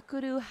how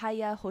Akuru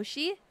Haya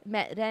Hoshi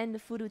met Ren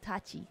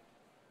Furutachi.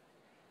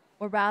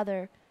 Or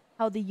rather,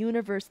 how the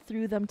universe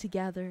threw them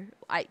together.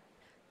 I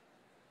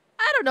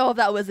don't know if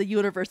that was a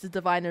universe's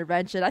divine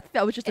intervention. I think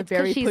that was just a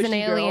very she's pushy an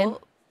alien.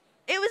 girl.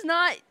 It was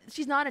not.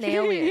 She's not an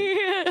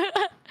alien.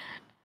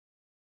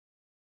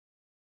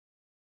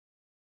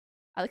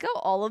 I like how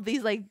all of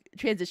these like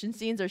transition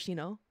scenes are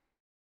Shino.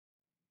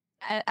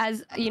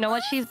 As you know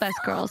what, she's best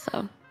girl,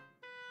 so.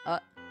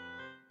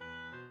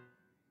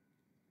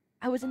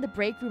 I was in the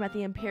break room at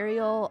the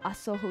Imperial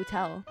Aso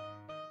Hotel.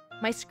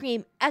 My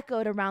scream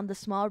echoed around the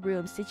small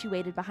room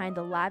situated behind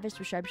the lavish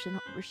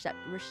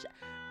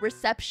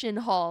reception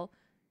hall,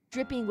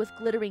 dripping with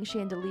glittering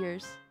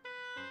chandeliers.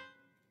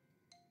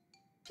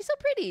 She's so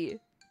pretty.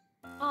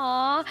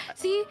 Aw,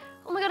 see?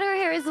 Oh my god, her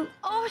hair is...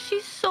 Oh,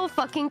 she's so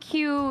fucking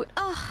cute.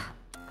 Oh.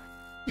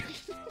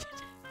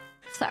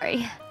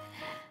 Sorry.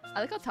 I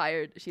like how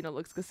tired Shino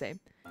looks the same.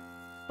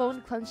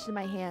 Phone clenched in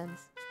my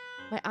hands.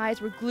 My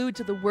eyes were glued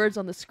to the words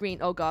on the screen.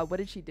 Oh god, what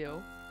did she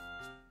do?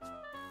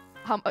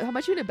 How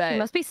much you gonna bet? She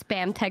must be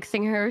spam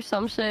texting her or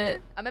some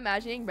shit. I'm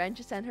imagining Ren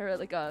just sent her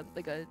like a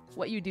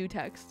what you do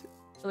text.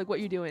 Or like what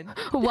you doing?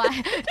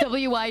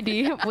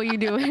 WYD, what you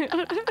doing?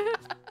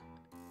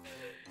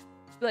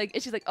 Like,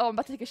 and she's like, oh, I'm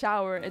about to take a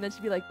shower, and then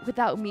she'd be like,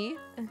 without me?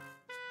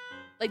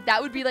 Like,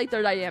 that would be like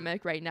their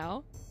dynamic right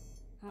now.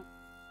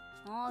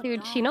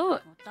 Dude, Shino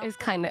is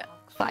kind of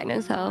fine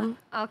as hell.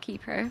 I'll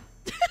keep her.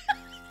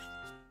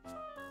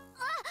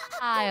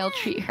 I'll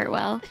treat her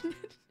well.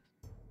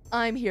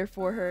 I'm here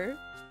for her.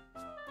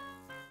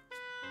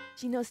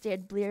 Shino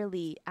stared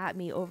blearily at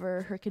me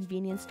over her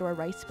convenience store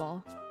rice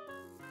ball.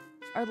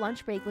 our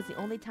lunch break was the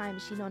only time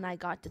Shino and I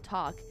got to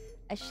talk,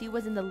 as she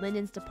was in the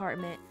linens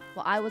department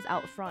while I was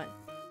out front.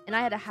 And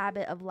I had a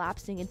habit of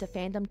lapsing into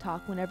fandom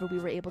talk whenever we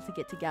were able to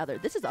get together.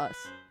 This is us.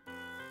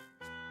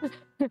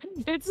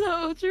 It's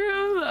so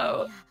true,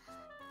 though.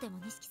 でも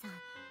錦さん、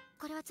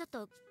これはちょっ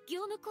と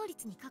業務効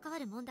率に関わ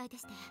る問題で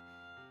して。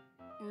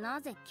な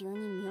ぜ急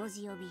に名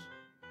字呼び？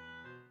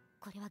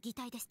これは擬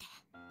態でして。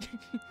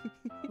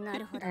な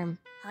るほど。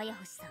早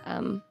星さ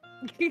ん。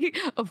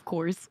Of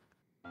course.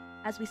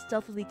 As we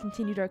stealthily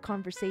continued our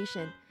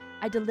conversation,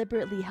 I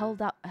deliberately held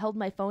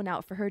my phone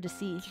out for her to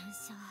see. 検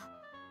証。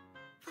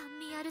ファン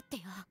ミやるって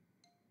よ。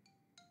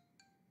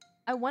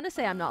I want to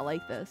say I'm not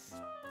like this,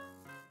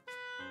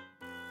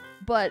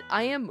 but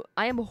I am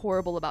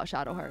horrible about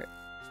Shadowheart.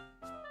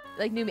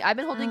 Like Numi, I've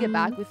been holding it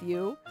back with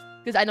you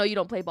because I know you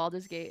don't play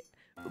Baldur's Gate,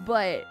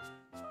 but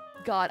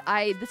God,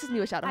 this is me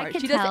with Shadowheart.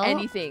 She does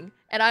anything,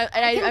 and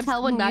I'm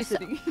tell when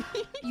you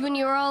when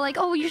you were all like,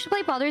 "Oh, you should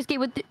play Baldur's Gate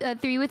with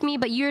 3 with me,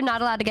 but you're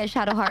not allowed to get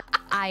Shadowheart."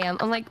 I am.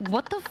 I'm like,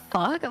 what the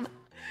fuck?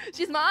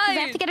 She's mine. I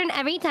have to get her in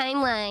every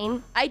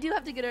timeline. I do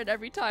have to get her in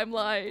every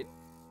timeline.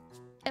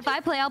 If I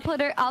play,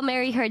 I'll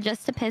marry her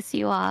just to piss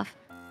you off.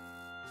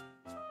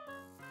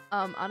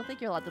 I don't think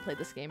you're allowed to play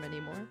this game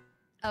anymore.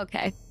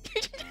 Okay.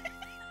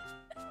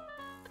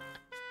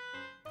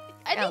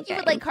 I think you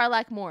would like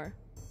Karlak more.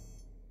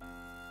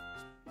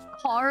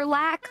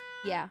 Karlak?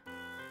 Yeah.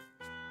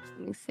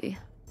 Let me see.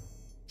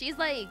 She's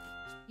like,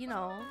 you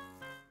know,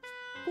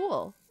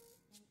 cool.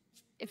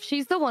 If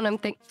she's the one I'm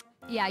thinking...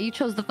 Yeah, you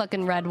chose the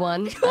fucking red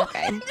one.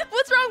 Okay.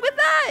 What's wrong with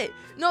that?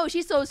 No,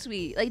 she's so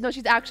sweet. Like, no,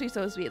 she's actually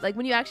so sweet. Like,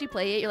 when you actually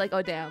play it, you're like,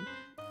 oh, damn.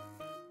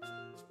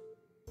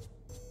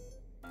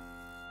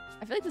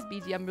 I feel like this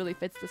BGM really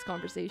fits this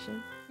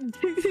conversation.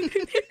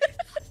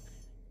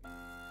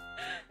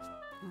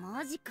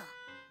 マジか。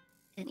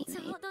ちょう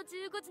ど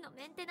15時の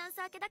メンテナンス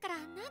明けだから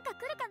なんか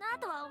来るかな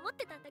とは思っ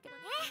てたんだけどね。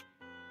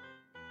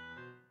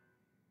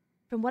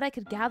From what I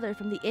could gather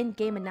from the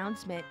in-game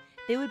announcement,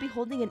 they would be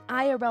holding an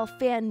IRL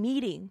fan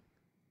meeting.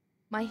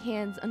 My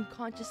hands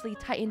unconsciously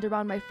tightened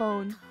around my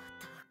phone. とう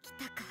とう来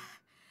たか。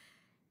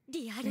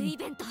リアルイ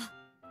ベント。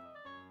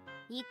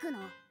行くの？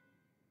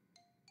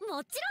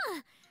もちろ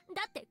ん。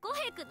だってコ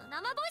ヘイ君の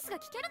生ボイスが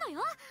聞けるの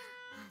よ。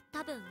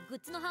多分グッ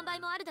ズの販売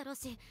もあるだろう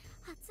し、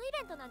初イ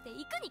ベントなんて行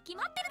くに決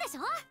まってるでし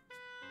ょ。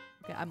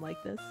Okay, I'm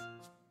like this.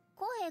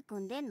 コヘイ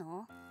君出ん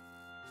の？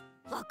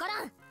わか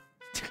らん。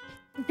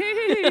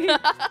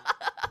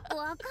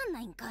わかん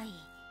ないんかい。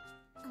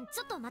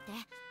ちょっと待って、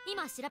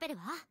今調べる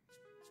わ。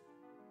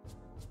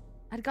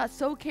I got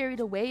so carried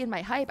away in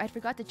my hype, I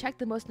forgot to check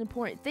the most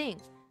important thing.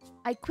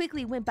 I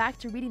quickly went back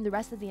to reading the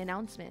rest of the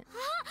announcement.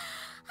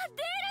 あ、出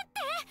るっ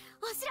て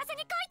お知らせに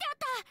書いてあっ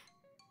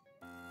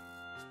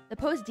た。 The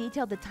post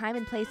detailed the time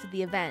and place of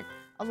the event,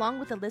 along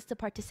with a list of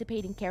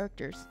participating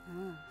characters.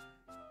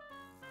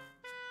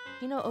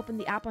 Hino opened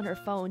the app on her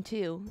phone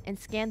too, and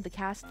scanned the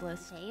cast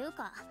list. っていう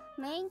か、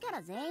メインキャ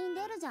ラ全員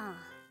出るじゃん。あ、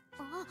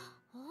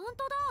本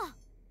当だ。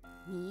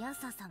宮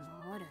笹も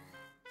おる。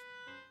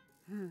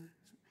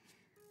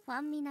フ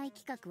ァン見ない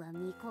企画は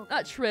未公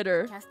開。Not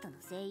Tritter. キャストの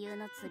声優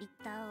のツリッ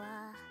ター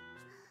は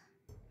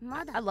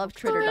まだ。 I love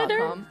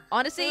Tritter.com.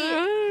 Honestly,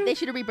 they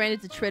should have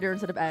rebranded to Tritter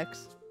instead of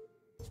X.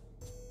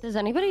 Does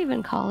anybody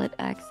even call it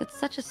X? It's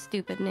such a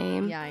stupid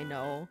name. Yeah, I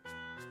know.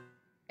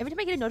 Every time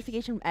I get a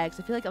notification from X,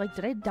 I feel like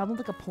did I download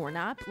like a porn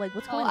app? Like,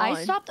 what's going on?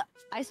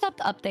 I stopped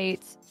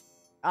updates.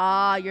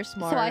 Ah, you're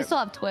smart. So I still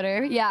have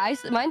Twitter. Yeah,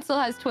 mine still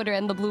has Twitter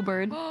and the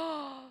Bluebird.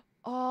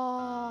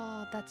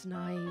 Oh, that's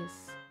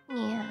nice.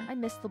 Yeah. I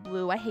miss the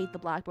blue. I hate the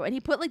black, bro. And he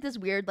put like this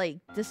weird like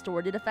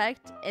distorted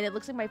effect, and it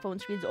looks like my phone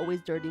screen's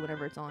always dirty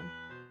whenever it's on.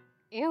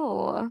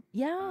 Ew.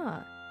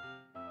 Yeah.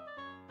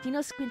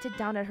 Dino squinted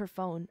down at her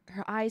phone,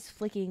 her eyes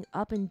flicking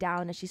up and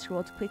down as she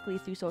scrolled quickly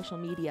through social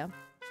media.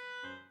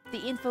 The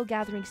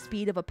info-gathering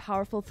speed of a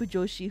powerful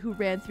Fujoshi who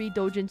ran 3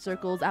 doujin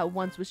circles at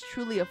once was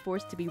truly a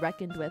force to be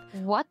reckoned with.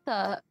 What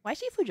the? Why is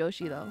she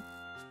Fujoshi, though?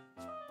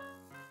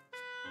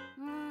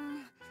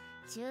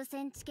 Yeah,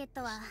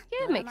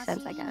 it makes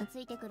sense, I guess.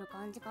 Why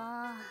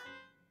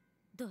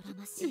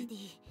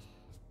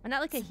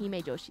not like a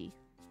Hime Joshi?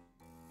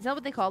 Is that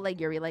what they call like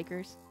Yuri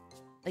likers?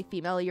 Like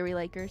female Yuri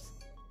likers?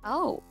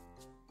 Oh.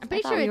 I'm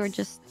pretty sure we it's were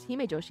just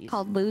Hime Joshis.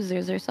 called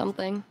losers or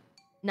something.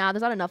 Nah,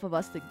 there's not enough of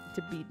us to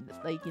be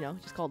like, you know,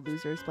 just called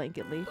losers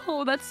blanketly.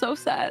 Oh, that's so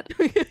sad.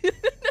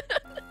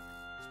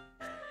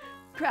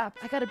 Crap,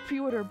 I gotta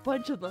pre-order a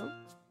bunch of them.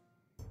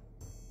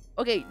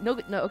 Okay, no,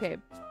 okay.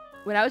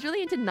 When I was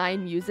really into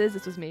 9 Muses,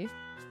 this was me.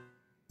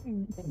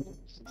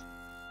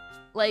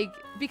 Like,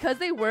 because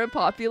they weren't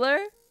popular,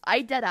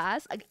 I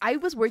deadass. I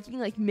was working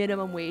like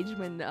minimum wage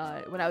when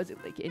I was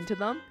like into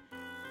them.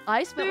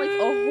 I spent like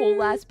a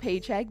whole ass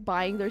paycheck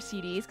buying their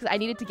CDs because I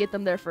needed to get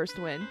them their first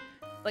win.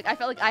 Like I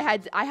felt like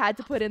I had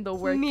to put in the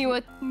work. Me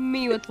with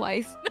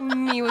twice.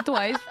 Me with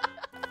twice.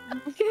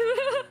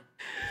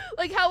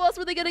 Like how else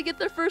were they gonna get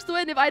their first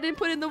win if I didn't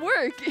put in the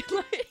work?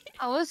 Like,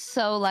 I was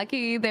so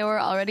lucky they were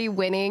already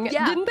winning.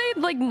 Yeah. Didn't they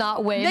like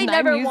not win? They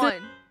never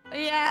won.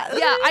 Yeah.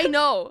 Yeah, I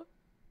know.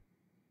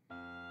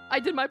 I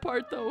did my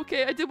part though.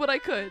 Okay, I did what I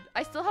could.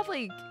 I still have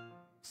like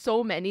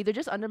so many. They're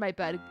just under my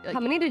bed. Like,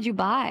 How many did you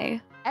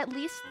buy? at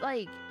least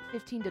like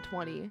 15 to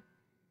 20.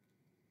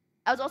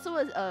 I was also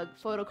a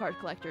photo card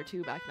collector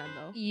too back then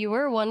though. You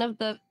were one of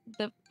the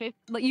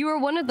you were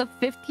one of the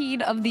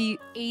 15 of the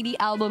 80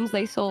 albums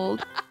they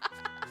sold.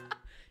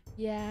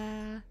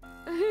 Yeah.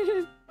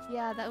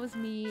 Yeah, that was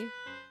me.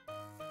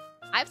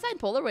 I've signed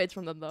Polaroids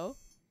from them though.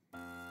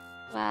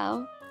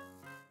 Wow.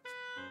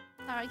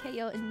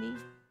 사랑해요 언니.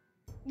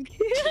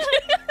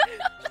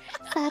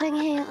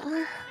 사랑해요.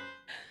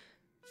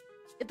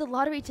 If the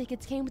lottery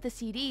tickets came with a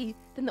CD,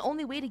 then the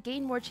only way to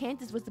gain more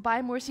chances was to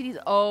buy more CDs.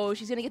 Oh,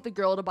 she's gonna get the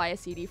girl to buy a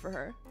CD for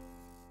her.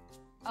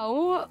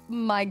 Oh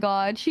my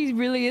god, she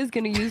really is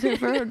gonna use her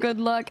for her good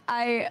luck.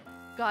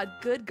 God,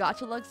 good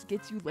gacha lucks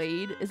gets you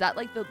laid. Is that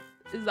what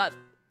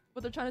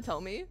they're trying to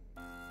tell me?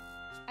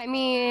 I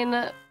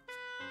mean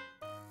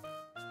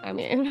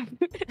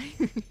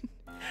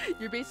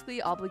You're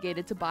basically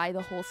obligated to buy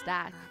the whole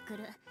stack. 来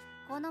る。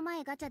この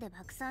前ガチャで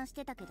爆散し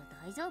てたけど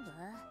大丈夫？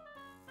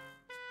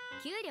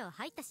給料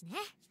入ったしね。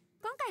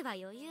今回は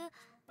余裕。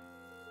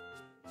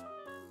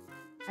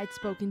 I'd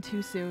spoken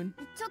too soon.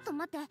 ちょっと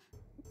待って。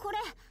これ。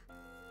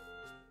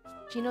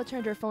 Chino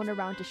turned her phone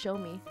around to show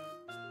me.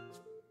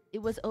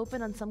 It was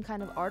open on some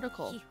kind of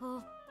article. 秘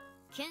宝。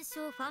検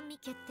証ファンミ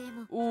決定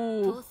も。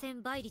 Ooh. 当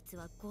選倍率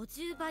は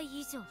50倍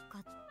以上か。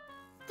っ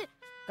て。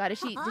 God, does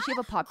she have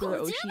a popular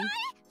Oshi?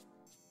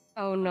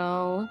 oh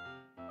no.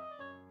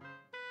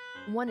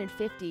 1 in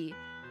 50.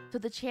 So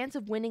the chance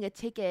of winning a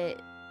ticket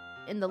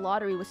in the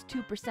lottery was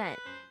 2%.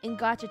 In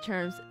gacha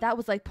terms, that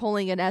was like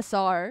pulling an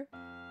SR.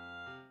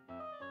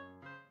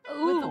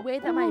 With the way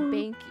that my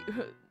bank...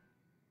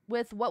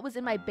 With what was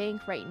in my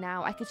bank right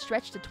now, I could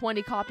stretch to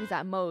 20 copies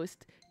at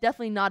most.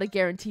 Definitely not a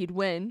guaranteed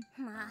win.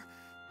 まあ、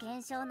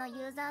検証の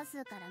ユーザー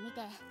数から見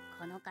て、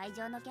この会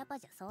場のキャパ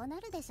じゃそうな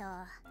るでしょう。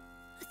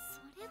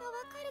それはわ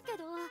かるけ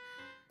ど。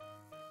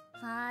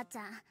あーち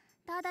ゃん、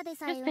ただで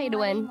さえ Just pay to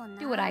win.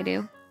 Do what I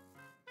do.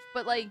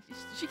 But like,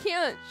 she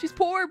can't. She's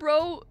poor,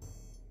 bro.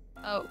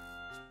 Oh.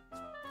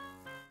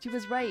 She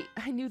was right.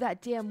 I knew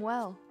that damn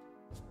well.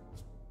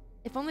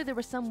 If only there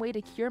was some way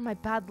to cure my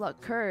bad luck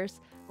curse.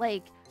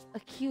 Like, a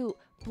cute,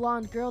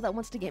 blonde girl that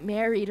wants to get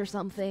married or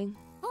something.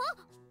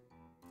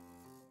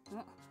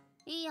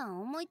 いいや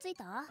ん、思いつい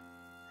た？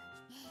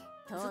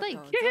 Is it like,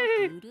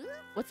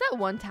 what's that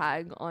one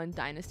tag on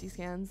Dynasty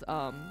scans?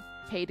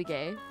 Pay to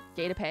gay?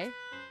 Gay to pay?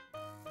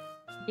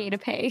 Gay to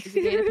pay. Is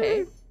it gay to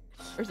pay?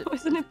 Or is it...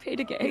 Wasn't it pay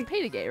to gay? It's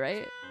pay to gay,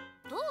 right?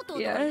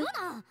 Yeah. でも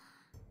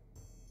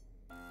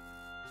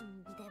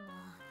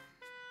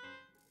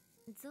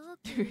臓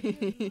器入れる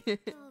ときつい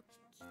か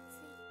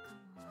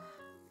も。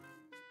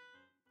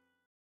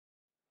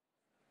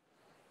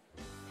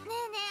ねえ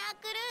ねえア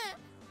ク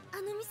ル、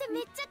あの店め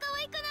っちゃ可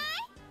愛くない？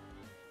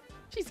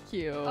 She's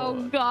cute.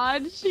 Oh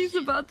god, she's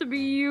about to be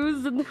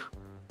used.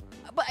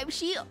 But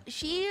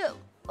she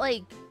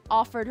like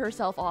offered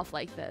herself off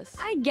like this.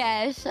 I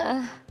guess.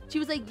 She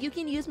was like, "You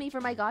can use me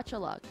for my gacha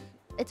luck.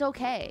 It's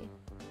okay."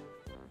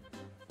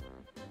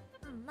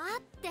 待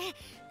って、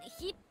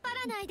引っ張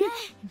らないで。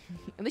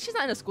 At least she's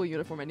not in a school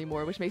uniform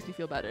anymore, which makes me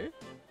feel better.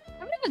 I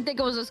don't even think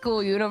it was a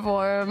school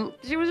uniform.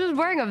 She was just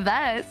wearing a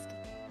vest.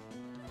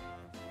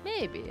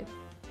 Maybe.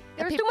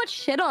 There's too much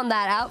shit on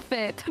that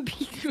outfit to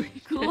be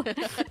cool.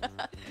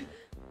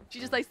 She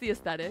just likes the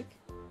aesthetic.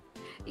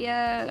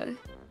 Yeah.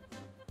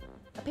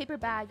 A paper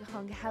bag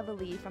hung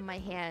heavily from my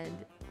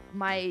hand,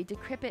 my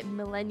decrepit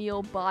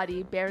millennial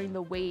body bearing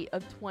the weight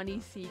of 20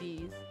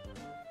 CDs.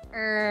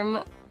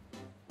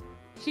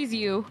 She's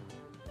you.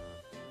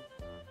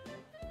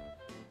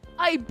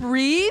 I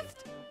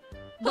breathed?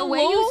 The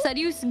way you said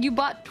you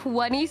bought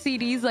 20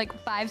 CDs like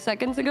 5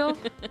 seconds ago.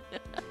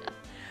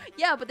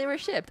 Yeah, but they were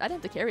shipped. I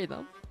didn't have to carry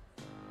them.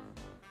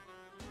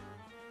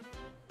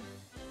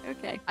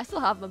 Okay. I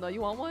still have them though.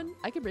 You want one?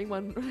 I can bring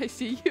one when I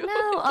see you.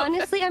 No,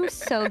 honestly, I'm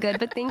so good,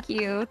 but thank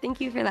you. Thank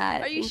you for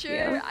that. Are you Thank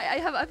sure? you. I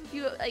have a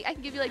few. Like, I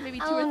can give you like maybe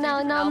 2 or 3 Oh no,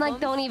 different no, I'm like,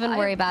 albums. don't even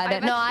worry about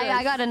it. No,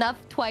 I got enough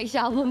Twice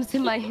albums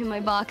in my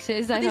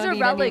boxes. I These don't are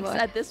need relics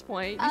anymore. at this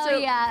point. These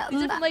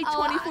are from like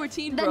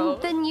 2014, bro.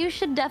 Then you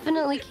should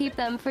definitely keep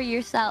them for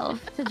yourself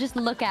to just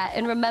look at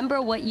and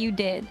remember what you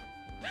did.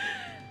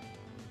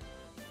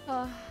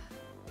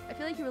 I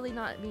feel like you're really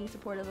not being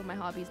supportive of my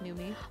hobbies,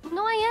 Numi.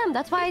 No, I am.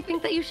 That's why I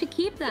think that you should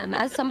keep them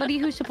as somebody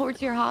who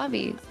supports your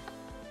hobbies.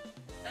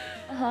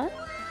 Uh-huh.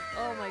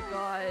 Oh my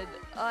god.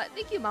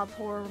 Thank you,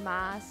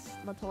 Maltormus.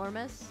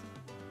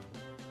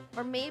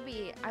 Or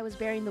maybe I was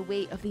bearing the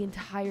weight of the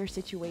entire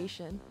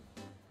situation.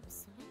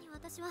 それに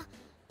私は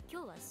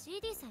今日は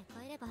CD さえ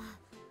買えれば。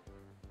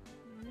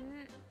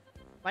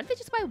Why didn't they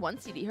just buy 1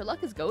 CD? Her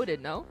luck is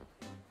goated, no?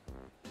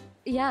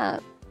 Yeah.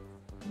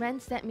 Ren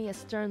sent me a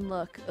stern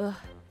look. Ugh,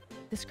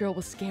 this girl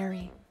was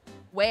scary.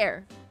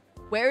 Where?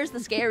 Where's the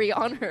scary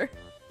on her?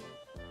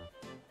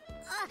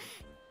 あ、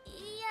い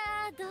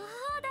やどう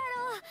だ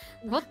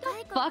ろう。 What the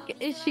fuck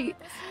is she?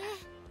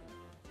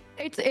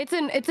 It's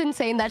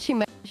insane that she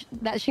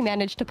that she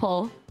managed to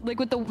pull. Like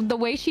with the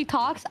way she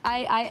talks,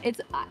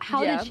 it's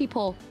how Yeah. did she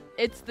pull?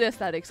 It's the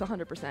aesthetics,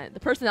 100%. The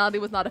personality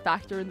was not a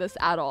factor in this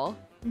at all.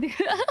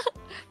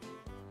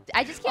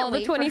 I just can't All the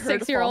wait for her to fall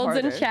 26-year-olds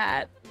in harder.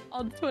 chat.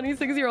 All the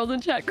 26-year-olds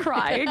in chat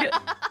crying.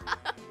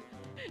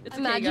 It's okay,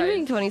 Imagine being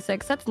guys.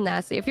 26. That's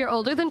nasty. If you're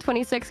older than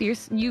 26,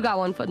 you got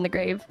one foot in the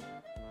grave.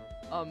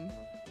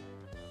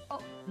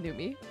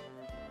 Numi.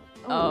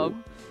 Oh.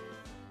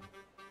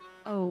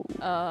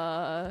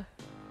 Oh.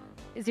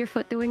 Is your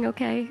foot doing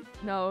okay?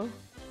 No.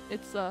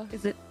 It's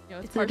Is it? you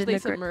know, it's is it in partially the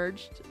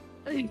submerged.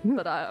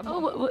 But I'm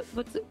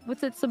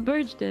what's it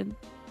submerged in?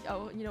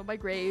 oh, you know, my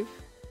grave.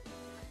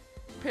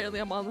 Apparently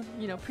I'm on,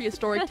 you know,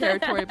 prehistoric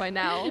territory by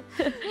now.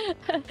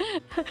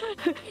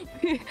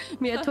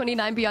 Me at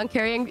 29 beyond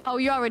carrying. Oh,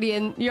 you're already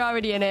in it. You're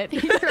already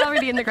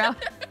in the ground.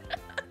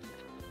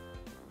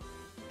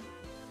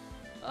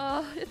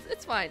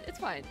 It's fine. It's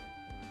fine.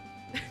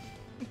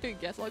 I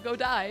guess I'll go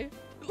die.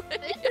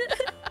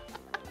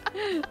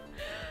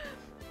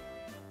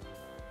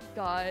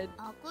 God.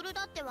 アクル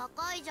だって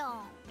若いじゃ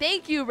ん。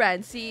 Thank you,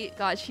 Ren. See,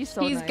 God, she's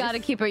so He's nice. gotta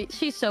keep her.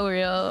 She's so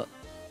real.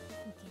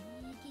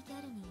 現役ギ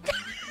ャルに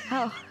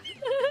How?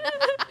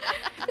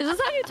 Is this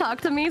how you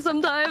talk to me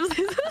sometimes?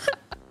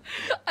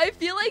 I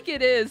feel like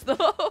it is,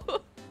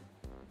 though.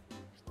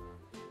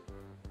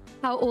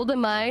 How old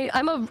am I?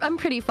 I'm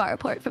pretty far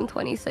apart from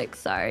 26.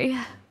 Sorry.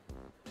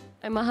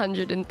 I'm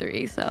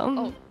 103. So.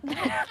 Oh,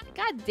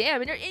 God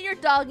damn! And you're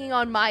dogging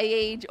on my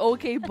age,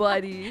 okay,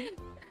 buddy.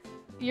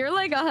 You're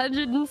like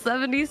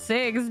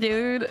 176,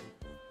 dude.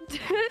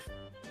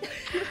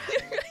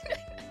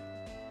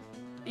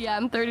 Yeah,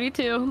 I'm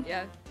 32.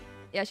 Yeah,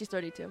 she's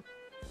 32.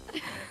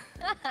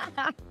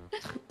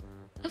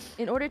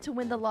 In order to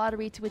win the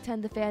lottery to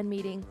attend the fan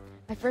meeting,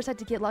 I first had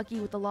to get lucky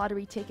with the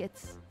lottery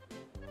tickets.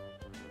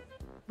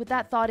 With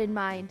that thought in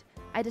mind,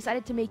 I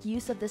decided to make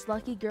use of this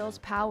lucky girl's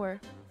power.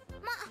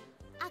 ま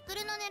あ、アク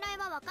ルの狙い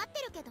は分かっ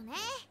てるけどね。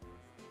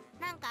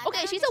なんか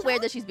Okay, she's aware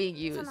that she's being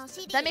used.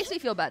 That makes me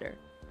feel better.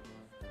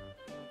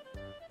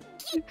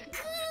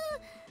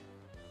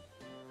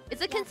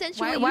 It's a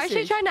consensual Why is she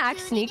usage. trying to act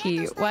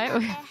sneaky? Why?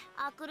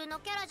 アクルの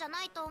キャラじゃ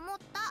ないと思っ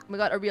た。 Oh my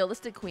god, a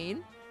realistic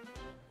queen?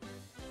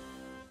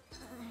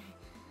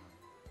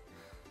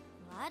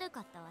 悪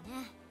かったわ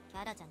ね。キ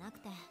ャラじゃなく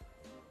て。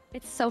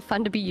 It's so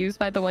fun to be used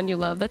by the one you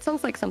love. That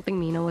sounds like something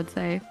Mina would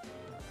say.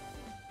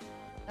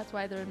 That's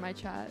why they're in my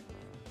chat.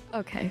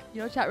 Okay.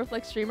 You know chat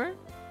reflects streamer?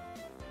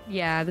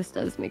 Yeah, this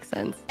does make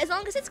sense. As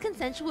long as it's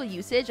consensual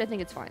usage, I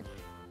think it's fine.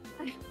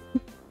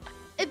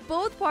 If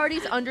both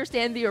parties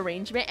understand the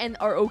arrangement and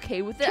are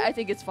okay with it, I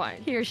think it's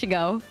fine. Here she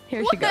go.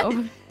 Here she go.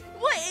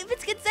 What? If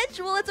it's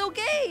consensual, it's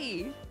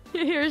okay.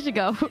 Here she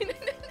go.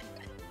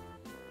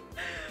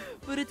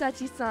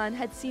 Furutachi-san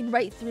had seen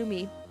right through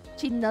me.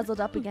 She nuzzled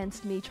up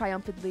against me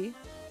triumphantly.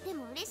 で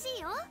も嬉し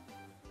いよ。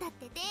だっ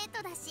てデー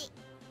トだし。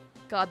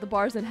 God, the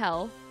bar's in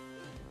hell.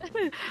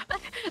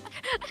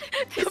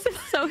 This is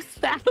so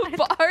sad. The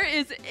bar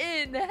is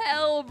in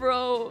hell,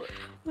 bro.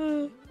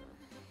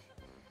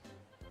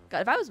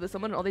 God, if I was with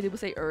someone and all they did was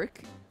say "irk,"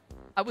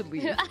 I would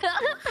leave.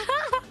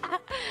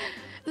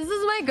 This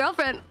is my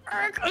girlfriend.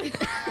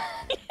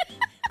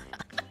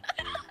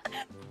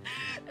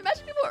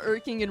 Imagine people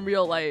irking in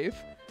real life.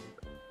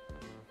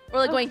 Or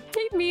like going,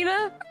 Hey,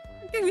 Mina.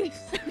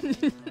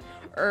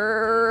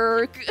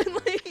 "irk."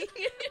 Like,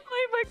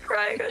 Why am I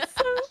crying? It's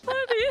so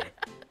funny.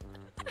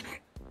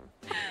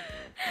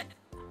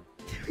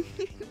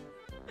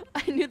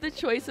 I knew the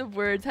choice of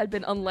words had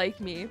been unlike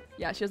me.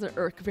 Yeah, she doesn't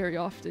irk very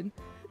often.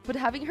 But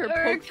having her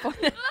poke fun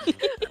at me...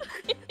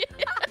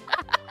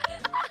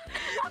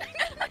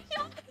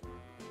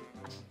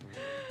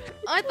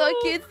 I thought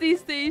kids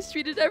these days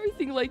treated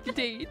everything like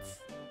dates.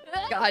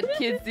 God,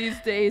 kids these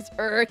days,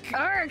 irk.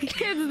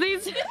 Kids,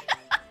 these. ア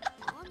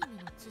ニ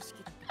メの知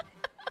識だけど。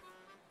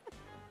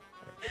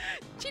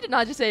 She did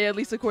not just say, at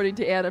least according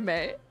to anime.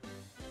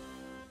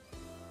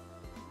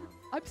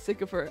 I'm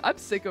sick of her. I'm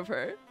sick of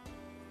her.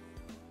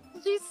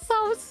 She's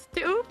so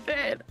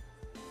stupid.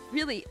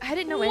 Really, I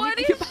didn't know What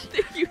anything is about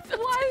the youth of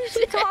Why is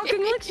she today.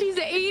 talking like she's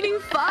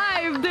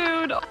 85,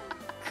 dude? Oh,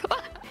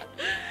 God.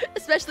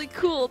 Especially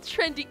cool,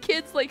 trendy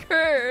kids like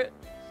her.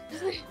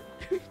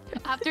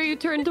 After you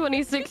turn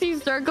 26, you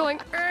start going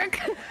irk.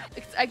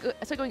 I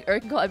start going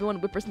irk and call everyone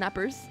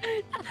whippersnappers.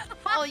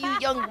 All you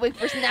young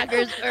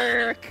whippersnappers,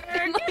 irk.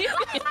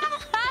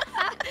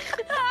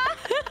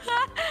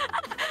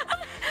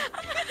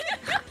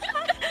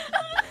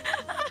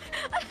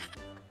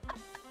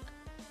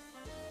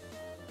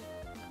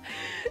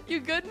 You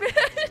good, man?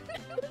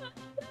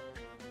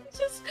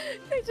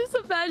 I'm just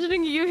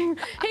imagining you.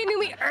 Hey,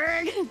 Numi,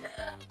 irk.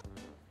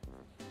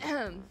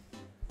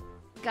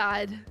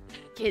 God,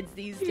 kids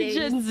these days.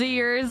 Gen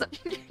Zers.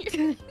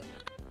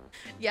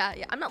 Yeah,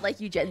 I'm not like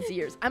you Gen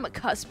Zers. I'm a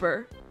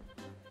cusper.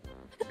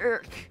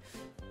 Irk.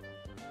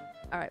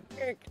 Alright.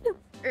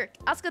 Irk.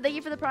 Asuka, thank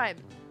you for the prime.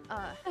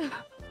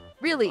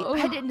 Really, Oh.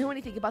 I didn't know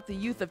anything about the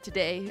youth of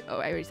today. Oh,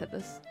 I already said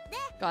this.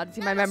 God,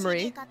 see my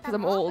memory, because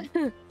I'm old.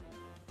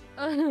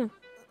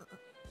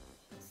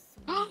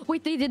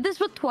 Wait, they did this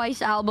with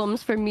Twice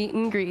albums for meet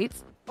and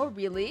greets. Oh,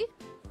 really?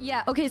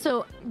 Yeah, okay,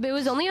 so it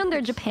was only on their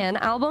Japan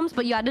albums,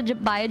 but you had to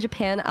buy a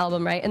Japan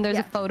album, right? And there's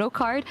a photo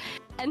card,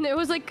 and there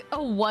was like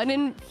a 1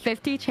 in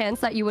 50 chance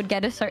that you would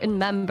get a certain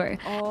member.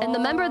 And the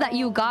member that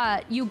you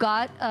got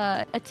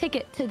a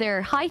ticket to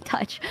their high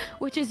touch,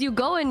 which is you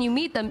go and you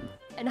meet them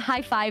and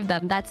high five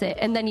them, that's it,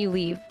 and then you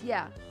leave.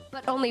 Yeah.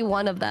 But only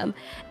one of them.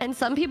 And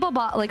some people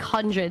bought like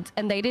hundreds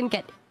and they didn't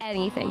get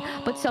anything.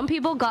 But some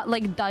people got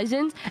like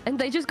dozens and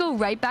they just go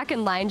right back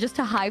in line just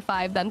to high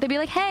five them. They'd be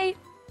like, hey,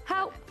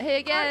 hey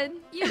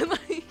again. You,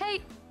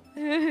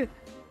 hey.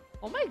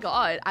 Oh my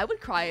god, I would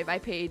cry if I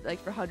paid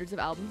like for hundreds of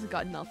albums and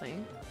got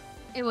nothing.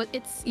 It was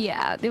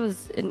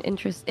an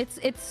interest.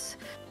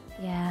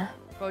 Yeah.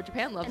 Bro,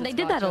 Japan loves And its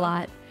they did that a gacha.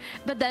 lot.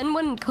 But then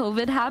when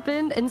COVID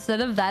happened,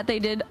 instead of that, they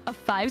did a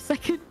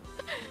 5-second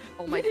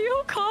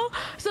video call.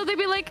 So they'd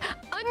be like,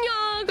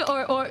 annyeong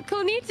or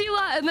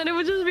konnichiwa, and then it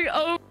would just be,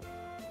 oh.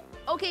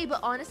 Okay, but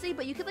honestly,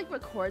 you could like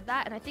record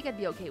that, and I think I'd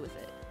be okay with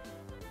it.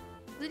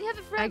 Then you have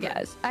it forever. I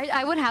guess.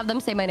 I would have them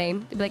say my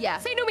name. They'd be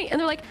like, say Numi. And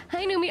they're like,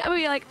 hi Numi. I would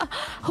be like,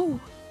 oh.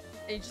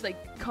 And you just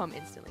like come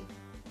instantly.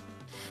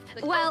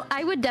 Like, well,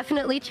 I would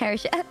definitely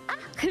cherish it.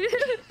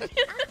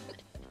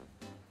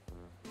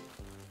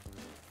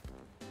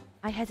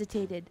 I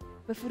hesitated,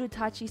 but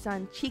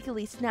Furutachi-san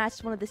cheekily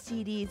snatched one of the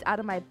CDs out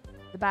of the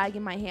bag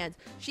in my hands.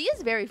 She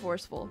is very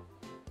forceful.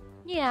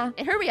 Yeah.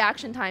 And her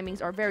reaction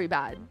timings are very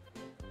bad.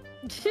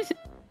 ちょっ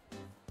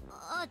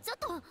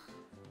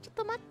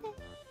と待って。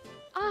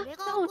これ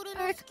がアクル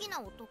の好きな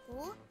男？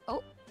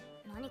お。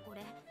何こ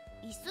れ？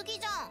言い過ぎじ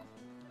ゃ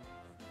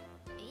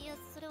ん。いや、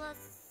それは。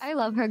I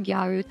love her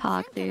Gyaru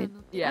talk, dude.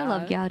 Yeah. I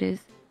love Gyarus.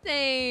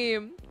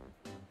 Same.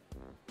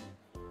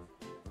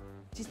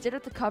 She stared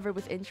at the cover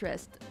with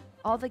interest.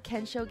 All the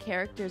Kensho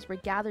characters were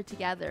gathered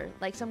together,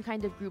 like some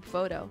kind of group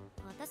photo.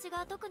 私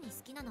が特に好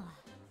きなのは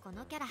こ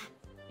のキャラ。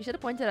 You should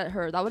have pointed at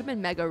her. That would have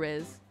been mega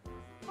Riz.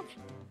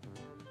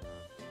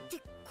 って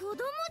子供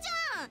じ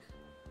ゃん。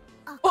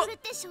アクルっ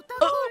て初太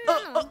婚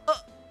なの。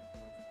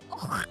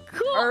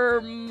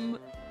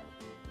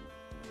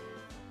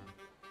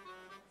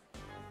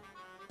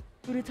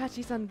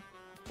Furutachi-san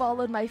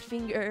followed my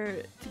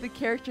finger to the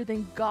character,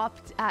 then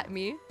gawped at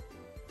me.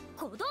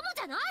 子供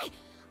じゃない。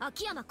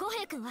秋山浩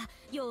平君は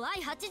弱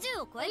い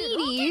80を超える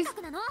老健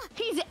格なの。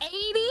 He's 80?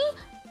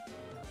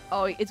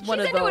 Oh, it's one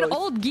She's of those. Into an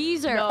old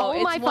geezer. No,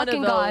 oh my it's one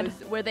fucking of god.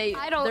 those where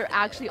they're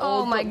actually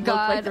oh old my but god.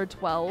 look like they're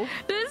 12.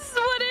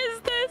 What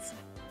is this?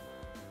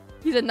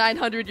 He's a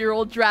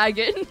 900-year-old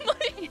dragon.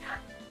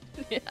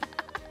 Yeah.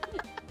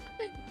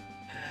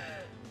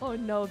 Oh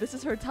no, this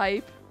is her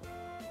type.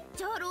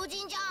 じゃあ老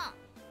人じゃん。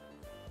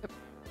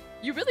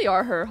 You really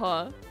are her,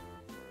 huh?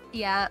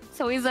 Yeah,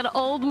 so he's an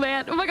old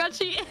man. Oh my god,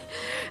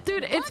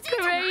 dude, it's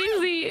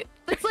crazy.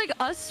 It's like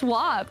us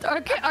swapped.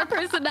 Our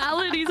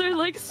personalities are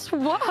like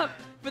swapped.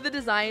 For the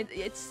design,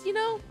 it's, you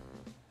know,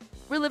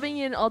 we're living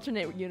in an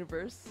alternate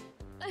universe.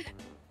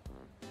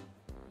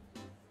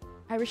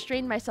 I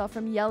restrained myself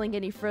from yelling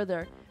any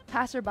further.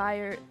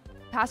 Passerby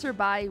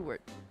were,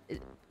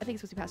 I think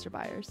it's supposed to be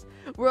passerbyers,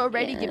 were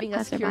already giving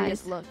us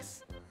curious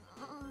looks.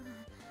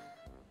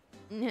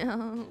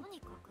 No. とに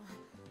かく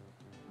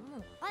も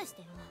う返し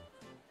てよ。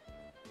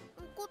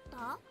怒っ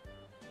た？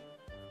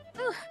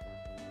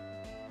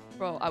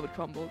 Bro, I would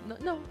crumble.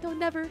 No,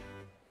 never.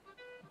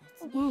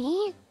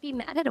 Me? Be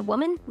mad at a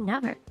woman?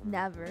 Never.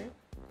 Never.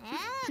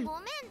 ご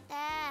めんって。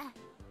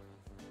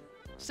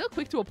 So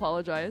quick to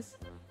apologize.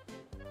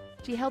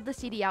 She held the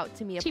CD out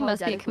to me. She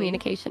must be a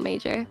communication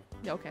major.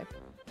 Okay.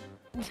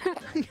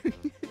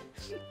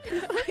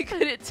 I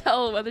couldn't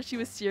tell whether she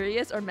was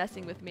serious or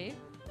messing with me.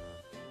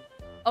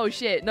 Oh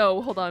shit!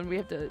 No, hold on. We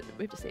have to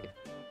save.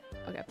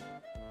 Okay.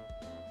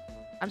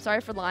 I'm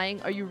sorry for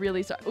lying. Are you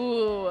really sorry?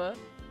 Ooh.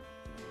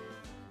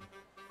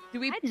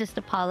 I'd just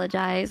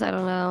apologize. I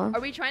don't know. Are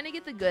we trying to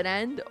get the good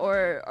end,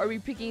 or are we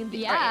picking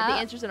the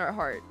answers in our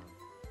heart?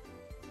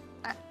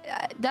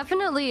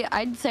 Definitely,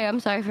 I'd say I'm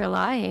sorry for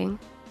lying.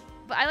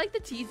 But I like the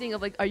teasing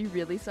of like, are you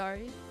really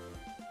sorry?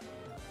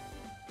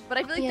 But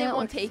I feel like they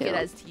won't take it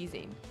as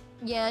teasing.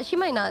 Yeah, she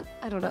might not.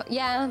 I don't know.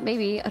 Yeah,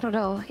 maybe. I don't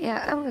know.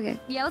 Yeah, I'm okay.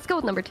 Yeah, let's go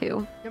with number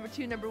 2. Number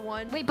 2, number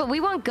 1. Wait, but we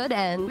want good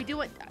end. We do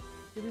want.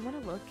 Do we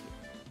want to look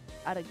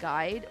at a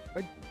guide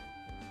or?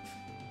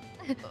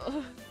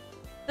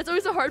 That's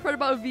always the hard part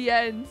about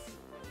VNs.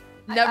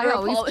 Never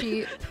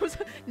apologize.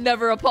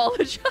 Never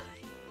apologize.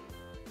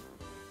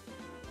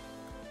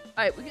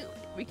 All right,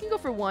 we can go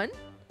for 1.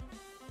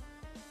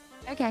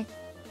 Okay.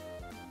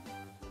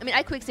 I mean,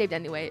 I quick saved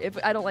anyway. If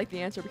I don't like the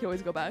answer, we can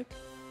always go back.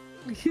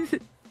 You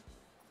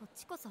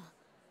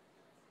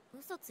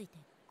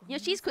know,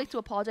 she's quick to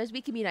apologize.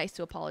 We can be nice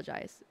to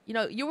apologize. You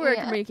know, you were a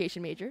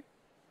communication major.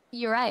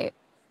 You're right.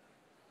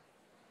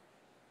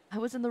 I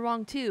was in the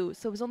wrong too,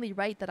 so it was only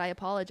right that I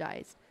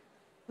apologized.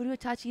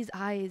 Furutachi's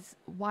eyes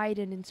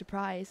widened in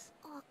surprise.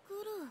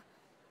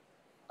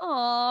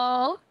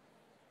 Aww.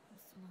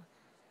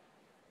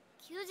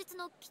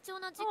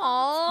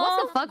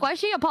 What the fuck? Why is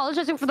she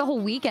apologizing for the whole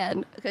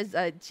weekend? Because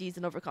she's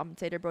an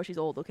overcompensator, bro. She's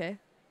old, okay?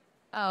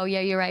 Oh yeah,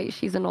 you're right.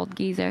 She's an old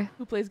geezer.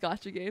 Who plays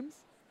gotcha games?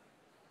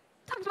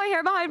 Tucked my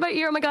hair behind my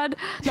ear. Oh my god,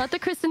 not the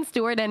Kristen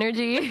Stewart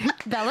energy.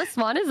 Bella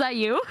Swan, is that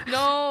you?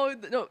 No.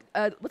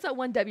 What's that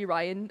one Debbie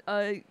Ryan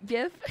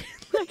gif?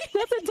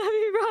 That's a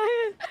Debbie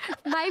Ryan.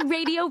 My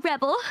radio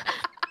rebel.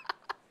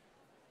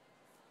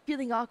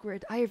 Feeling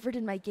awkward, I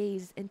averted my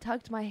gaze and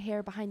tucked my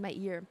hair behind my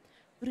ear.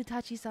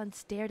 Urutachi-san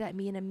stared at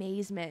me in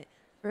amazement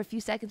for a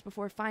few seconds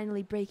before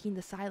finally breaking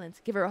the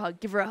silence. Give her a hug.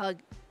 Give her a hug.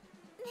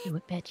 Do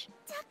it, bitch.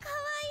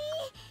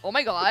 Oh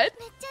my god.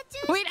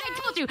 Wait, I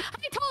told you.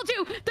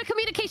 The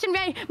communication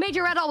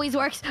majorette always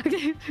works.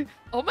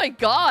 Oh my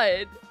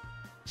god.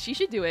 She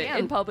should do it Damn.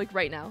 in public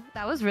right now.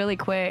 That was really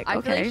quick. I feel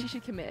Okay. like she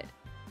should commit.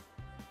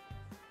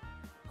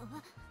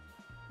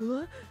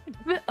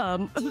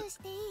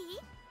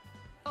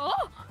 Oh,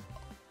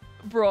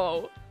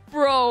 Bro.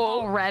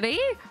 already?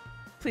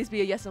 Please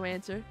be a yes no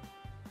answer.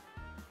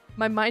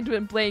 My mind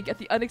went blank at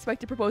the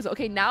unexpected proposal.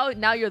 Okay, now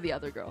you're the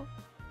other girl.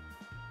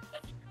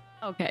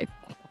 Okay.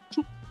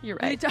 You're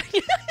right.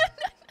 Furutachi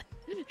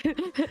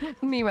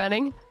Me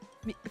running.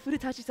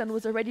 Furutachi-san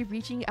was already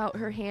reaching out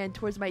her hand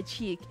towards my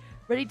cheek,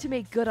 ready to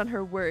make good on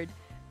her word.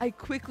 I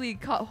quickly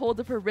caught hold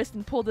of her wrist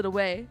and pulled it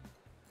away.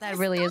 That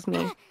really is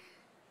me.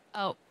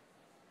 Oh.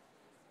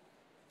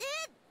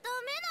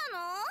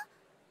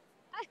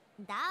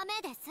 ダ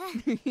メです。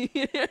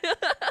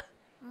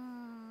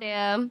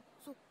Damn.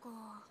 そっか。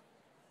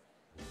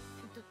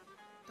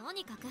と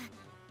にかく。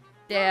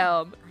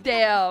 Damn.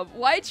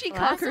 Why'd she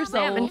cock Damn.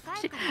 herself?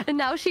 And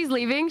now she's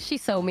leaving.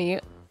 She's so me.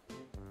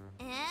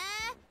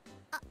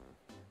 あ、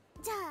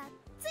じゃあ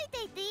つい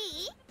ていっていい？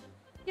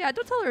 Yeah,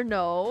 don't tell her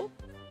no.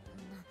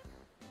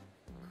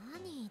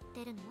 何言っ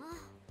てるの？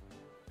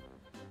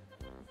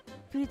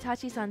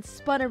 Furutachi-san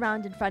spun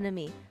around in front of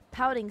me,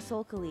 pouting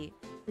sulkily.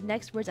 The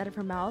next words out of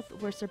her mouth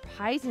were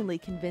surprisingly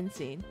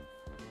convincing.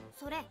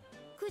 それ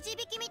くじ引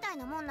きみたい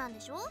なもんなんで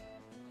しょ？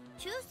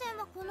抽選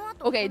はこの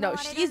後 Okay, no,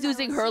 she's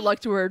using her luck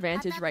to her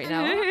advantage right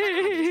now.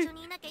 一緒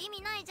にいなきゃ意味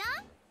ないじゃん。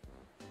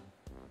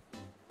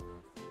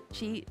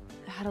 She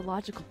had a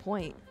logical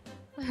point.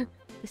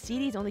 The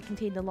CDs only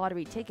contained the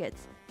lottery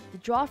tickets. The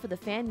draw for the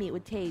fan meet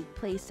would take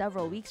place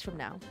several weeks from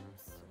now.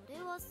 それ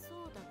はそ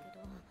うだけ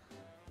ど、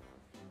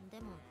で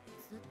も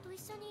ずっと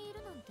一緒にい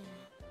るなんて。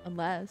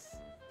 Unless...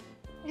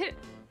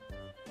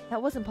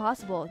 That wasn't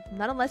possible.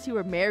 Not unless you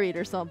were married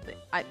or something.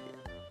 I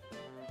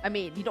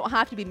mean, you don't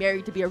have to be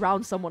married to be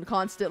around someone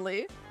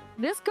constantly.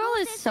 This girl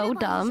is so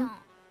dumb.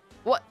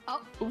 What?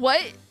 Oh.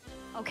 What?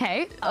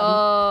 Okay. い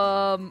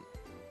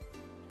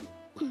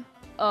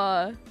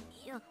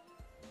や、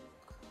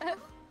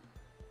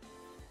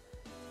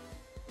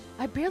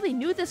 I barely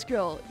knew this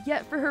girl,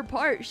 yet for her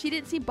part, she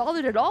didn't seem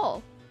bothered at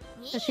all.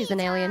 She's an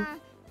alien.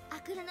 あ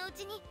くるのう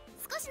ちに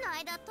少しの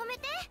間止め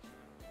て。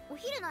お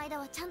昼の間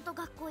はちゃんと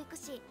学校行く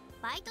し、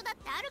バイトだっ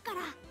てあるか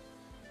ら。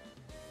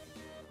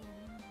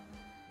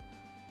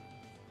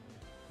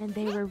 And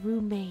they were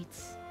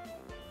roommates.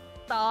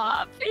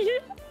 Stop.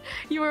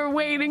 You were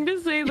waiting to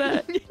say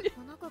that. こ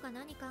の子が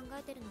何考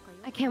えてるのかよ。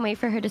 I can't wait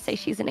for her to say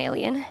she's an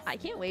alien. I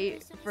can't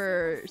wait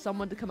for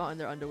someone to come out in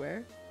their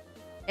underwear.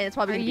 And it's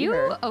probably Are gonna be you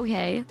her.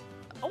 okay?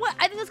 Oh, what?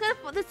 I think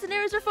the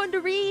scenarios are fun to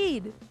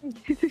read.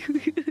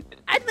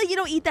 I think you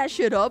don't eat that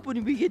shit up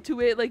when we get to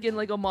it, like in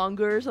like a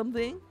manga or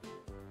something.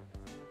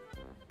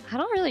 I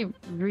don't really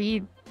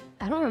read.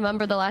 I don't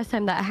remember the last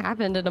time that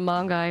happened in a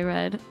manga I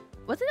read.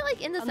 Wasn't it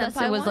like in the Unless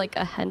senpai it was one? like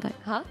a hentai.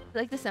 Huh?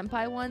 Like the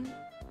senpai one?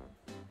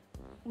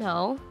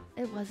 No.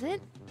 It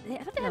wasn't? I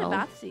thought they had a No.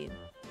 bath scene.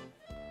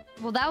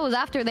 Well, that was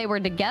after they were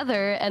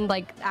together and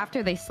like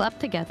after they slept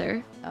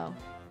together. Oh.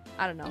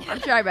 I don't know. I'm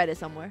sure I read it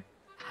somewhere.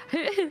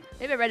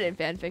 Maybe I read it in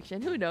fan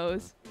fiction. Who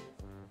knows?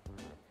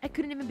 I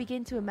couldn't even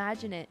begin to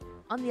imagine it.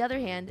 On the other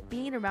hand,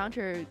 being around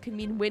her could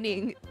mean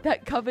winning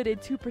that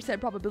coveted 2%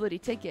 probability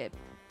ticket.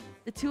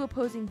 The two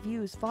opposing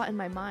views fought in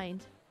my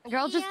mind.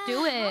 Girl, just do い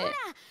や、ほ it. ら、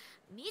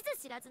見ず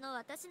知らずの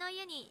私の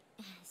家に。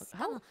しか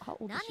How, も how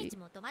old is 何 she? 日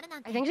も泊まるな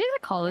んて。 I think she's a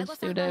college 親御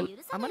さんが student.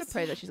 許さ I'm ない gonna し。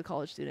 pray that she's a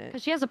college student.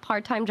 Because she has a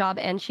part-time job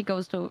and she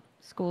goes to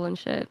school and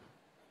shit.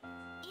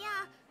 いや、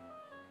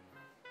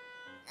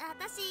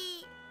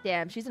私。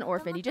 Damn, she's an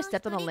orphan. You just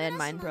stepped on a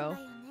landmine, bro.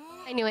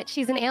 I knew it.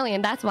 She's an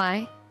alien. That's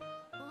why.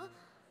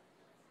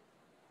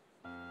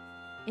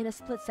 In a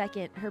split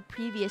second, her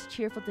previous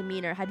cheerful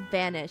demeanor had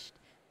vanished.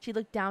 She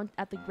looked down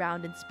at the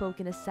ground and spoke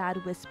in a sad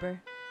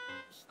whisper.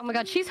 Oh my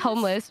god, she's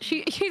homeless.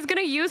 She's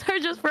gonna use her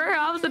just for her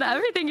house and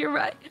everything. You're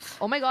right.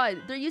 Oh my god,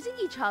 they're using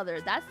each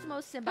other. That's the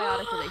most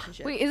symbiotic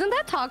relationship. Wait, isn't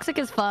that toxic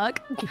as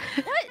fuck? What?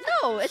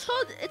 No, it's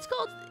called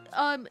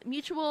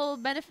mutual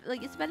benefit.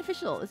 Like it's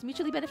beneficial. It's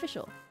mutually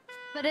beneficial.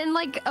 But in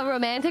like a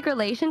romantic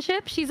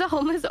relationship, she's a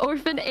homeless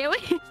orphan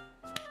alien.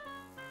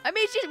 I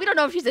mean, we don't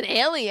know if she's an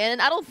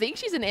alien. I don't think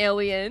she's an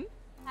alien.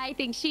 I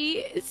think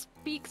she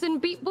speaks in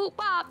beep boop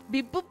bop.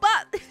 Beep boop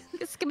bop.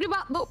 Skibbity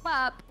bop boop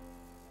bop.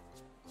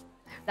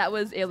 That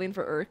was Alien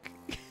for Urk.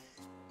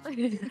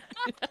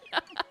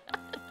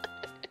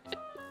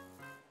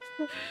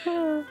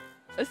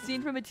 A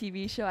scene from a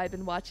TV show I'd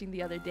been watching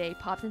the other day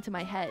popped into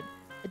my head.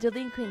 A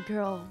delinquent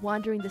girl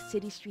wandering the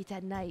city streets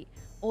at night.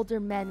 Older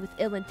men with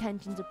ill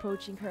intentions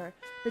approaching her.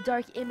 The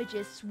dark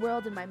images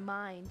swirled in my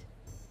mind.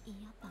 や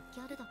っぱ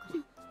ギャルだから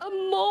A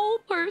mole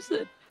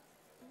person.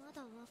 ま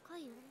だ若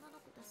い女の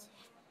子だし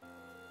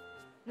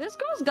This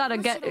girl's gotta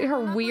get her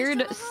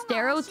weird,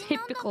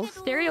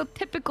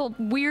 stereotypical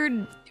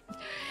weird.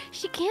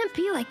 She can't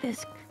be like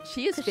this.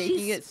 She is 'Cause faking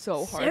she's it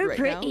so hard so right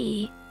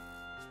pretty.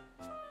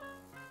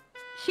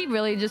 She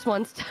really just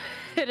wants to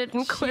hit it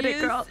and quit it,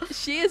 girl.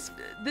 This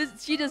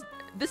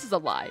is a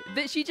lie.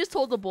 She just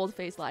told a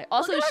bold-faced lie.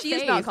 Also, Look at her she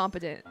is not face.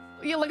 competent.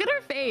 Yeah, look at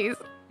her face.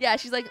 Yeah,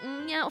 she's like,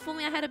 yeah, if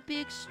only I had a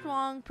big,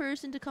 strong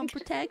person to come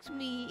protect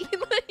me.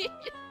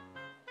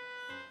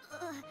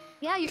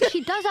 Yeah,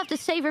 she does have to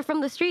save her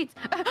from the streets.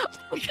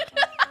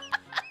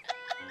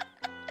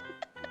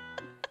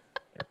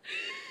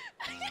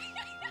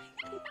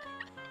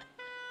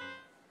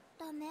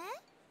 ダメ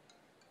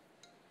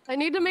I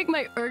need to make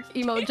my URK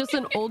emo just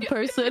an old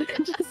person.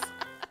 Just...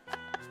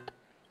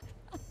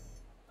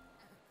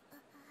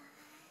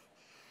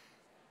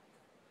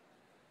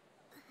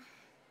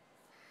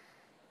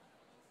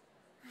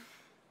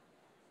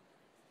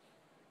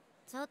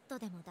 ちょっと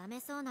でもダメ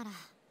そうなら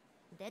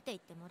出て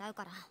行ってもらう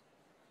から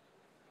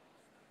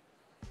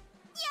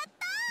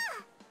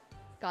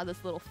God,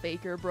 this little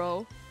faker,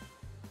 bro.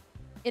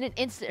 In an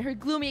instant, her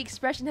gloomy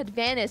expression had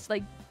vanished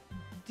like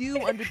dew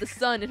under the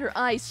sun, and her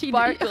eyes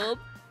sparkled.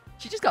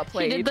 She just got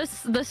played. She did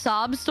the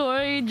sob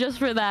story just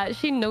for that.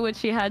 She knew what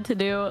she had to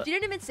do. She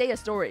didn't even say a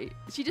story.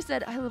 She just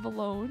said, I live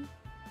alone.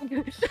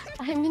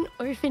 I'm an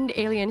orphaned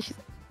alien. She's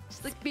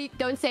like, speak,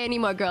 don't say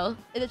anymore, girl.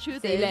 And the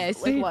truth Say is,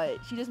 less. like what?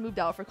 She just moved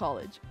out for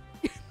college.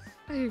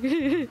 テンション上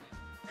がる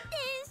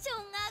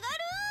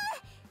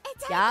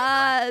じゃあ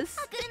Yes!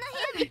 アクルの部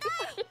屋見たい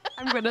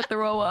I'm gonna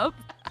throw up.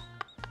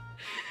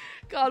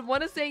 God,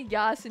 one is saying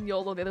yes and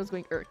YOLO, the other one's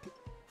going IRK.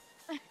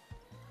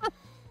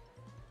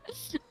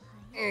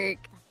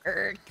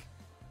 URK.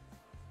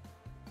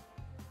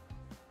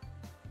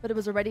 But it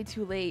was already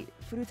too late.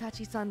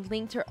 Furutachi-san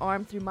linked her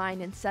arm through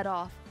mine and set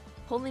off,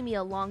 pulling me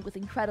along with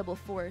incredible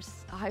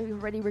force. I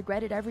already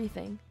regretted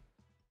everything.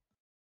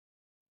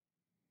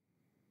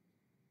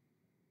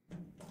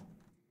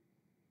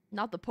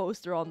 Not the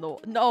poster on the...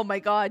 No, my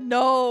god,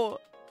 no!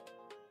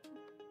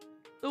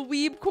 The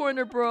weeb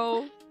corner,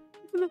 bro.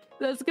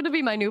 That's gonna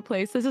be my new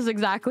place. This is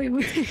exactly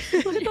what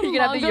You're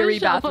gonna have the Yuri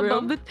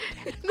bathroom.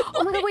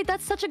 Oh my god, wait,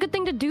 that's such a good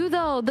thing to do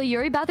though. The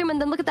Yuri bathroom, and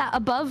then look at that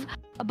above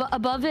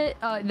it,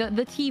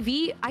 the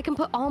TV. I can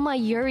put all my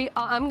Yuri.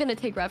 I'm gonna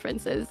take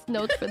references,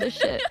 notes for this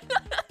shit.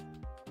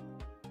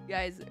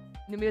 Guys,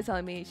 Numi was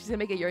telling me she's gonna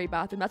make a Yuri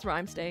bathroom. That's where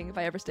I'm staying if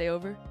I ever stay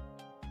over.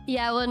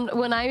 Yeah,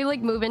 when I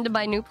like move into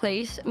my new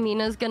place,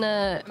 Mina's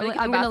gonna.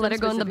 I'm gonna let her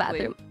go in the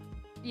bathroom.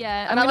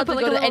 Yeah, I'm not allowed put to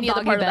like go a to any little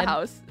other part of doggy the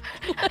house.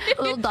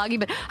 A little doggy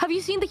bed. Have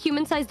you seen the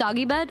human-sized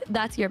doggy bed?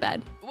 That's your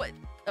bed. What?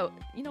 Oh,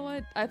 you know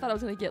what? I thought I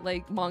was gonna get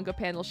like manga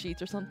panel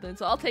sheets or something,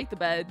 so I'll take the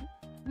bed.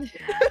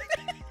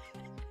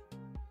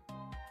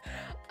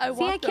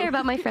 I care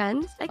about my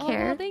friends. I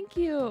care. Oh, thank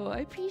you. I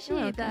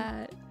appreciate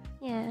that.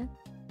 Yeah.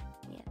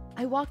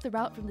 I walked the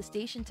route from the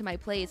station to my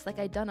place like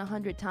I'd done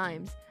 100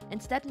 times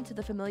and stepped into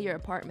the familiar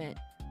apartment.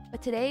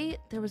 But today,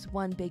 there was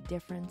one big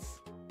difference.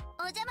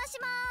 お邪魔し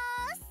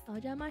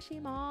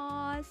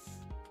ま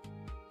す Ojamashimashou.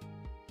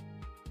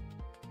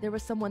 There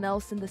was someone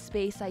else in the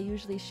space I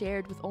usually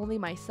shared with only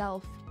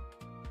myself.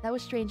 That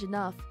was strange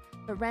enough,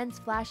 but Ren's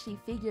flashy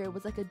figure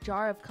was like a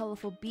jar of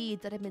colorful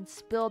beads that had been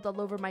spilled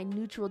all over my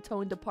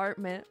neutral-toned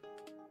apartment.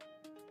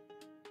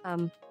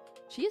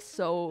 She is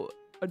so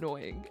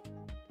annoying.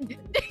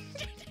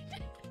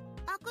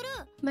 アクル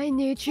My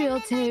neutral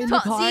tone See?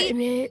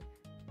 apartment.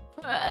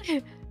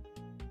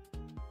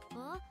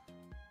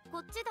 こ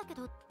っちだけ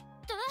ど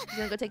She's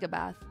gonna go take a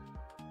bath.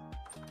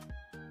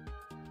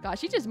 God,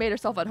 she just made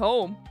herself at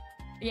home.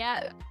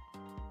 Yeah.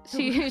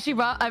 She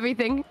brought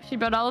everything. She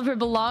brought all of her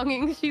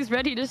belongings. She's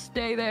ready to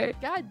stay there.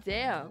 God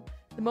damn.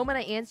 The moment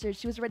I answered,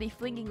 she was already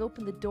flinging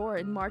open the door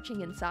and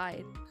marching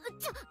inside.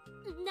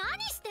 何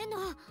してんの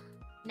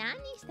Nani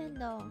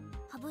stendo?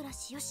 歯ブラ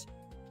シよし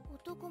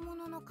男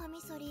物のカミ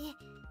ソリよ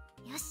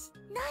し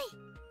ない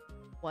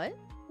What?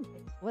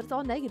 What's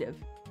all negative?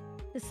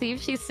 To see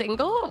if she's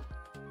single?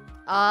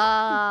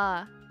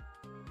 Ah.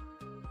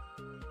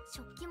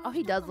 食器も Oh,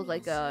 he does look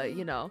like a,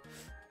 you know.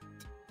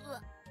 う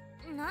わ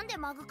なんで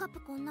マグカップ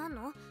こんなん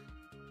の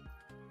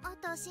あ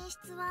と寝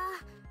室は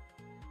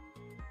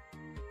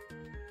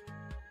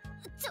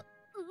待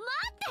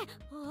って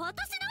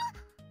私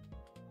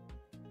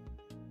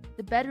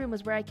The bedroom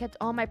was where I kept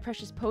all my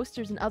precious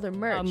posters and other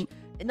merch.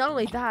 And not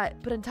only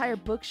that, but an entire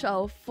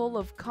bookshelf full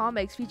of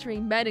comics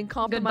featuring men in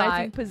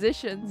compromising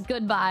positions.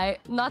 Goodbye.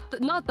 Not the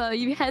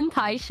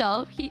hentai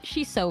shelf.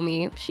 She's so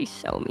me. She's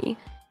so me.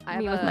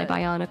 Me with my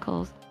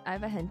bionicles. I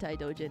have a hentai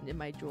dojin in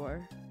my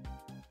drawer.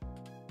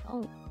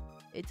 Oh.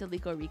 It's a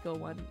Lico Rico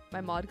one.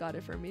 My mod got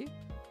it for me.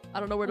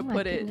 I don't know where to my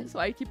put it, goodness. so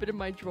I keep it in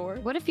my drawer.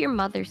 What if your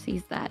mother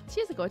sees that? She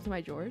has to go into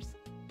my drawers.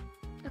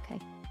 Okay.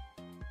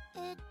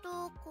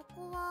 こ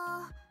こ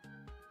は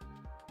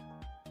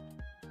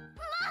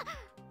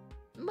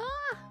Ma.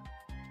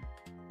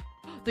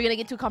 They're gonna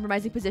get to a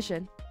compromising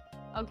position.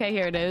 Okay,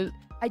 here it is.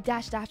 I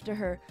dashed after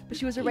her, but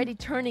she was already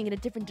turning in a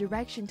different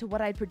direction to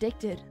what I'd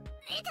predicted.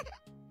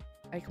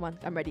 Alright, come on.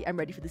 I'm ready. I'm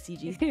ready for the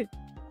CG.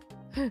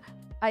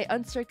 I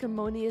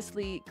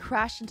unceremoniously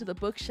crashed into the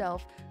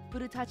bookshelf.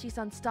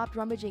 Furutachi-san stopped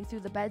rummaging through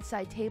the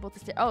bedside table to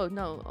stare. Oh,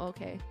 no.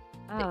 Okay.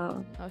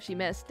 Oh, Oh, she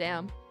missed.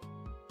 Damn.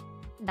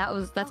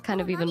 that's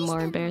kind of even more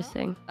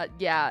embarrassing.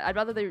 Yeah, I'd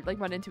rather they like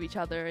run into each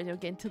other and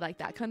get into like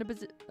that kind of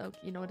position. Okay,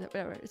 you know what?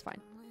 Whatever. It's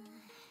fine.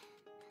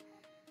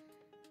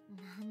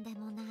 なんで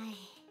もない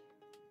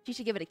She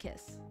should give it a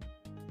kiss.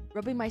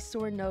 Rubbing my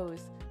sore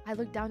nose, I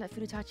looked down at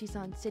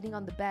Furutachi-san sitting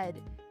on the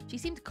bed. She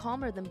seemed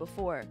calmer than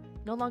before,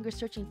 no longer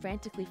searching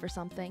frantically for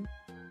something.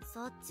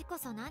 そっちこ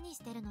そ何し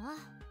てるの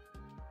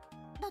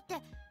だって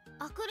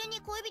アクリに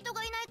恋人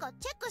がいないか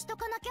チェックしと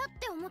かなきゃっ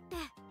て思って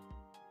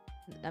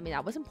I mean,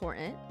 that was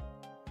important.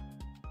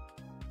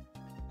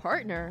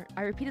 Partner?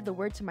 I repeated the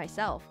word to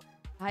myself.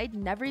 I'd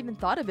never even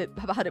thought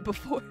about it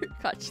before.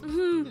 Gotcha.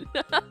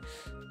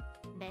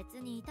 別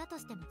にいたと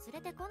しても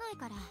連れてこない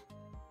から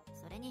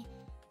それに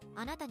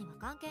あなたには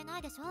関係な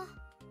いでしょ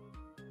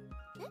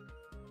え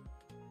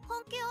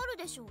関係ある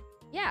でしょ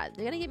Yeah,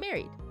 they're gonna get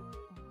married.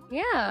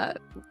 Yeah,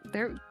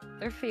 they're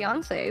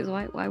fiancés.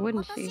 Why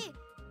wouldn't she? 私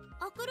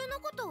アクルの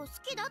ことを好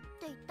きだっ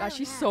て言ったよ God, ね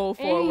she's so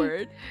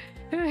forward.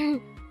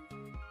 I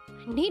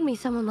need me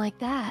someone like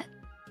that.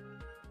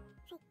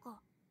 そっ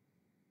か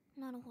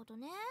なるほど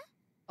ね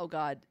Oh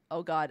god.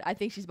 Oh god. I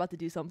think she's about to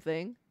do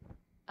something.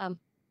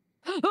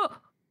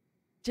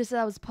 Just as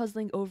I was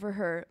puzzling over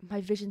her, my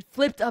vision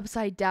flipped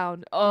upside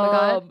down. Oh my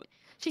god.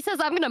 She says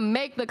I'm gonna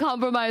make the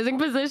compromising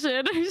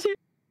position.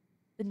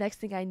 The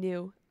next thing I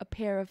knew, a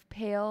pair of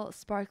pale,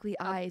 sparkly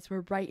eyes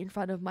were right in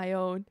front of my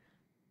own.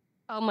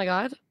 Oh my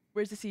god.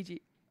 Where's the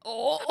CG?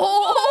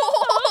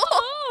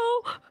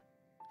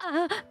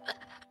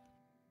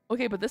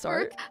 Okay, but this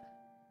art.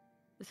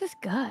 This is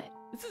good.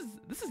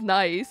 This is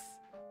nice.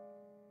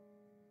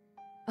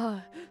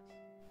 Not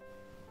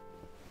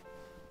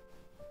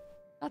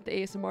the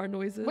ASMR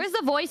noises. Where's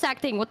the voice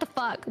acting? What the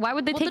fuck? Why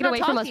would they take it away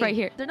from us right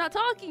here? They're not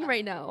talking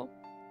right now.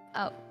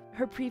 Oh.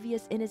 Her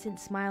previous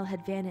innocent smile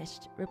had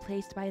vanished,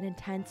 replaced by an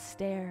intense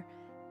stare.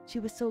 She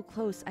was so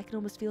close, I could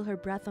almost feel her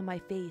breath on my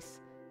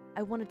face.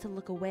 I wanted to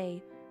look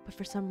away, but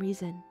for some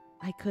reason,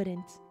 I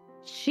couldn't.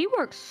 She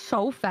works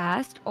so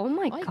fast. Oh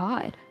my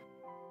god.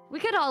 We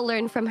could all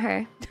learn from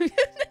her.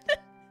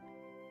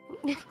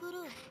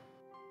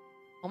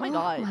 Oh my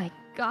god. Oh my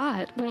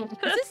god.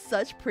 This is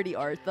such pretty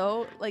art,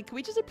 though. Like, can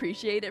we just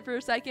appreciate it for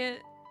a second?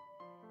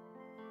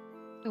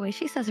 The way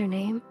she says her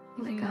name.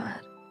 Oh my god.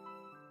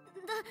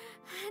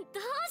 ど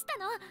うした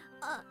の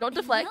Don't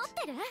deflect. 酔っ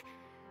てる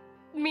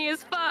Me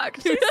as fuck.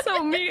 She's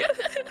so mean.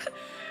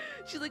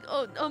 She's like,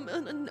 oh,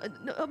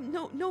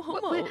 no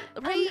homo.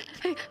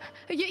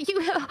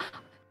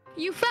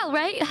 You fell,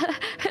 right?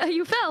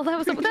 You fell.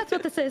 That's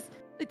what this is.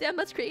 Like, damn,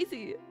 that's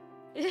crazy.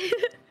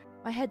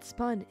 My head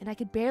spun, and I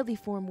could barely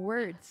form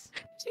words.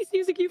 She's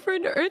using you for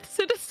an Earth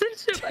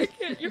citizenship. I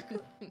can't.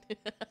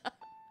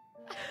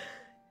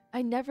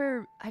 I've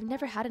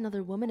never had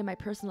another woman in my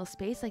personal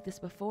space like this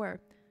before.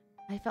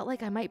 I felt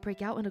like I might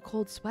break out in a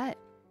cold sweat.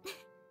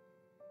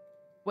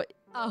 What?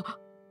 Oh.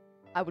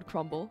 I would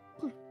crumble.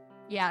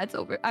 Yeah, it's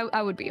over.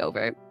 I would be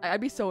over.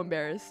 I'd be so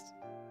embarrassed.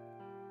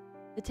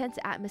 The tense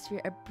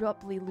atmosphere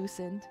abruptly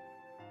loosened.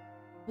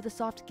 With a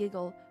soft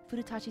giggle,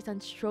 Furutachi-san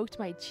stroked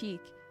my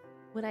cheek.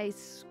 When I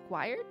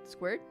squired?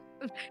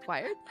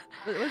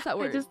 What's that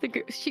word? I just think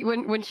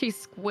when she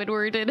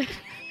squidwarded.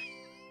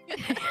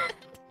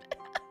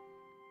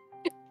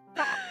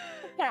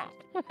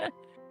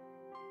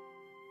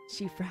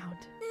 She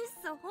frowned.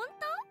 嘘本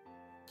当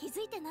気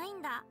づいてない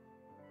んだ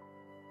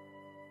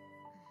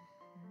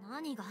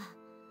何が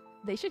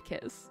They should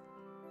kiss.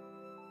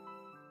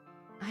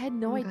 I had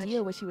no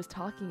idea what she was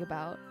talking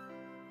about.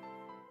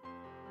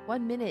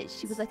 1 minute,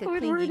 she was like a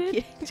clingy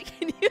kid.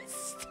 Can you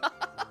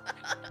stop?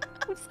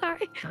 I'm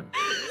sorry. I'm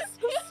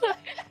so sorry.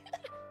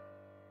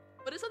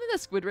 What is something that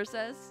Squidward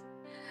says?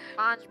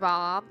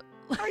 SpongeBob.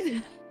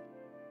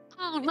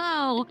 Oh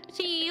no,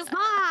 she's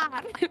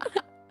hot.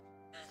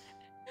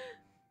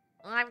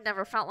 I've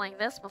never felt like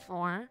this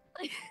before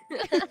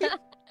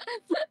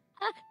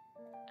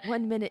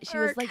 1 minute, she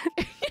was like...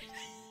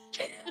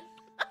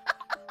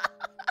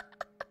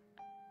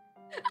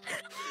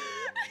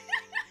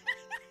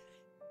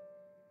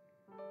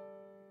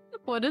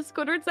 What does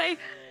Squidward say?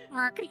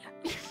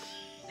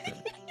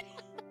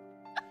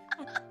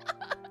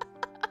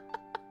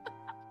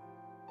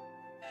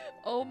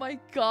 Oh my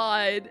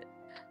god.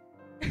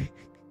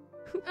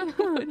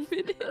 1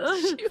 minute,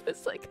 she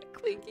was like a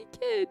clingy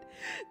kid.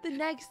 The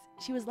next,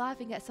 she was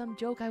laughing at some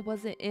joke I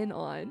wasn't in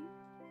on.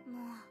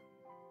 も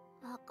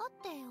う分かっ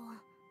てよ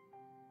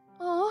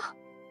Oh.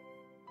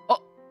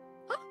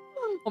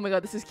 Oh my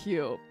god, this is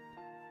cute.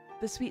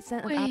 The sweet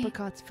scent of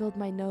apricots filled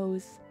my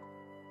nose.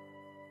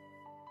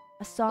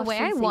 A soft The way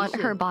I want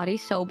her body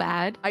so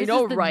bad. I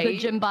know, is right? The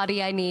gym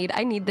body I need.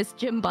 I need this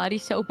gym body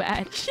so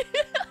bad.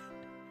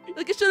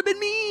 Like, it should have been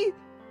me.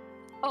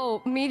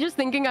 Oh, me just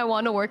thinking I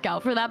want to work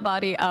out for that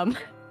body.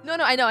 No,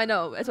 I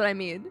know. That's what I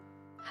mean.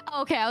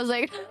 Okay, I was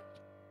like,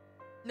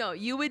 No,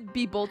 you would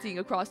be bolting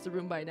across the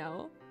room by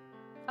now.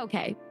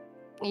 okay.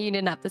 You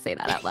didn't have to say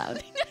that out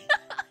loud.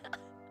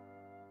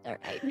 All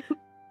right.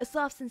 A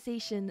soft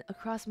sensation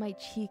across my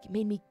cheek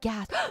made me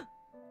gasp.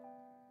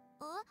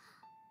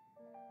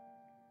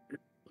 今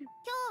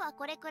日は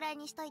これくらい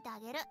にしといてあ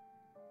げる。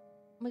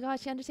 Oh my god,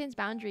 she understands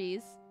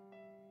boundaries.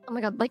 Oh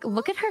my god, like,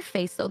 look at her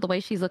face, though, the way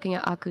she's looking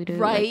at Akuru.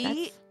 Right?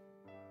 Like,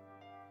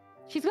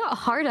 she's got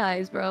hard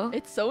eyes, bro.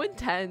 It's so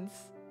intense.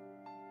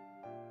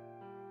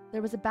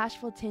 There was a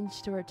bashful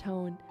tinge to her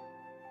tone.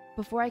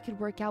 Before I could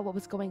work out what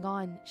was going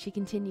on, she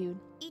continued.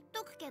 言っ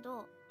とくけ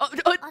ど、 Oh,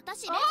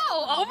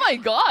 oh my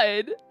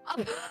god.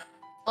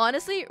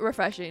 Honestly,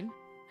 refreshing.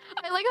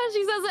 I like how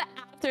she says it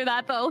after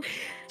that, though.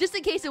 Just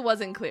in case it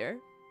wasn't clear.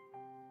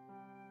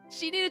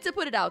 She needed to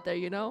put it out there,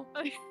 you know?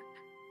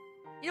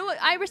 You know what?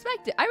 I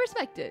respect it. I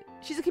respect it.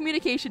 She's a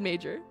communication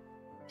major.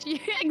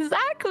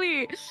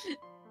 Exactly.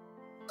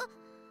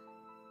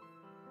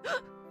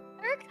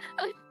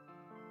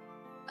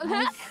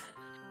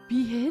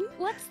 Bien?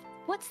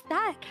 What's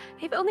that?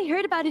 I've only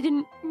heard about it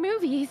in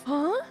movies.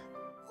 Huh?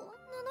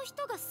 女の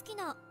人が好き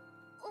な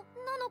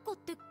女の子っ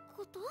て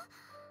こと？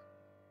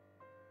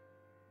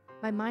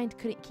 My mind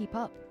couldn't keep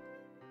up.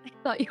 I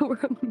thought you were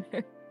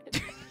American.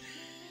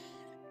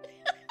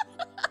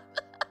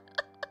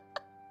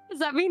 Does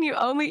that mean you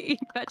only eat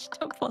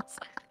vegetables?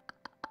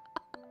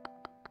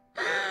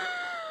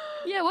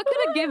 Yeah, what could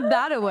have given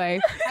that away?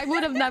 I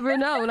would have never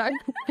known. A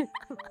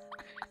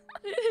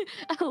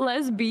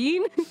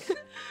lesbian?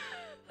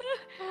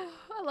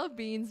 I love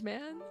beans,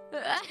 man.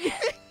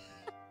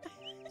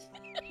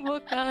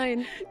 What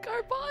kind?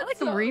 Garbanzo. I like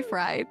them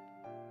refried.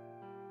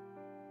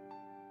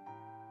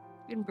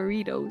 In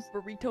burritos.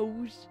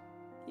 Burritos.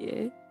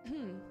 Yeah.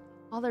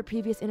 All our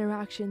previous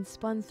interactions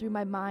spun through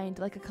my mind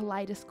like a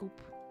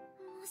kaleidoscope.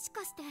 もし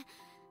かして最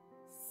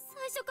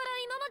初から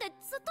今まで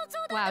ずっと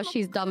冗談 Wow, でも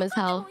she's dumb as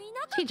hell. 考えてもい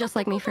なかった She's just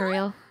like me for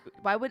real.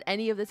 Why would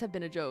any of this have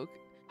been a joke?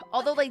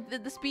 Although, like,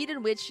 the speed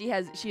in which she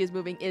is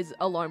moving is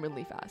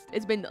alarmingly fast.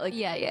 It's been like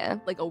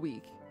like a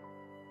week.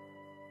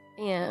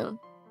 Yeah.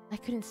 I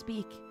couldn't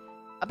speak,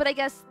 but I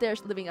guess they're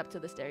living up to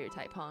the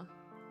stereotype, huh?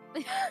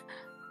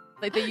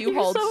 Like the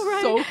U-Hauled so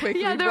right. so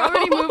quickly. Yeah, they're bro.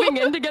 already moving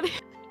in together.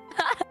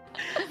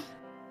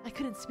 I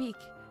couldn't speak.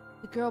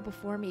 The girl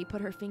before me put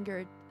her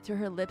finger to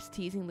her lips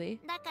teasingly.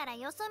 だから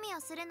よそ見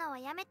をするのは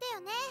やめてよ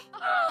ね。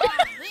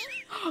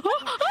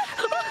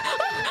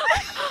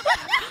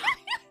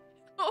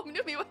 Oh,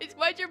 Numi,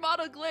 why'd your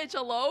model glitch?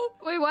 Hello?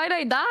 Wait, why'd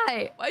I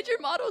die? Why'd your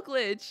model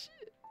glitch?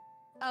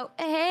 Oh,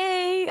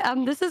 hey.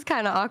 This is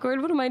kind of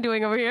awkward. What am I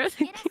doing over here? 偉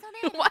そうね。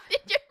 Why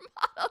did your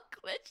model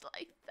glitch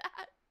like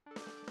that?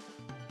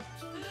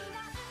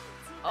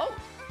 Oh.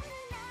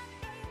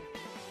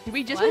 Did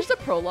we just What? finish the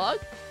prologue?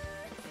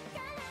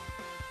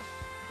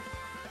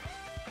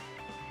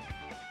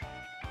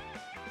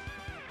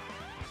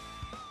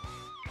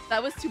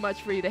 That was too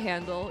much for you to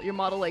handle. Your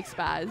model like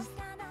spazzed.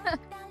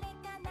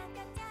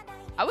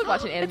 I would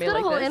watch an anime It's got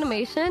like a whole this.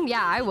 animation?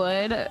 Yeah, I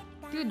would.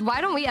 Dude, why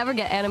don't we ever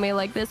get anime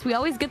like this? We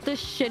always get the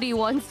shitty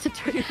ones to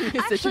turn.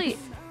 Actually,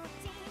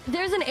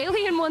 there's an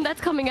alien one that's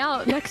coming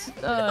out next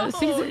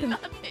season.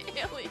 Not the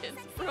aliens,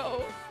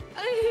 bro.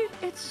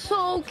 It's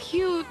so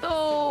cute,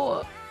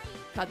 though.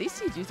 God, these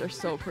CGs are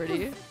so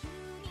pretty.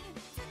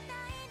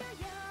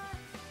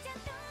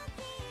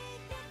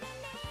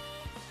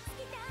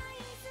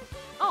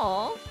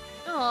 Aww.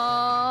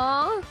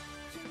 Aww.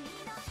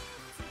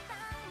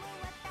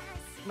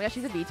 Oh my gosh,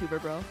 she's a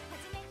VTuber, bro.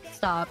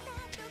 Stop.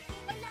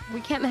 We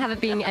can't have it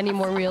being any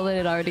more real than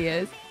it already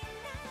is.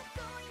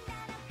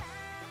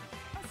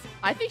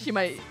 I think she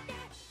might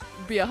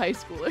be a high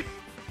schooler.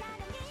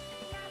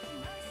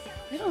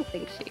 I don't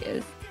think she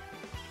is.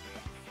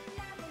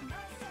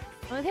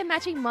 Well, they have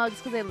matching mugs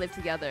because they live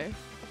together.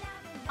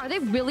 Are they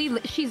really?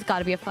 She's got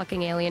to be a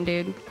fucking alien,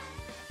 dude.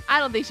 I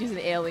don't think she's an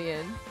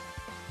alien.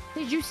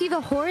 Did you see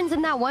the horns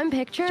in that one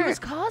picture? She was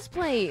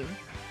cosplaying.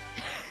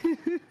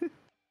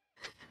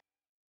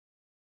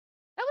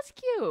 That was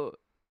cute.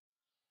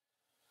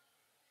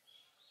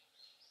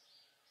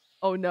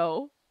 Oh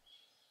no.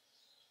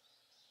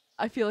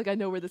 I feel like I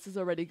know where this is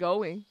already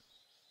going.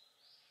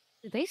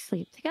 Did they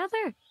sleep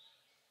together?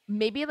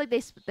 Maybe like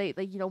they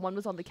like, you know, one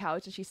was on the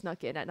couch and she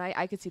snuck in at night.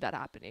 I could see that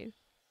happening.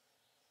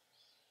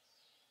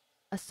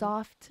 A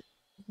soft,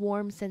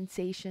 warm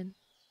sensation.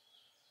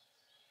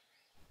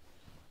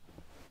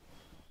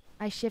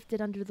 I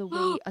shifted under the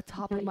weight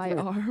atop of my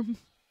arm.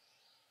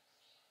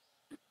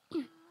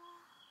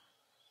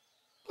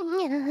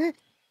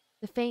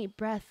 The faint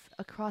breath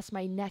across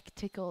my neck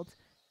tickled.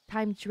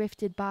 Time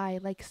drifted by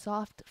like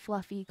soft,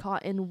 fluffy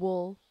cotton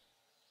wool.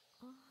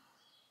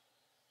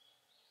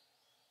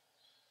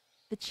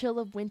 The chill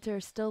of winter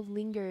still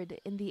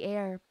lingered in the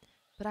air,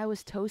 but I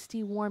was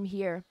toasty warm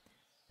here.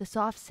 The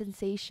soft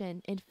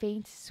sensation and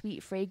faint,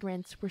 sweet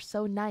fragrance were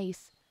so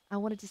nice. I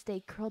wanted to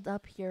stay curled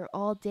up here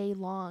all day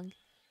long.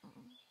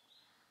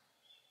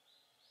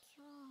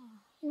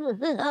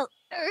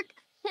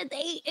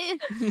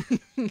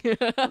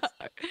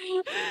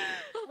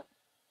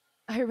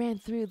 I ran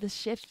through the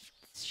shift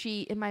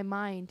sheet in my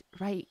mind.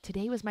 Right,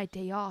 today was my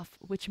day off,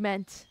 which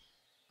meant...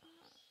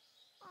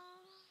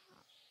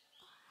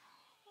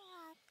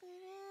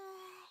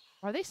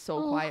 Are they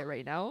so quiet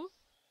right now?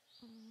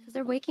 Because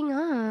they're waking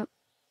up.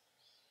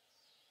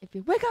 If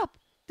you wake up!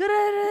 You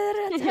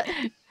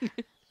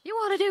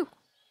want to do?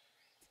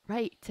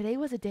 Right, today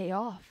was a day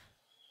off.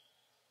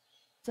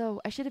 So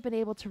I should have been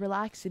able to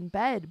relax in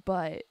bed,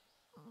 but...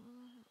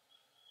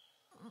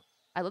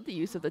 I love the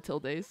use of the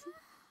tildes.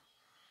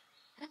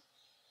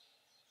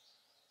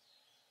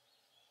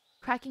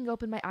 Cracking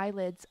open my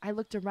eyelids, I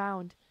looked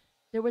around.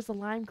 There was a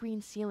lime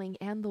green ceiling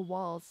and the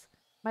walls.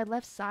 My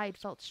left side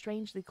felt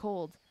strangely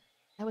cold.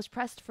 I was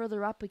pressed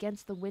further up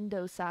against the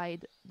window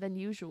side than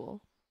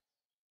usual.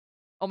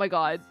 Oh my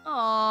god.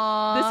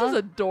 Aww. This is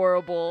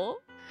adorable.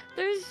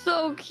 They're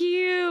so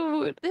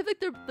cute. They have like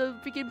the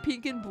freaking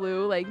pink and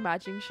blue like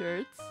matching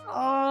shirts.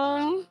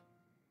 I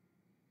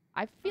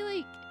feel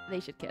like they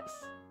should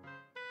kiss.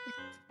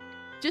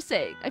 Just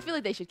saying. I feel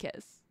like they should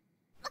kiss.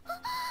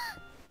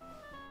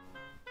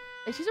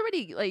 Like she's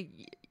already like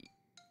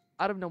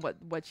I don't know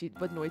what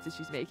noises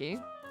she's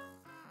making.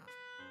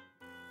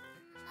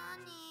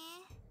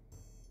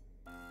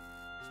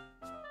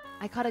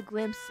 I caught a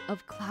glimpse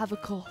of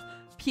clavicle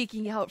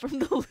peeking out from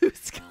the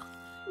loose skull.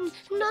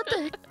 Not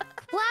the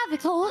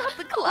clavicle. Not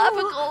the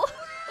clavicle.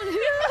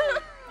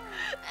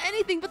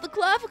 Anything but the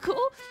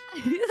clavicle.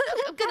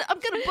 I'm gonna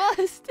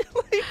bust.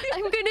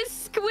 I'm gonna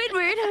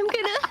Squidward. I'm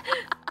gonna.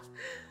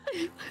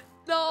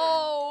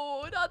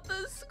 No, not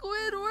the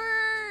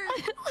Squidward.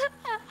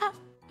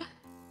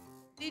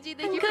 DG,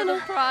 thank you for the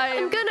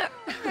prime.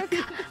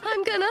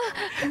 I'm gonna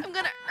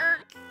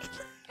irk.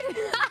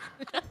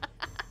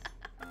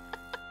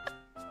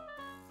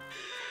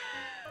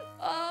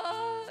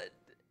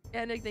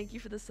 Anna, thank you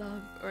for the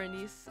sub. Or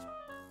Anise.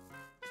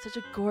 Such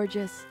a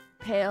gorgeous,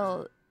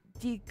 pale,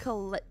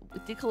 what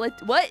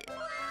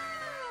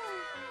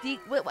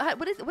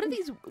are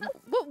these?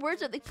 What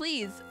words are they?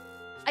 Please.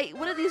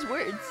 What are these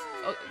words?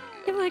 Oh.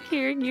 I'm like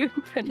hearing you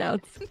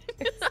pronounce.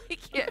 I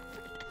can't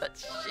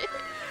pronounce shit.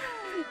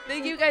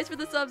 Thank you guys for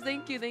the subs.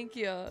 Thank you.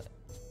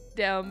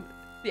 Damn,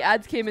 the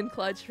ads came in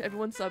clutch.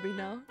 Everyone's subbing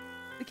now.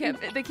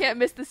 They can't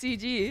miss the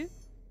CG.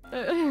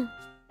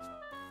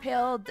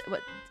 Pale.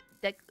 What?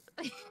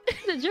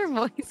 Did your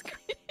voice?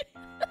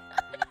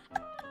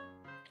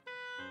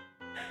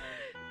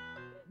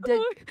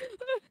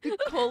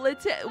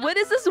 Decolletage. What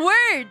is this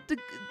word?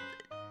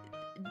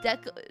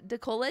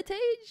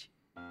 Decolletage?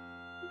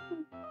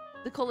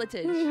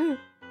 Decolletage.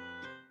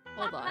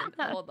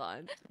 Hold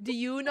on. Do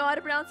you know how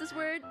to pronounce this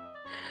word?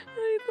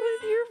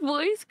 Your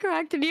voice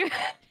cracked and you're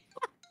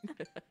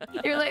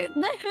like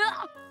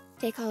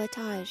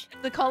Decolletage.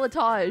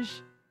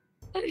 Decolletage.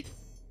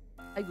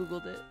 I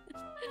googled it.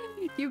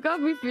 You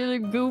got me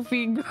feeling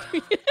goofy.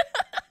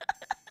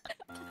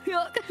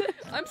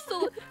 I'm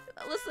still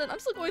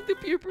going through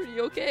puberty,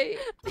 okay?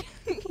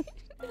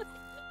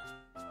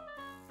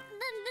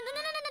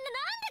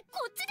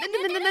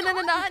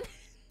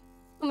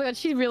 Oh my god,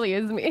 she really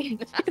is me.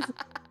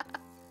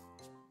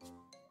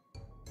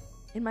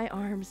 In my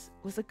arms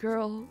was a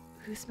girl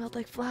who smelled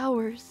like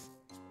flowers.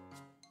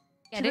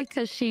 Get it?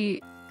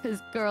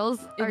 Because girls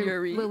are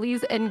Yuri.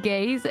 lilies and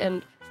gays,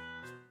 and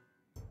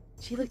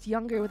she looked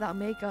younger without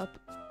makeup,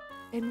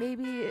 and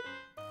maybe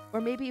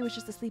it was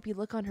just a sleepy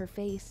look on her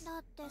face.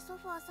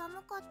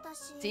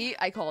 See,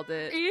 I called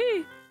it.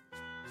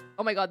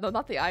 Oh my god, no,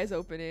 not the eyes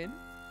opening.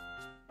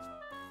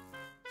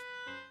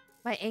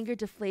 My anger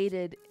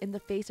deflated in the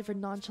face of her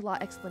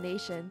nonchalant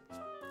explanation.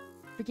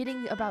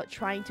 Forgetting about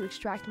trying to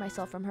extract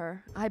myself from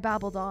her, I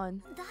babbled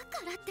on.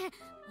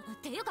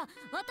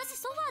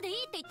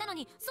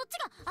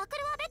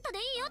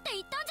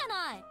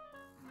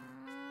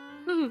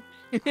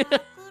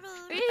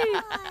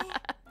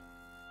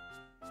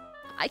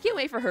 I can't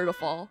wait for her to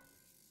fall.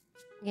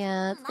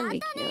 yeah, it's gonna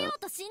be cute.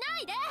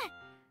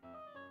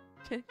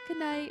 Good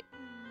night.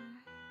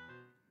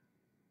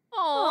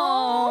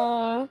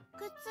 Aww.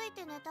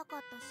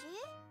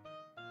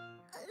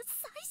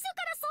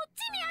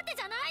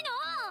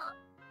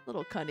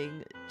 Little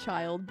cunning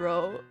child,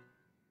 bro.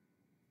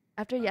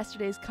 After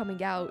yesterday's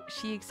coming out,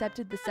 she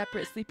accepted the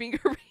separate sleeping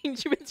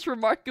arrangements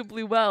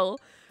remarkably well,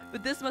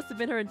 but this must have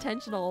been her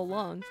intention all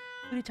along.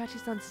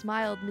 Furitachi-san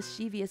smiled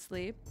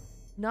mischievously,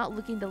 not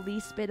looking the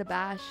least bit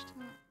abashed.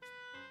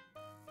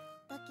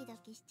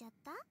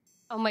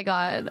 Oh my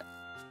god.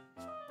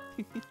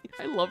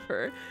 I love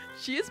her.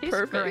 She is She's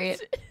perfect.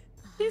 great.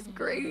 She's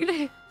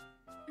great.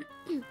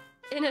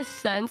 In a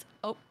sense.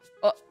 Oh.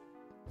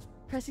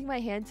 Pressing my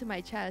hand to my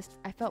chest,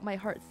 I felt my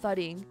heart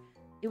thudding.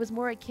 It was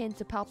more akin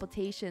to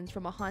palpitations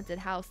from a haunted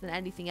house than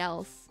anything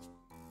else.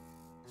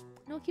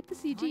 No, keep the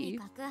CG.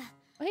 Oh,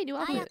 hey, new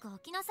outfit.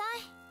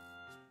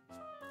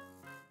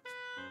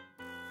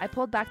 I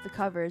pulled back the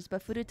covers,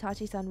 but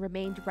Furitachi-san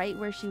remained right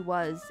where she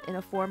was in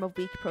a form of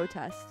weak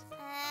protest.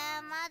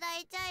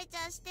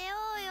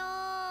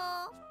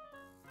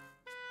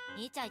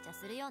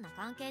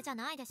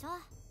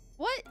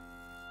 What?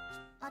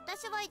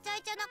 私はイチャ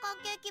イチャな関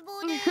係希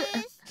望で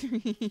す。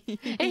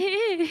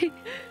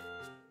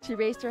 She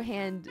raised her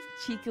hand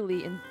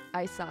cheekily and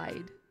I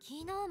sighed. 昨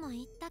日も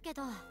言ったけ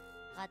ど、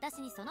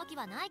私にその気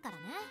はないから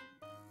ね。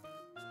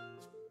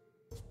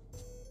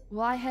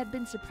Well, I had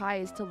been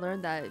surprised to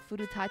learn that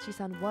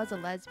Furutachi-san was a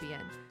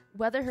lesbian.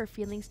 Whether her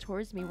feelings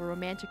towards me were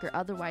romantic or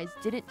otherwise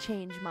didn't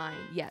change mine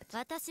yet.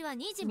 私は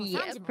2時も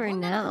Yeah, 3時も for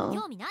女の子 now. に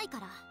興味ないか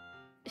ら。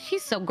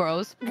 She's so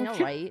gross. I know,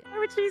 right? Why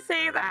would she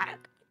say that?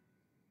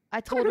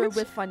 I told her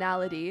with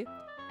finality.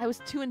 I was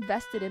too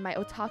invested in my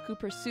otaku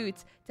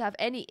pursuits to have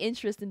any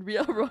interest in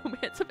real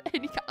romance of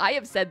any kind. I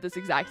have said this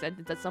exact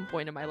sentence at some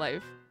point in my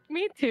life.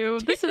 Me too.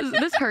 This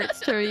hurts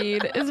to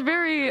read. It's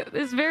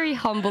very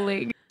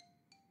humbling.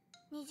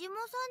 2時も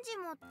3時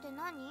もって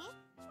何？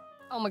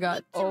 Oh my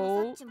god.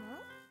 どっちもそっちも？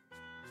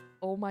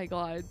 Oh my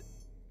god.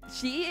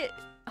 She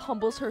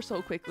humbles her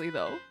so quickly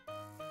though.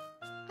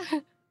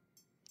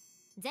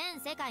 全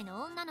世界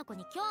の女の子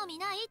に興味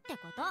ないって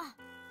こと。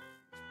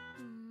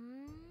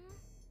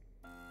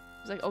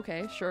She's like,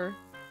 okay, sure.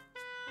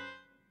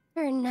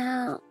 For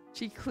now.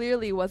 She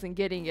clearly wasn't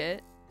getting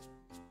it.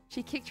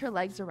 She kicked her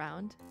legs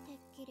around. てっ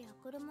きり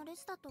車レ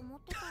スだと思っ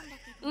てたんだ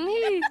けど。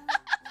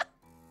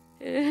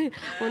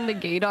 When the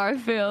gaydar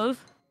fails.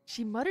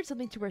 She muttered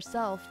something to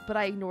herself, but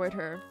I ignored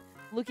her,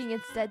 looking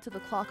instead to the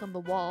clock on the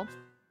wall.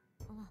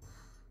 も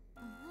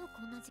う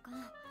こんな時間。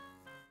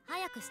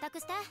早く支度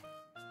して。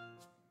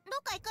ど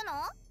っか行くの？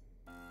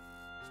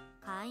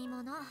買い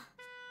物。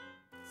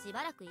し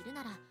ばらくいる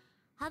なら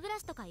歯ブラ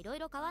シとかいろい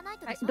ろ買わない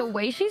とでしょ。 The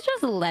way she's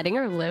just letting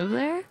her live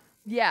there?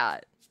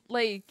 Yeah,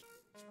 like,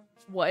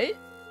 what?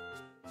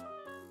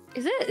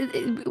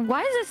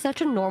 Why is this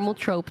such a normal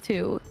trope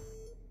too?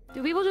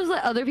 Do people just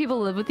let other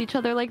people live with each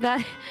other like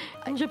that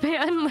in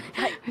Japan?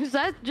 Is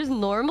that just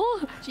normal?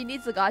 She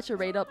needs the gacha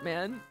rate up,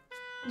 man.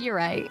 You're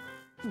right.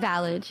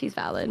 Valid. She's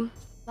valid.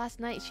 Last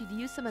night, she'd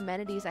used some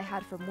amenities I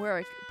had from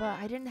work, but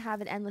I didn't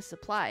have an endless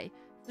supply.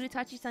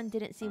 Furutachi-san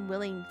didn't seem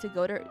willing to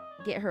go to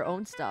get her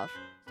own stuff,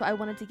 so I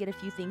wanted to get a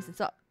few things and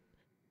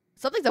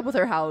something's up with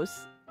her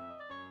house.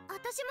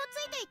 私もつ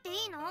いて行って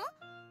いいの？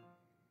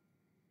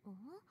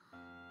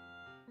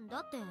だ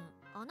って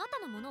あなた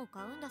のものを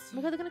買うんだし。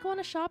 Oh my god, they're gonna go on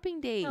a shopping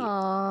date.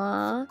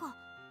 Aww. そ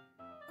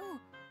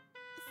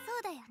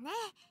うだよね。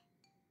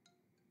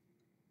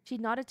 She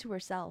nodded to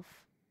herself.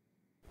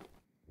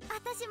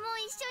 私も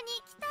一緒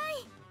に行きた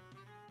い。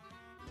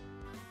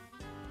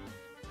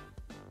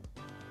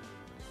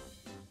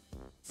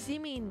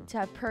 Seeming to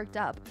have perked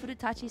up,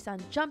 Furutachi-san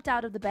jumped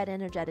out of the bed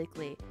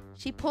energetically.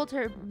 She pulled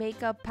her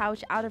makeup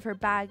pouch out of her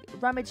bag,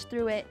 rummaged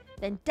through it,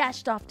 then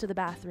dashed off to the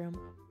bathroom.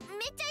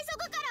 めっちゃ急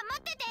ぐから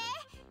待ってて。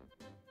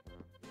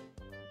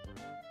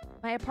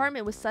 My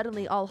apartment was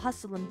suddenly all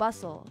hustle and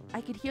bustle.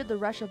 I could hear the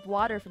rush of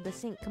water from the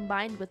sink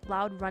combined with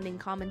loud running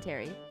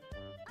commentary. 化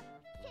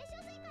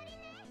粧水借り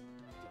ね。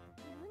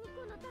何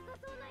この高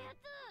そうなや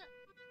つ。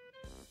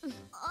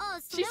あ、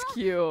それ She's は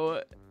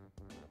cute.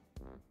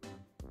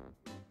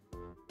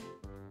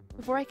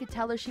 Before I could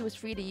tell her she was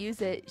free to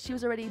use it, she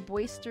was already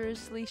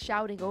boisterously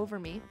shouting over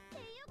me. てい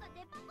うか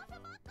デパコス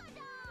ばっかじ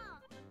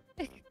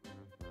ゃん。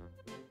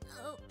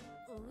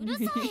うる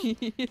さ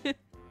い。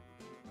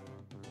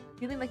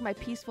 Feeling like my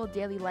peaceful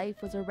daily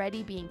life was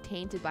already being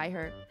tainted by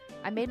her,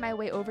 I made my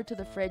way over to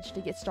the fridge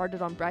to get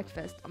started on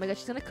breakfast. Oh my god,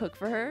 she's gonna cook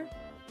for her?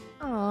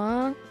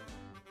 Aww.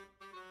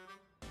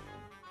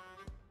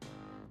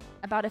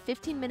 About a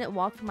 15-minute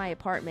walk from my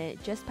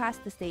apartment, just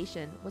past the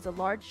station, was a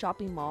large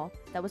shopping mall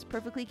that was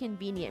perfectly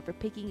convenient for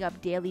picking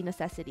up daily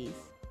necessities.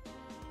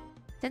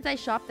 Since I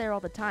shop there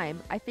all the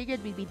time, I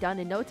figured we'd be done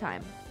in no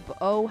time. But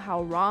oh,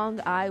 how wrong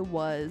I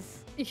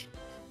was.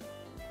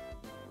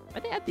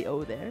 Why'd they add the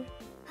O there?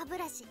 歯ブ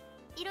ラシ、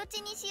色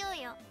地にしよ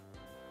うよ。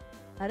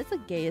 That is the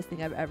gayest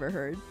thing I've ever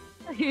heard.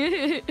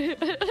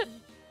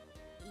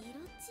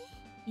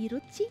 色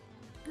地？ Irochi?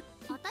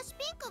 私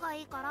ピンクが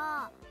いいか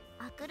ら、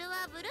アクル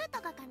はブルーと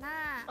かかな。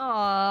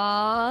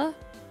 Aww.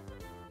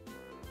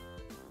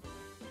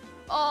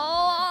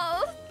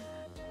 Oh!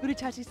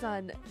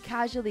 Furutachi-san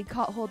casually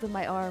caught hold of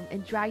my arm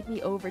and dragged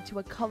me over to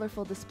a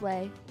colorful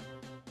display.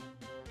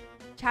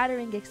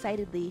 Chattering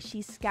excitedly,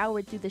 she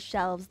scoured through the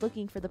shelves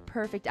looking for the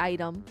perfect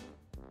item.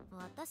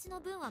 私の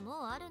分は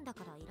もうあるんだ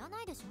からいら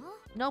ないでし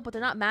ょ。 No, but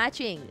they're not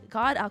matching.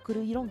 God,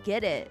 Akuru, you don't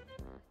get it.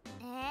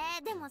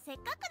 でもせっ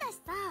かくだし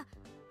さ、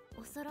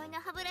お揃いの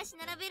歯ブラシ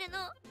並べるの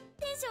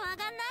テンション上がん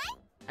ない？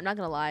 I'm not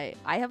gonna lie.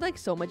 I have like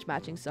so much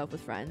matching stuff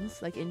with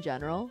friends, like in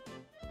general.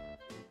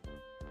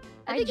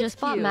 I think it's just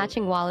bought cute.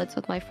 matching wallets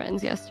with my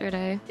friends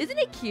yesterday. Isn't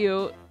it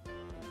cute?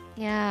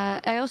 Yeah,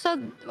 I also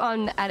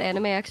at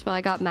Anime Expo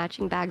I got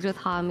matching bags with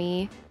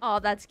Hami. Oh,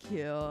 that's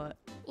cute.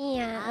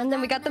 Yeah, and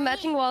then we got the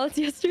matching wallets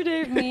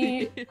yesterday.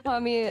 Me,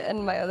 Hami,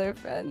 and my other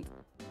friend.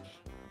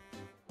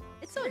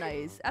 It's so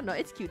nice. I don't know.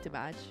 It's cute to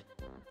match.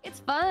 It's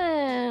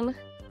fun.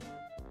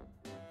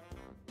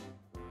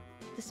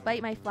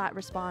 Despite my flat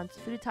response,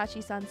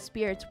 Furutachi-san's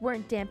spirits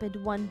weren't dampened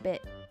one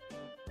bit.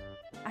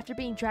 After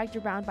being dragged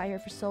around by her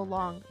for so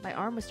long, my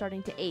arm was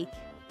starting to ache.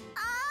 あ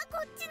ー、こ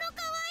っちの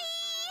可愛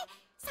い。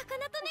魚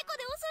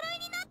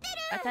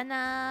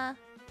Katana.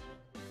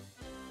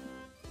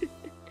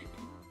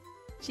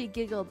 She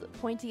giggled,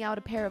 pointing out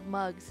a pair of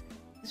mugs.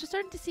 This was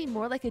starting to seem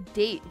more like a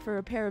date for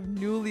a pair of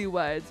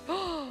newlyweds.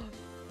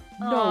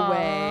 No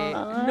way.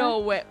 No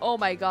way. Oh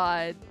my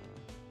god.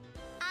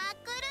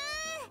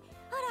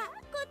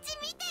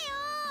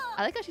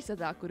 I like how she said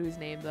Akuru's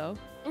name though.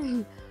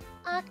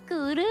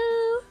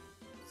 Akuru.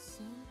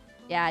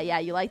 Yeah,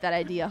 you like that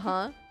idea,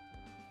 huh?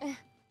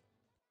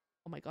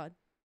 Oh my god.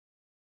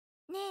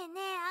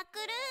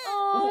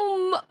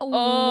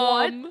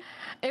 What?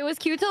 It was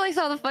cute till I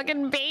saw the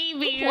fucking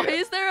baby. Why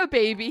is there a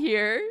baby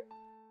here?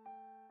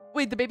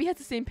 Wait, the baby has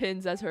the same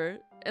pins as her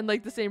and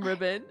like the same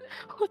ribbon.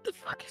 What the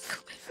fuck is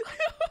going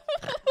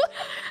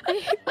on?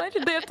 Why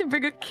did they have to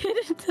bring a kid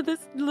into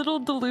this little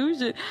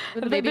delusion?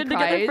 When the They've baby been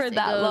cries, together for it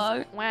that goes,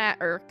 long. Wah,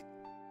 irk.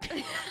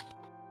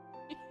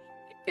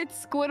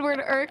 It's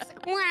Squidward irks.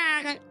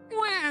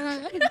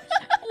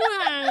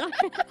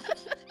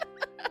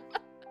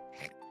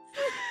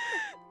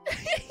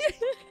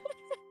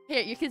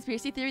 Here, your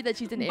conspiracy theory that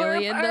she's an Burp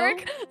alien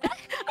irk. though?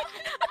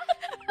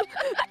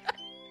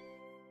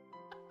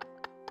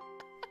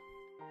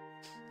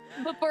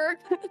 But Burke.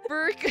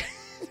 Burke.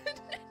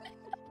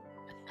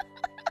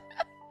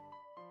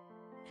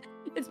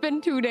 It's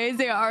been 2 days.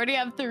 They already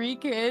have 3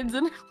 kids.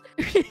 And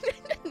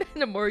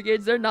And a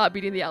mortgage. They're not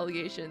beating the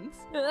allegations.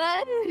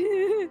 But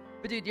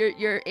dude,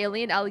 your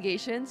alien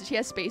allegations. She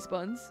has space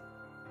buns.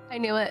 I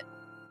knew it.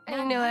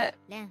 I knew it.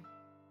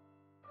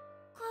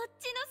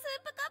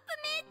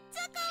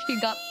 She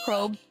got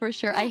probed for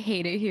sure. I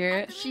hate it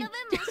here.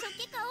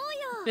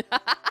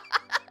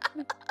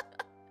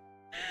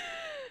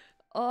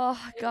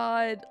 Oh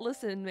god,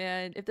 listen,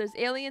 man. If there's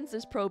aliens,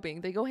 there's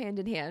probing. They go hand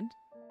in hand.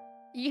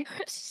 You're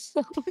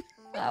so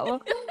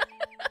foul. Oh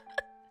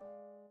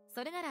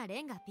my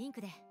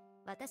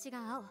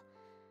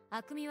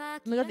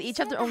god, they each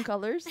have their own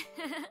colors.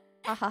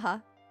 Ha ha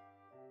ha.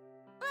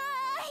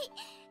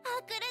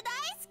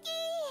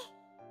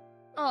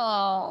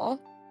 Oh.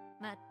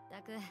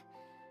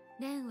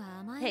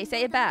 Hey,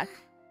 say it back.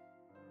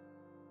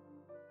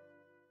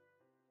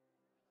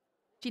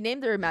 She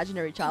named their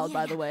imaginary child,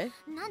 by the way.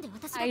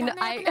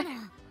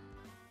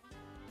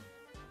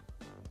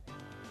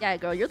 Yeah,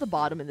 girl, you're the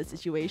bottom in this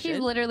situation. She's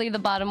literally the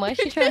bottom. Why is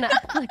she trying to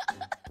act like...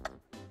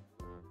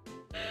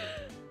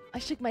 I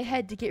shook my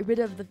head to get rid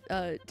of the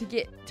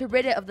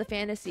rid it of the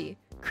fantasy.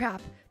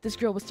 Crap, this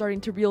girl was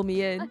starting to reel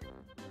me in.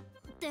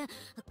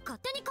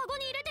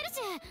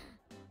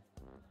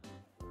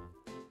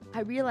 I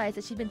realized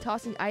that she'd been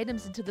tossing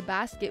items into the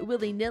basket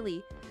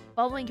willy-nilly.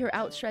 Following her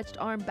outstretched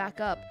arm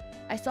back up,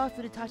 I saw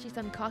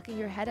Furutachi-san cocking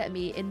her head at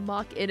me in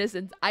mock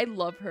innocence. I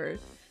love her.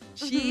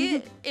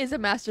 She is a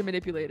master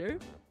manipulator.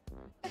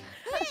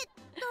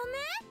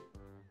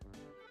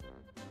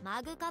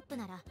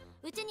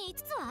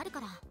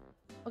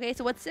 Okay,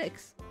 so what's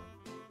 6?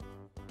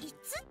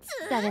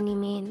 7, you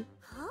mean?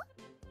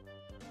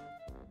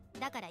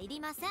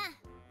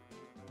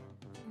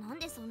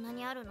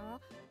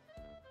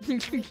 You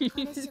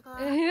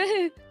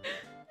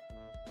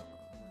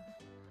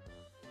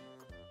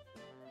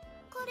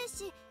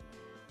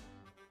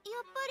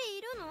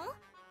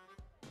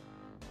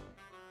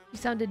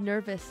sounded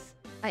nervous.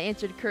 I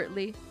answered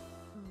curtly.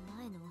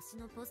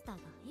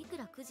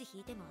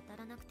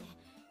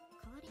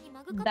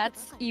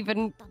 That's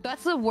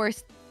the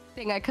worst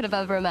thing I could have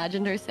ever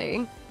imagined her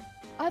saying.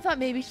 I thought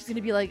maybe she's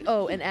gonna be like,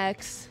 oh, an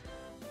X.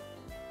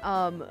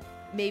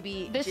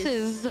 Maybe this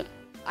is...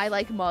 I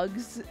like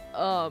mugs.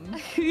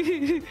 Like,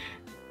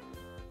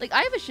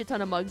 I have a shit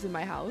ton of mugs in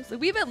my house. Like,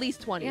 we have at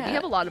least 20. Yeah. We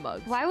have a lot of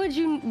mugs. Why would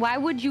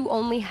you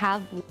only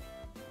have...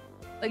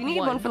 Like, you need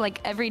one for,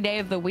 like, every day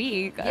of the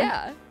week.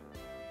 Yeah.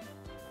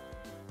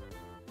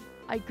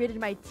 I gritted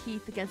my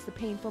teeth against the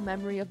painful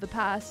memory of the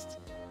past.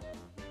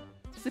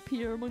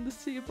 Disappear among the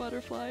sea of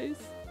butterflies.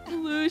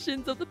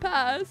 Illusions of the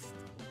past.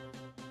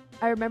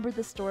 I remembered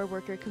the store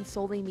worker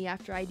consoling me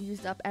after I'd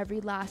used up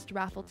every last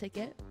raffle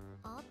ticket.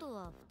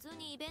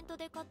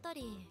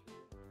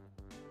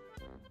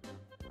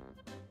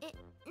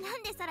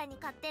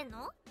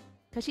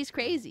 Cause she's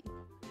crazy.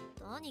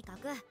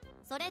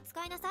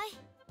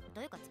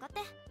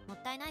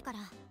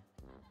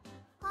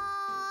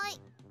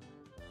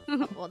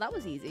 Well, that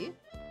was easy.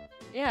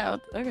 Yeah,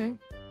 okay.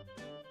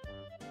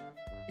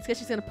 It's because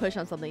she's gonna push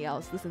on something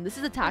else. Listen, this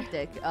is a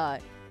tactic.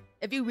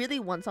 If you really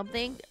want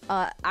something,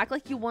 act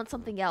like you want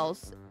something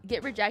else,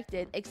 get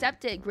rejected,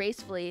 accept it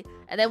gracefully,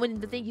 and then when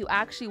the thing you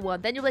actually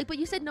want, then you're like, but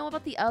you said no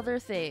about the other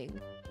thing.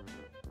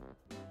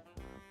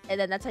 And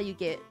then that's how you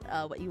get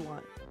what you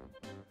want.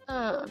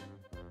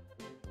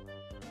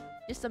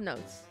 Just some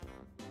notes.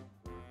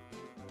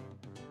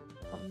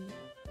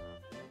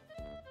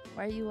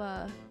 Why are you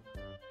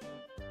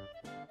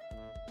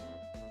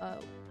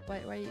why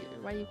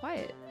are you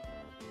quiet?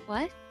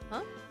 What?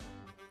 Huh?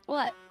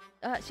 What?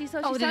 She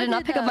did it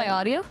not pick up my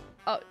audio?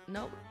 Oh,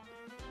 no.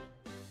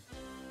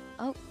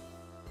 Oh.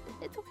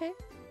 It's okay.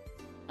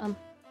 Oh.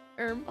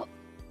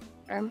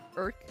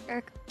 Irk.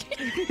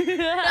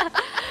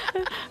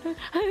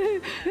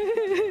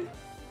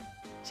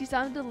 She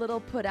sounded a little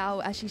put out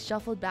as she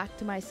shuffled back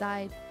to my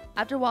side.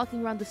 After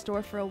walking around the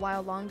store for a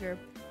while longer,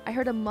 I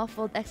heard a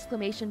muffled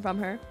exclamation from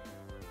her.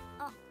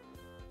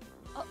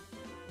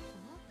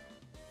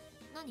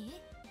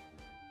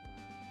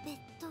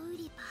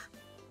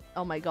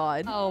 Oh my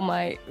god. Oh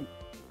my.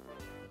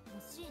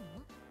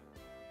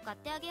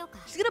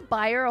 She's gonna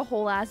buy her a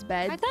whole ass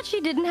bed. I thought she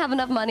didn't have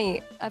enough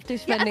money after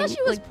spending. Yeah, I thought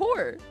she was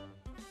poor.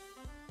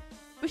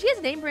 But she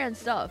has name brand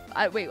stuff.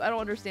 Wait, I don't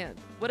understand.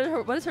 What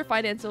is her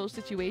financial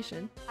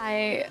situation?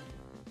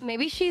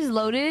 Maybe she's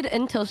loaded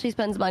until she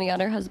spends money on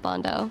her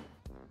husbando.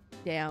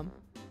 Damn.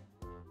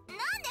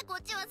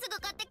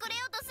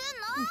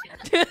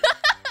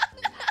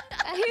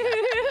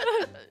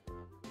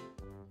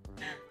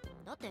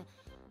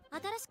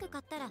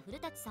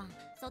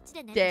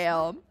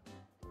 Damn.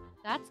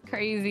 That's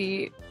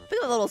crazy. Look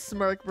at the little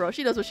smirk, bro.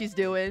 She knows what she's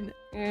doing.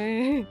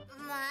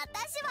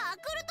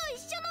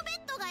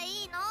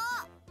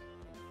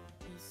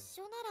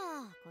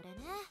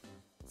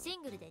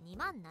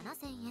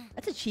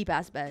 That's a cheap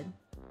ass bed.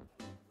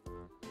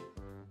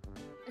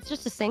 It's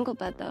just a single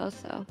bed though,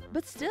 so.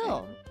 But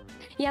still.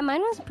 Yeah,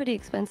 mine was pretty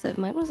expensive.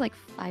 Mine was like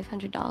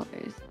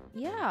 $500.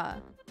 Yeah.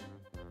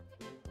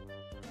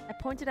 I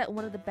pointed at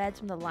one of the beds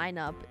from the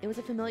lineup. It was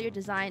a familiar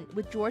design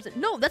with drawers.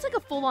 No, that's like a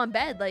full-on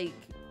bed. Like,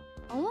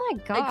 oh my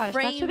gosh,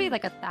 that should be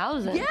like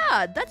 1,000.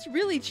 Yeah, that's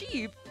really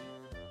cheap.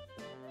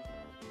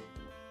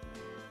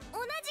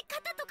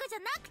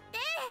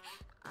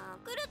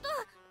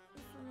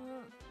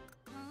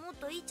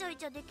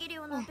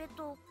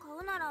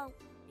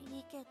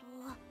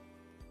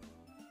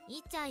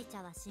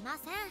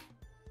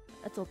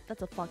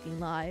 That's a fucking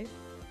lie.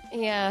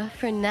 Yeah,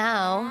 for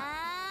now.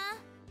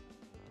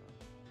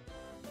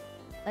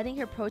 Letting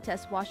her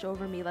protest wash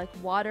over me like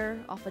water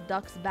off a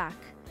duck's back.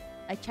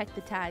 I checked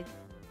the tag.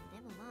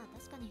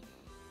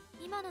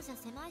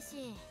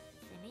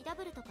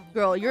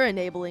 Girl, you're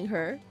enabling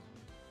her.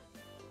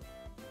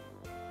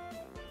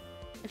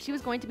 If she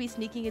was going to be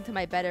sneaking into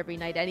my bed every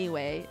night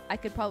anyway, I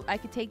could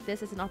take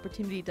this as an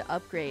opportunity to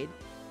upgrade.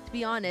 To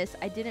be honest,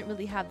 I didn't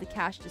really have the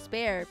cash to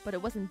spare, but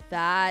it wasn't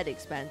that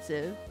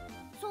expensive.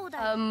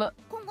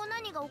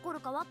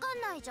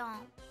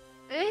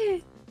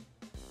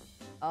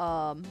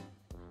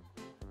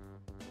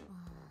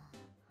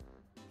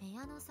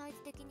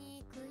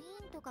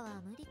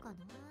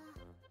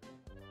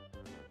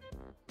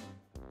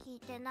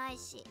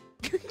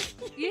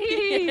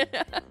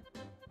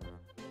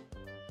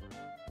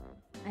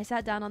 I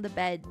sat down on the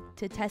bed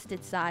to test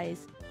its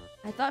size.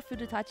 I thought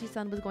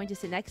Fudutachi-san was going to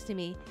sit next to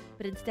me,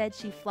 but instead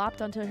she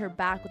flopped onto her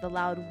back with a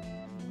loud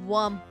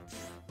whump.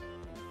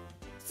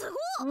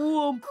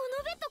 Whump.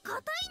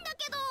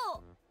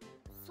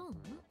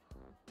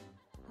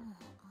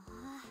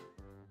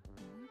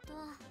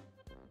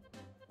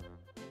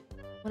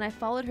 When I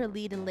followed her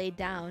lead and laid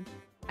down,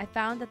 I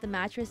found that the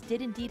mattress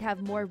did indeed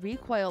have more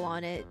recoil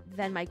on it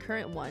than my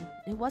current one.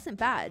 It wasn't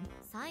bad.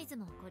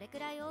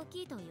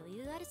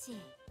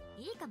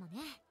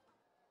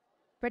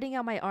 Spreading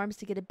out my arms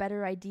to get a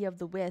better idea of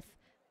the width,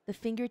 the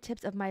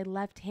fingertips of my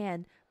left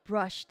hand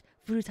brushed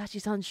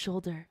Fudutachi-san's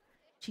shoulder.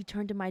 She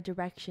turned in my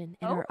direction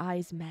and our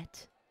eyes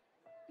met.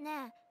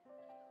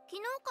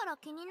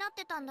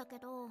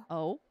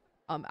 Oh?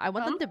 I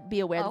want them to be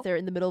aware that they're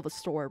in the middle of a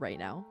store right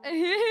now.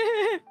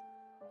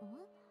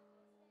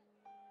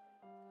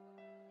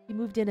 She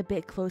moved in a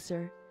bit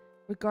closer,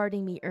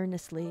 regarding me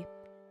earnestly.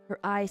 Her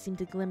eyes seemed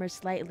to glimmer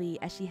slightly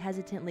as she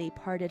hesitantly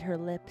parted her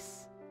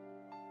lips.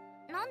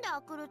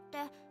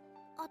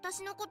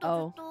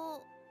 Oh.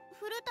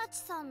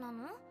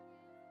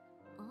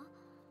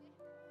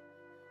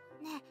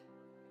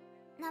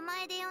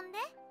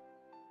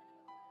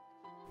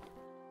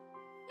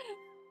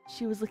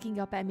 She was looking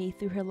up at me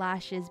through her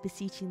lashes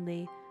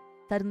beseechingly.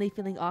 Suddenly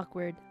feeling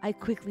awkward, I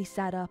quickly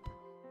sat up.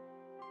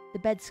 The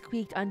bed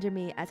squeaked under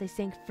me as I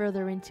sank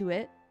further into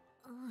it.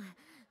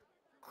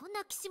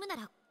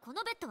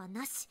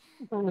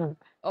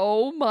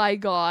 Oh my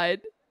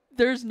god.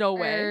 There's no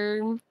way.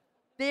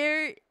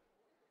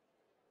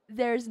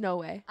 There's no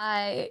way.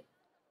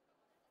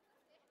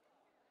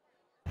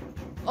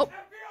 Oh.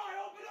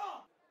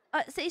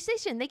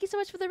 Station, thank you so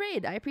much for the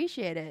raid. I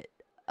appreciate it.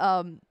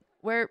 How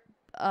do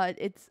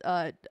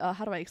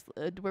I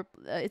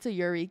it's a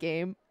Yuri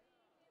game.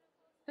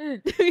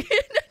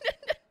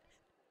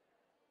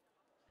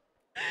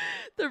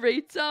 The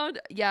raid sound?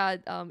 Yeah,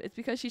 it's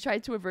because she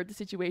tried to avert the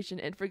situation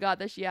and forgot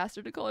that she asked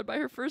her to call her by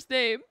her first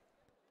name.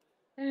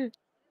 But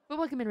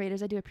welcome in,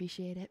 raiders. I do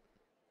appreciate it.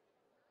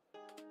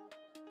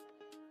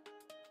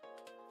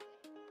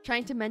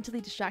 Trying to mentally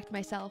distract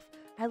myself,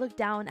 I looked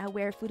down at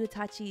where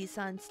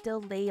Fudutachi-san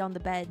still lay on the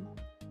bed.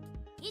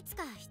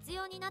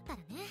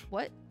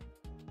 What?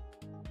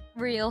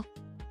 Real.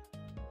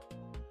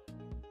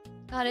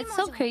 God, it's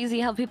so crazy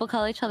how people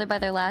call each other by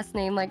their last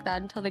name like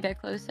that until they get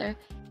closer.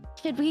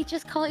 Should we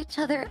just call each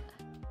other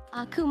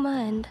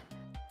Akuma and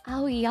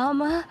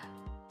Aoyama?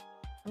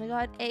 Oh my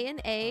god, A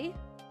and A.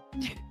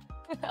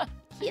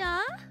 Yeah.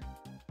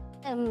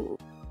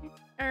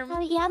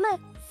 Aoyama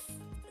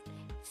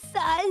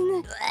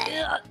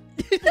Numi-san.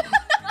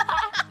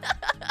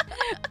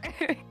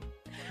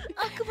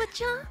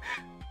 Akuma-chan.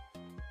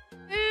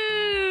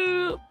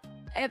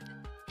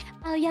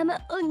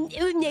 Aoyama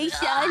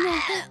One-san.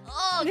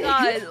 Oh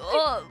god.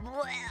 Oh.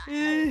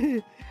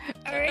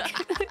 Irk.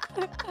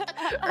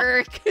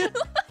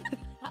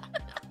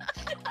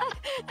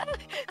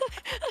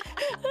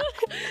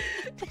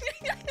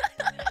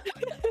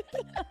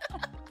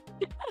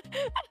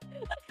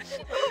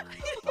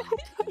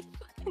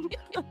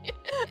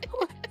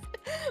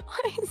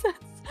 Why is that?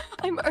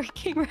 I'm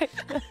irking right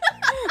now.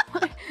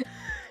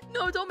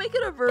 No, don't make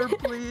it a verb,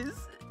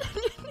 please.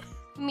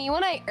 Me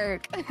when I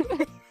irk.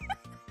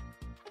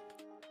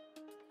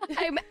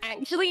 I'm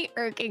actually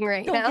irking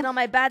right Don't now. get on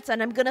my bad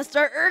side. I'm gonna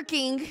start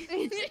irking.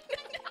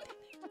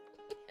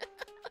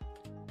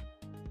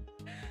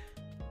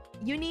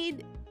 You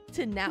need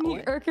to now.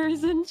 Me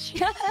irkers in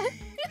chat.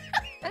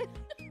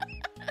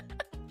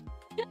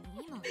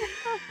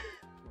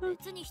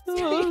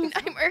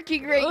 I'm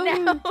irking right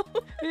now.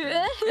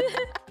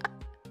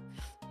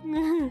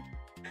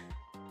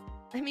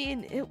 I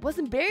mean, it was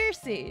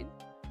embarrassing.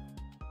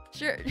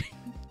 Sure.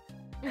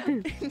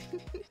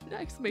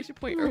 Exclamation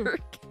point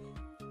irk.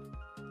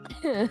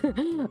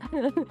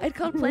 I'd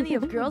called plenty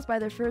of girls by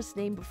their first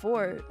name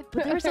before,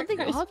 but there was something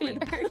awkward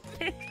about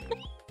it.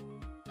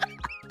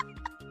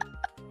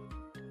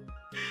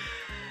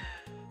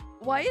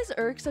 Why is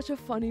irk such a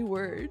funny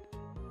word?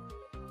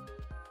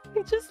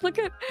 Just look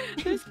at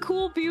this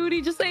cool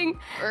beauty just saying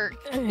Irk.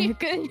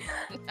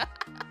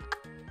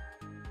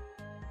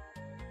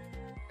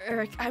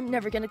 Irk, I'm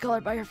never gonna call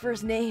her by her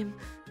first name.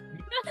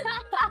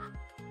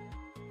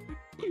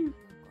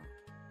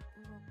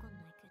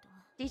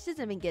 She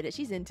doesn't even get it.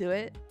 She's into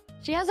it.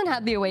 She hasn't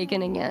had the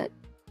awakening yet.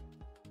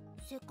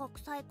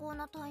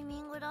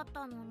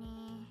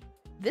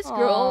 This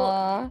girl...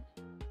 Aww.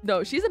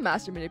 No, she's a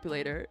master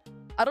manipulator.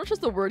 I don't trust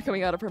the word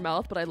coming out of her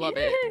mouth, but I love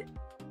it.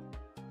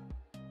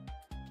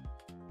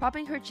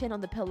 Propping her chin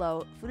on the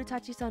pillow,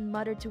 Furutachi-san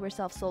muttered to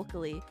herself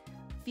sulkily,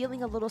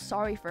 feeling a little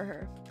sorry for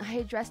her. I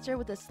addressed her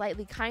with a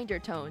slightly kinder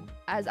tone,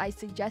 as I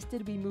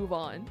suggested we move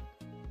on.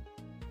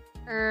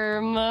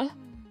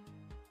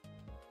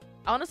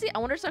 Honestly, I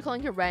want her to start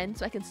calling her Ren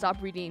so I can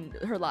stop reading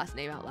her last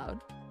name out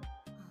loud.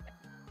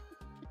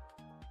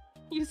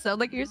 You sound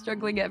like you're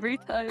struggling every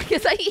time.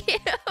 Because I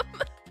am.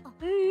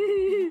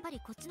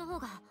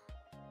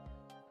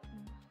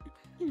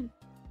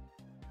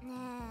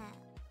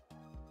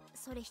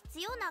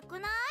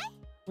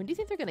 When do you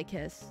think they're gonna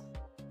kiss?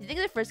 Do you think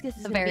their first kiss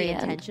is gonna be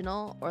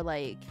intentional or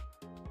like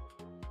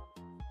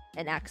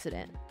an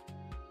accident?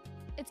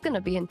 It's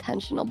gonna be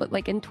intentional, but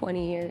like in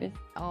 20 years.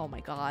 Oh my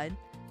god.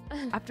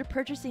 After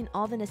purchasing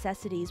all the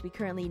necessities we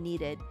currently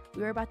needed,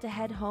 we were about to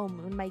head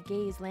home when my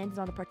gaze landed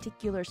on a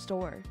particular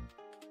store.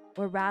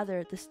 Or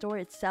rather, the store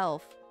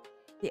itself.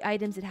 The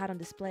items it had on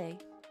display.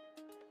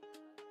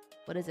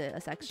 What is it?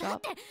 A sex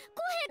shop?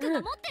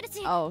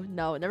 Oh,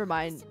 no. Never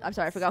mind. I'm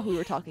sorry. I forgot who we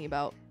were talking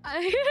about.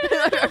 I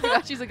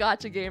forgot she's a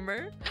gacha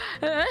gamer.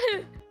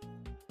 I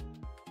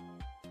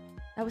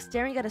was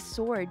staring at a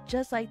sword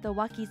just like the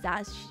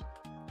wakizashi.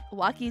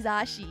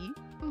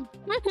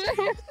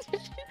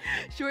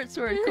 Short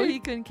sword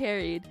Kohi-kun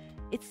carried.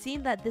 It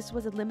seemed that this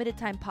was a limited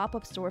time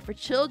pop-up store for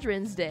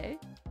Children's Day.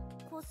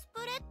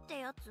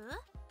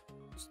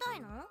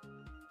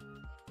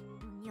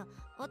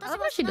 I love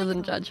how she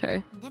doesn't judge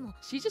her.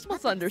 She just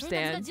wants to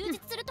understand.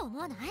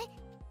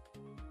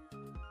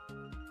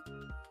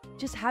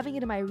 Just having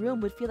it in my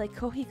room would feel like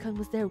Kohi-kun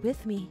was there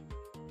with me.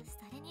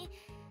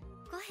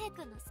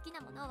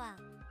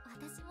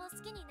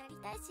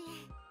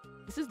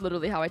 This is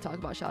literally how I talk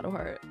about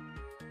Shadowheart.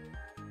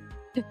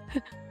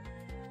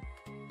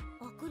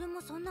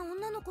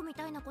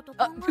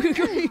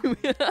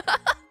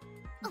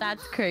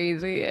 That's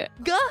crazy.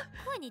 Gah!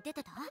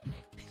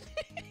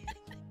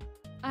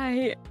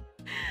 I...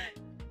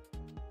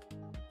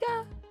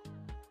 Gah!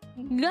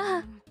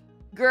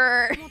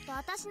 Grr! I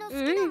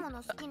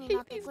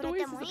hate these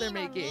noises that they're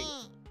making.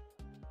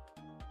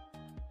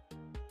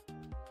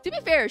 To be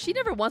fair, she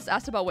never once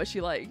asked about what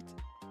she liked.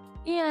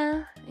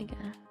 Yeah, I guess.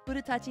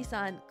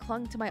 Furutachi-san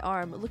clung to my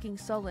arm, looking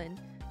sullen.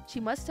 She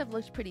must have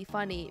looked pretty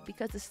funny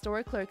because the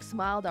store clerk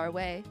smiled our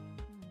way.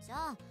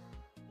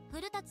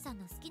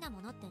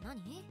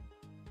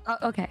 Oh,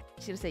 okay.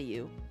 She's gonna say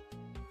you.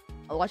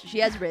 Oh, watch her. She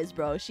has Riz,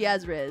 bro. She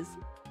has Riz.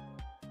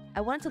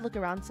 I wanted to look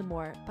around some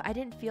more, but I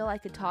didn't feel I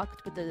could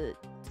talk to the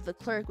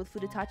clerk with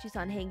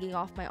Furutachi-san hanging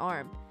off my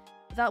arm.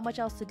 Without much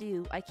else to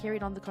do, I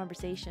carried on the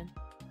conversation.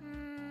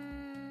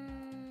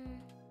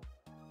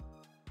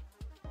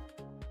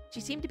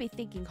 She seemed to be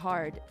thinking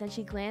hard, then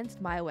she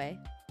glanced my way.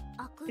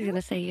 You're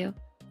gonna say you.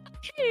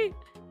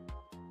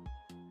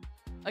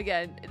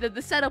 Again,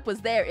 the setup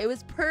was there. It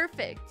was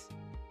perfect.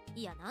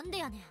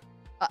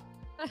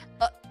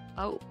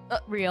 Oh,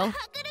 real.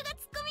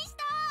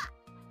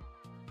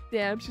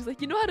 Damn, she's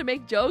like, you know how to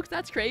make jokes?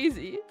 That's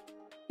crazy.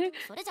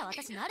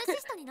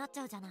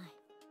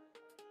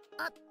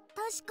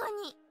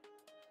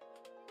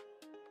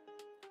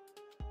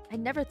 I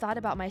never thought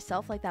about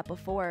myself like that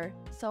before,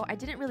 so I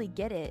didn't really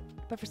get it.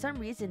 But for some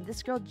reason,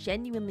 this girl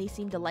genuinely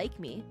seemed to like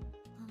me.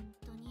 本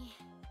当に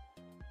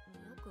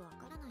よくわ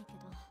からないけど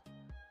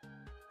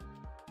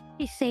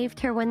He saved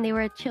her when they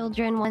were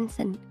children once,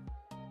 and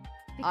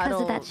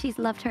because of that, she's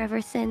loved her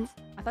ever since.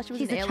 I thought she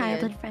was She's an a alien.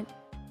 childhood friend.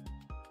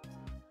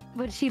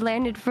 But she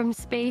landed from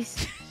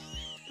space.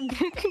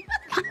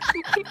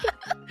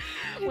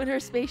 When her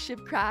spaceship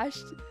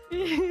crashed,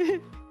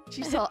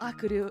 she saw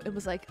Akuru and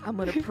was like, I'm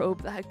gonna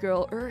probe that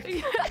girl, Earth.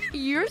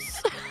 You're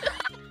so...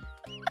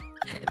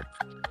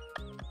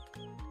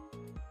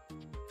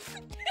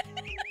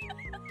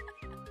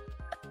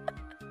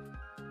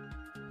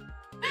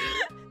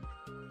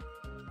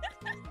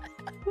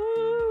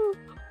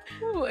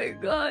 Oh my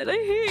god, I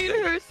hate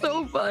her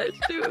so much,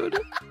 dude.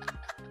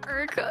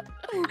 Urka.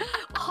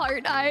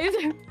 Hard eyes.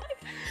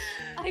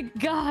 My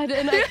god,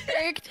 and I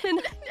irked and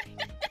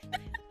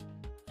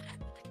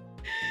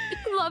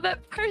love at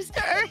first,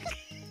 Urk.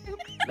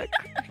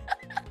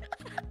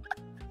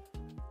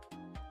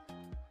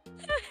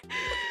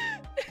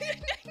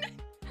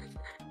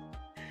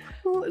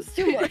 Oh, it's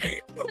too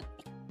much.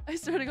 I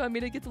swear to God,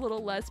 Mina gets a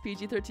little less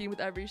PG-13 with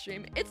every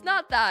stream. It's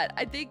not that.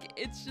 I think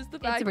it's just the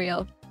fact. It's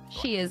real.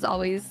 She is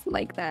always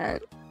like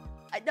that.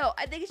 No,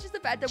 I think it's just the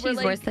fact that She's we're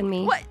like. worse than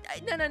me. What?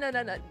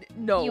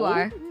 No. You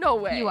are. No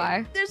way. You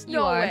are. There's You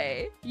no are.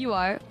 way. You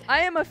are. I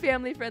am a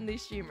family-friendly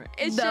streamer.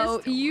 It's No,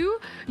 just. you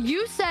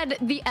said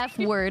the F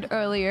word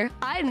earlier.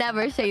 I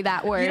never say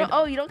that word.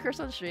 You don't curse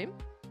on stream?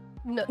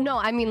 No,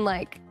 I mean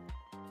like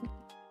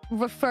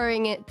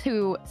referring it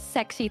to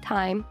sexy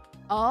time.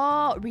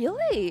 Oh,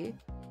 really?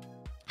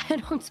 I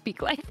don't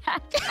speak like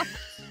that.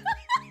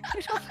 I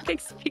don't fucking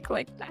speak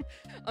like that.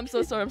 I'm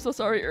so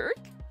sorry, Urk.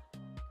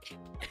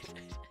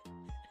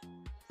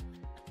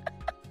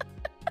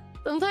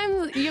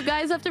 Sometimes you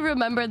guys have to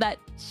remember that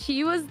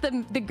she was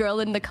the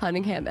girl in the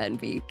Cunningham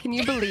envy. Can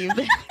you believe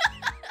it?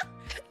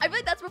 I feel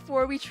like that's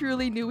before we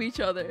truly knew each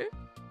other.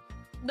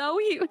 No,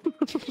 I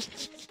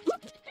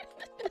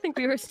think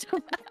we were still.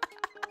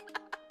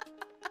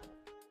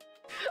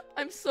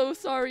 I'm so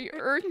sorry,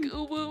 Urk.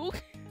 Uwu.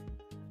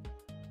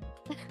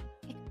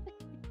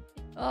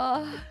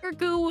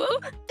 Urguwu.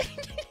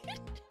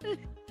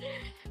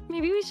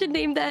 Maybe we should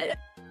name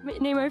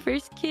our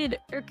first kid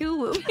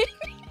Urguwu.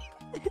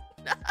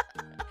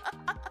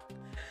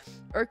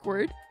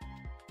 Urkward.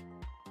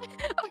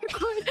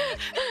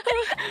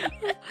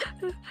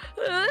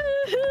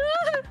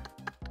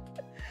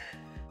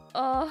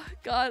 Oh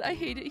God, I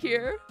hate it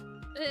here.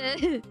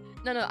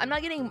 No, I'm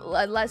not getting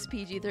less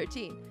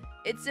PG-13.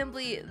 It's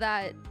simply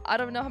that I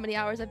don't know how many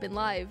hours I've been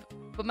live,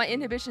 but my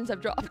inhibitions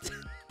have dropped.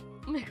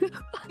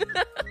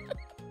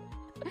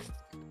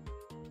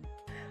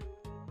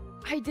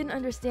 I didn't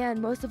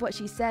understand most of what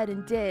she said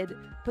and did,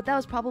 but that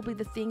was probably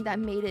the thing that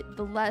made it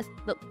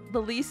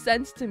the least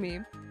sense to me.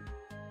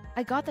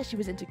 I got that she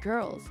was into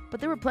girls, but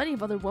there were plenty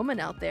of other women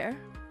out there.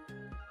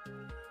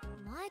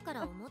 前か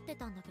ら思って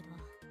たんだけど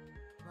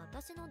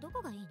私のど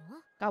こがいいの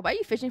God, why are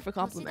you fishing for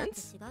年だって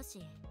compliments? 違う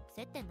し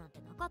接点なんて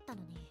なかった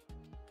のに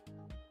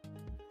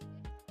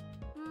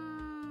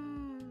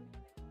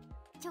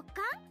直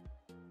感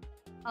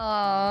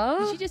Aww.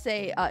 Did she just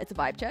say it's a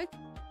vibe check?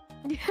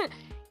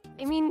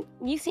 I mean,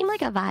 you seem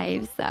like a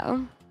vibe,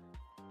 so.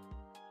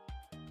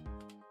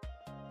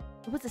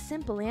 It was a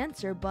simple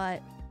answer,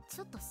 but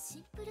ちょっとシ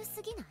ンプル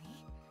すぎない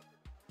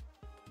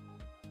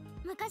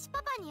昔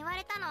パパに言わ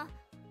れたの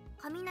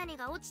雷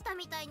が落ちた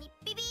みたいに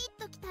ビビーっ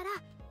ときたら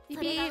そ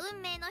れが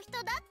運命の人だ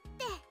っ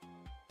て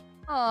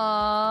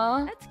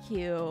Aww. that's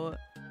cute.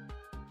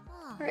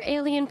 Her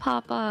alien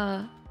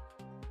papa.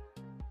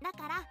 だ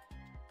から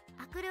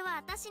アクルは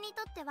私に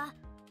とっては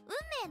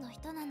運命の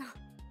人なの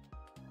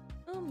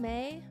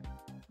May.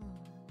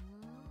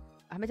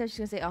 I meant I was just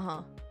gonna say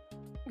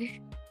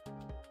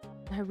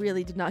I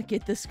really did not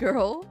get this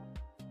girl.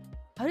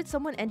 How did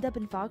someone end up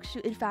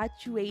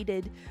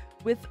infatuated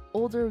with an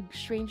older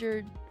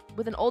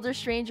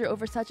stranger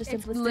over such a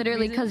simplistic It's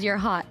literally reason? because you're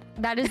hot.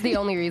 That is the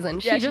only reason.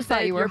 Yeah, she just thought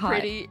said you were you're hot.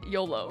 pretty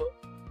YOLO.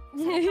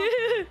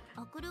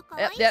 アクルか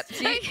わいいし Yep,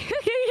 see?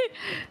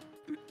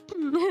 そ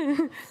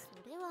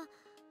れは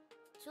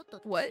ちょっと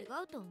違 What?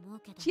 うと思う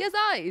けど She has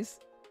eyes.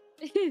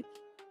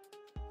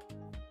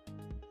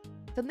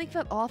 Something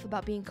felt off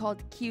about being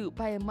called cute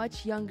by a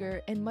much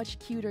younger and much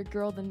cuter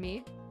girl than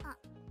me.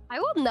 I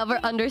will never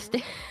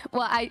understand.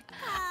 Well, I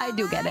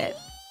do get it.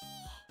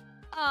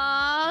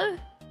 Aww.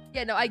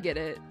 Yeah, no, I get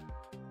it.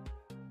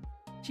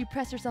 She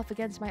pressed herself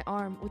against my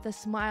arm with a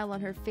smile on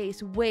her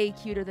face way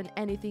cuter than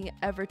anything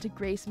ever to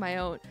grace my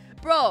own.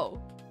 Bro!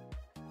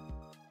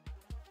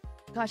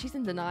 Gosh, she's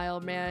in denial,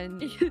 man.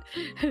 こん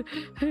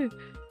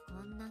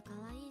な可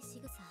愛い仕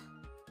草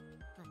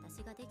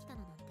私ができた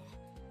のなん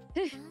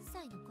て何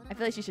歳の頃 I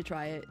feel like she should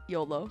try it.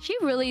 YOLO. She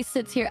really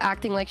sits here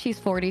acting like she's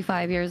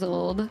 45 years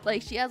old.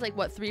 Like, she has, like,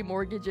 what, 3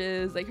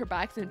 mortgages? Like, her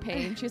back's in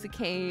pain. She has a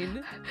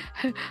cane.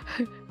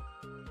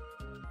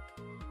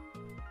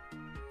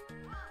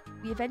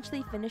 We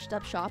eventually finished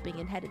up shopping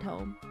and headed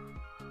home.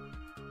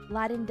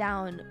 laden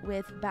down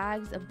with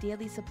bags of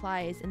daily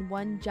supplies and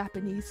one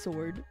Japanese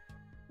sword.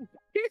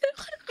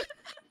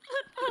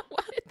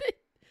 Why did they...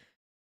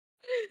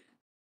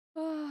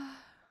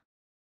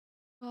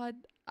 God,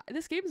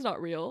 this game's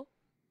not real.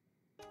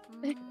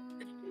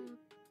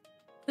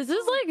 This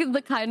is like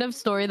the kind of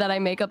story that I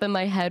make up in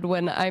my head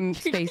when I'm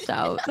spaced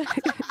out.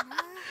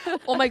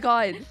 Oh my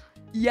god.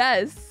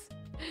 Yes.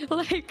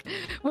 Like,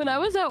 when I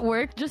was at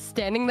work, just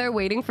standing there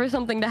waiting for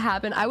something to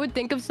happen, I would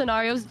think of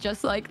scenarios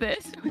just like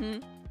this.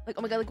 Mm-hmm. Like,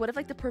 oh my god, like, what if,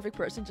 like, the perfect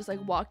person just,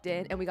 like, walked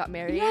in and we got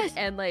married? Yes.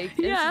 And, like,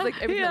 this is,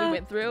 like, everything that we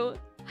went through?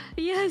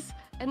 Yes.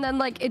 And then,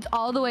 like, it's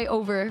all the way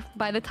over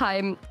by the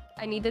time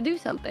I need to do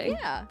something.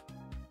 Yeah.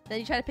 Then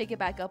you try to pick it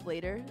back up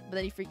later, but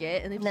then you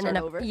forget and then you start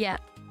over. Yeah.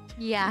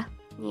 Yeah.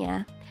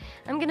 Yeah.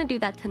 I'm gonna do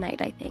that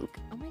tonight, I think.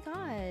 Oh my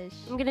gosh.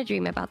 I'm gonna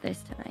dream about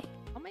this tonight.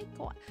 Oh my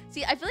god.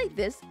 See, I feel like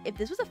this, if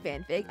this was a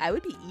fanfic, I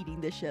would be eating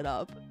this shit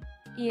up.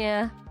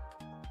 Yeah.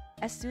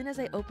 As soon as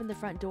I opened the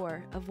front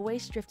door, a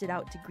voice drifted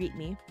out to greet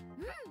me.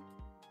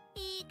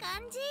 いい感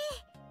じ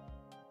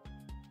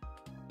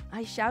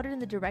I shouted in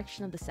the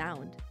direction of the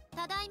sound.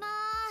 ただいま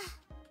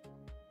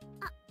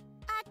あ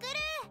くる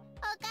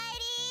おか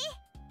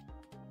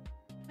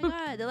えり Oh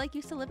my god, they're like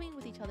used to living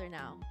with each other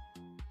now.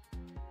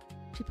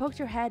 She poked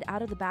her head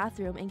out of the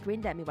bathroom and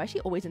grinned at me. Why is she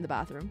always in the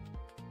bathroom?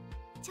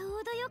 ちょ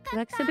うどよか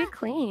Likes っ to be た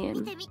clean.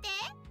 見て見て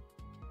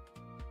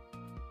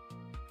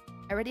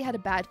I already had a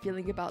bad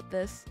feeling about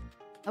this.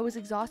 I was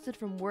exhausted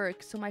from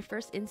work, so my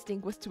first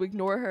instinct was to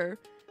ignore her.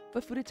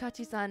 But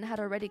Furutachi-san had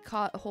already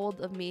caught hold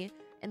of me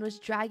and was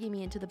dragging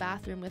me into the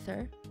bathroom with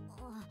her.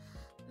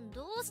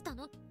 どうした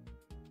のじ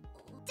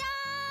ゃ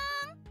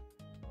ーん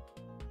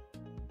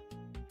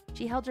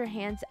She held her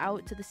hands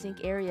out to the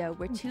sink area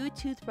where two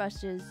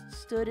toothbrushes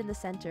stood in the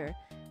center.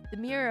 The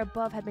mirror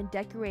above had been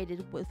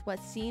decorated with what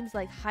seems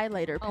like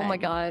highlighter pen. Oh my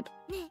god.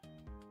 ねえ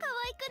可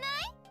愛くな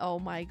い Oh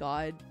my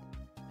god.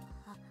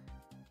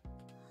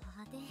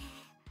 派手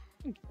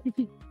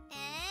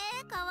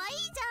可愛い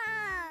じゃ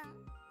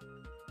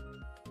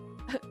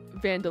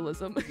ん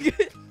Vandalism.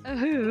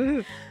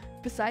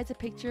 Besides a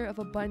picture of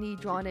a bunny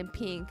drawn in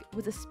pink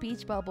was a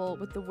speech bubble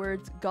with the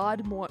words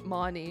God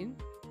Morning.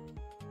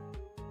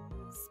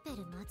 スペル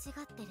間違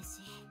ってるし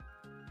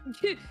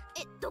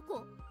ど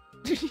こ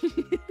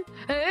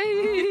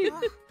Hey.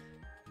 ほ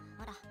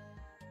ら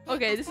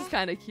Okay, this is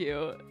kind of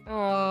cute.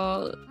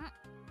 Oh.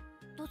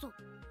 どうぞ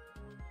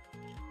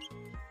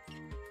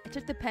I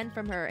took the pen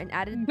from her and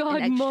added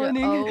God an extra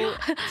morning. O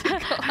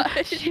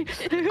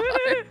to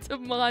God to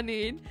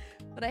morning.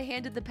 When I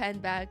handed the pen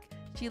back,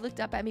 she looked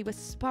up at me with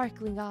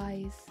sparkling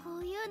eyes. こ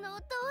ういうのど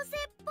うせ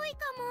っぽいか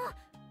も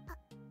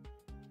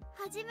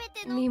初め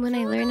ての Me when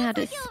I learn how to 共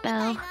同作業みたい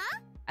spell. な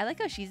I like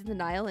how she's in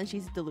denial and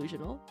she's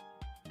delusional.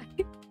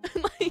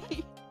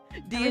 Like,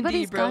 D&D,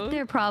 Everybody's bro. got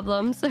their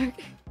problems. ど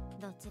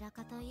ちら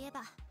かといえ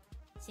ば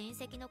親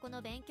戚の子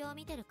の勉強を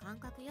見てる感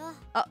覚よ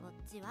あこっ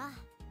ちは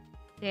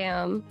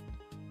Damn.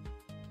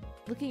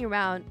 Looking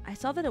around, I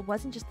saw that it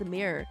wasn't just the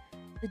mirror.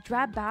 The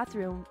drab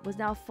bathroom was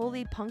now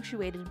fully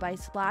punctuated by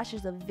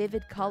splashes of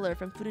vivid color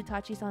from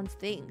Furutachi-san's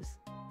things.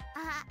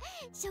 あ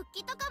食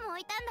器とかも置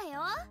いたんだ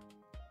よ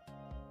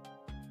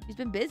She's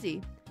been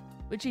busy.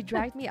 When she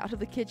dragged me out of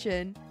the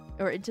kitchen,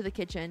 or into the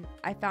kitchen,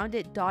 I found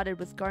it dotted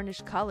with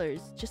garnished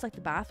colors, just like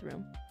the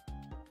bathroom.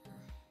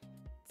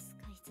 使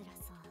いづら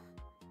そう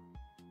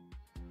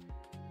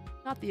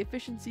Not the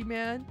efficiency,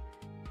 man.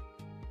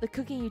 The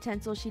cooking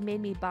utensils she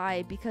made me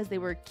buy because they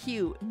were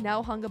cute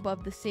now hung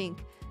above the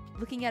sink.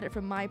 Looking at it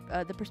from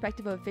the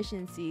perspective of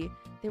efficiency,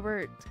 they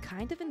were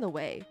kind of in the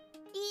way.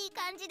 いい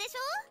感じでしょ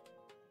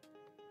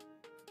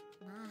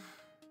まあ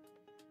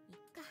いっ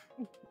か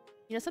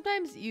You know,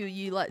 sometimes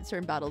you let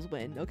certain battles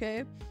win,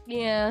 okay?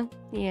 Yeah.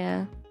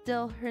 Yeah.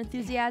 Still, her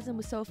enthusiasm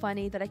was so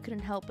funny that I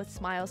couldn't help but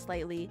smile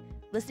slightly.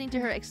 Listening to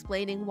her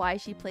explaining why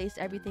she placed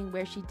everything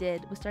where she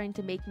did was starting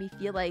to make me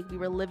feel like we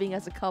were living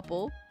as a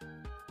couple.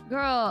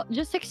 Girl,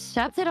 just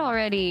accept it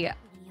already. いや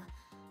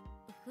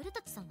古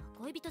舘さんは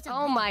恋人じゃな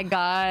い Oh my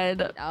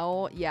god.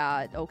 Oh,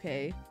 yeah,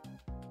 okay.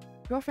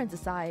 Girlfriends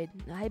aside,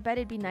 I bet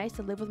it'd be nice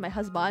to live with my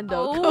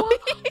husbando. Oh.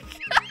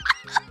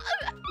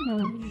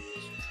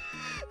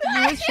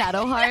 You with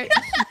Shadowheart.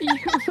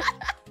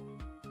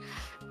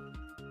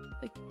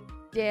 Like,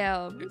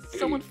 damn,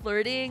 someone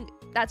flirting?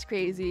 That's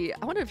crazy.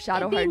 I wonder if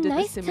Shadowheart It'd be did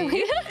nice this to to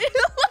me.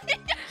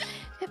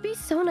 It'd be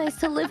so nice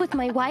to live with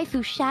my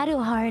waifu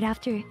Shadowheart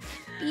after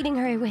beating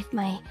her with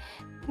my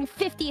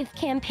 50th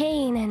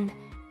campaign and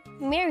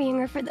marrying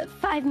her for the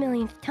 5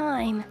 millionth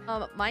time.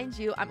 Mind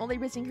you, I'm only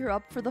raising her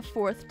up for the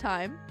 4th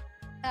time.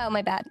 Oh,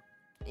 my bad.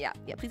 Yeah,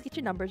 please get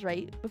your numbers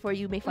right before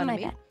you make fun My of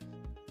me. bad.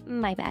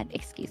 My bad.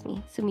 Excuse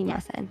me.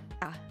 Sumimasen.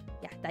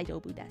 Yeah,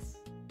 daijoubu desu.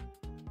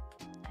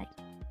 Hi.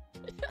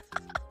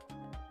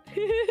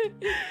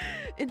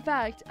 In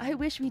fact, I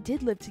wish we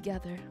did live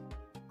together.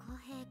 浩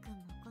平君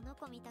もこの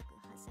子みたく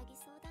はしゃぎ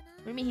そうだな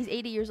What do you mean he's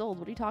 80 years old?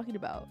 What are you talking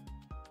about?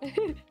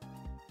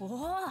 お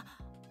お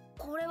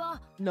これ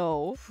は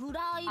No. フ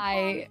ライパ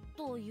ン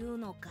という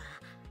のか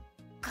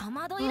か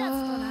まどいら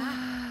ずと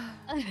な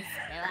それ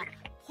は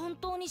本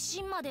当に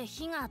芯まで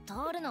火が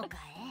通るのか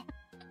い?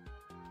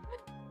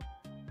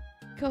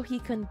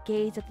 Kohi-kun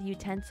gazed at the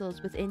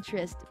utensils with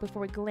interest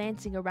before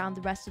glancing around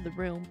the rest of the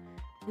room.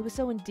 It was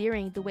so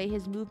endearing the way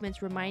his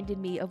movements reminded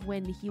me of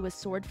when he was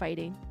sword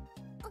fighting.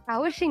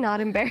 How is she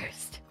not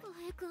embarrassed?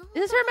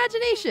 This is her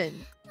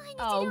imagination.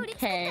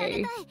 Okay.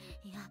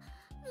 いや、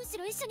むし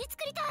ろ一緒に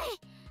作りたい。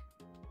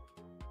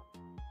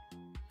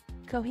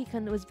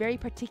 Kohi-kun was very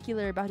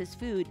particular about his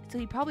food, so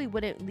he probably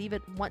wouldn't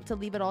want to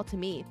leave it all to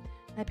me.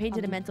 I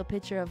painted a mental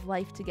picture of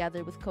life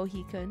together with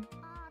Kohi-kun.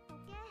 あ、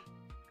時計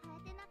変え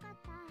てなかっ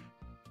た。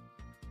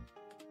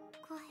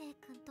小平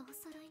くんとお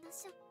揃いの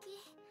食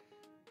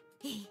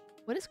器。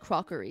 What is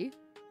crockery?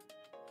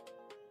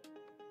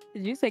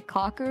 Did you say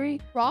cockery?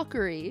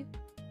 Crockery.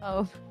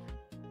 Oh.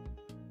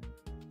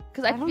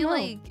 Because I don't feel know.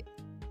 like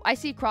I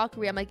see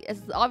crockery, I'm like,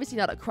 it's obviously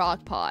not a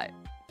crock pot.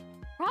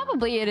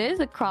 Probably it is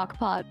a crock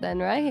pot then,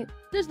 right?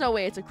 There's no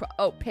way it's a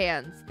oh,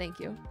 pans. Thank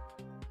you.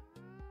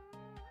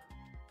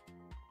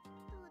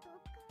 届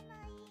かな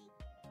い。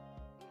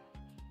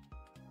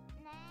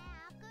ねえ、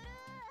アク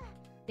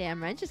ル。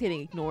 Damn, Ren's just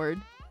getting ignored.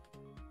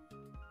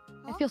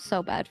 I feel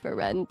so bad for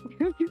Ren.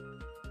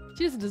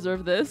 She doesn't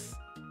deserve this.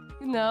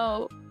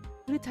 No.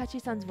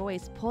 Urutachi-san's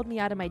voice pulled me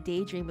out of my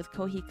daydream with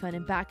Kohi-kun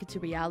and back into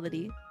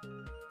reality.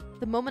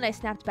 The moment I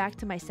snapped back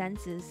to my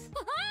senses.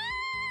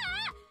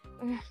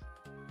 レン、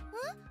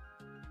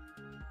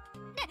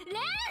何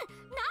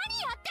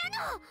やってんの？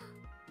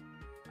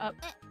あ、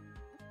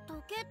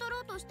時計取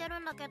ろうとしてる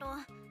んだけど、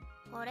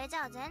これじ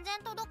ゃ全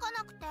然届か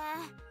なくて。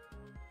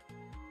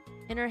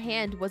 In her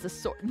hand was a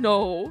sword.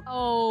 No.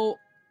 Oh.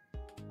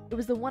 It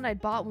was the one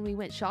I'd bought when we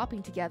went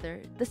shopping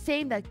together. The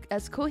same that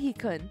as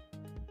Kohi-kun.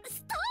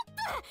 ストッ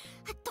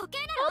プ！時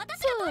計なら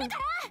私が取るか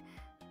ら。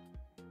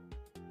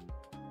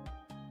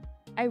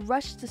 I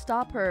rushed to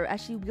stop her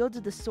as she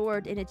wielded the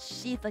sword in its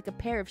sheath like a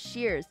pair of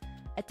shears,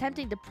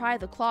 attempting to pry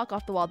the clock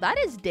off the wall. That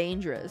is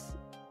dangerous.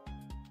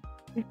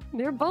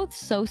 They're both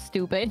so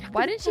stupid.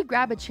 Why didn't she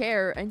grab a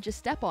chair and just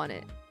step on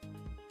it?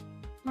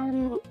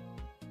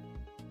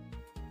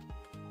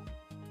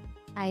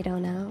 I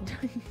don't know.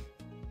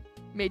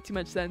 Made too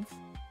much sense.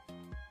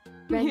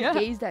 Ren Yeah.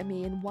 gazed at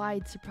me in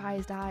wide,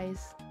 surprised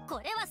eyes. こ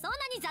れはそんな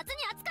に雑に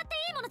扱って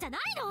いいものじゃな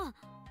いの。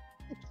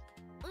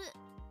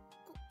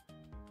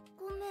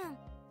ごめん。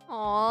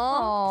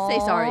 Aww. Say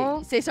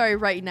sorry. Say sorry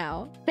right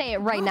now. Say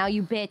it right now,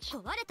 you bitch.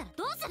 壊れたら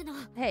どうするの？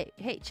 Hey,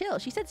 chill.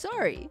 She said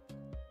sorry.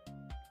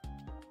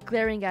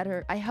 Glaring at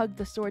her, I hugged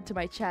the sword to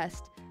my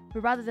chest.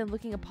 But rather than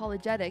looking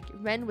apologetic,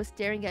 Ren was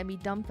staring at me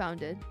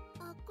dumbfounded.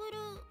 アクル、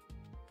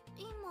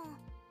今。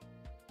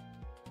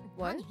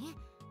 What? 何？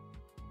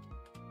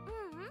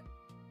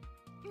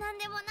なん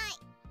でもない。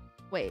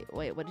 Wait,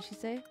 what did she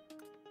say?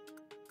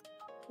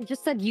 You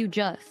just said you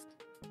just.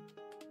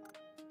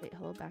 Wait,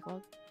 hello,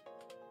 backlog.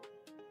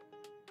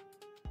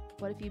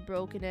 What if you'd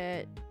broken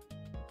it?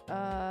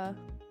 I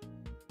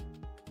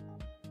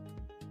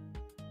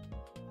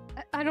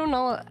don't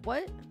know.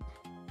 What?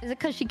 Is it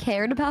because she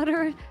cared about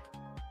her?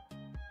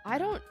 I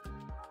don't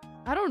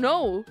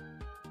know.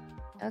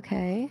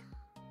 Okay.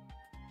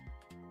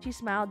 She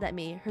smiled at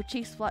me, her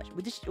cheeks flushed.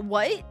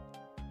 What?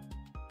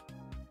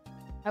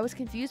 I was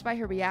confused by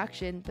her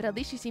reaction, but at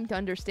least she seemed to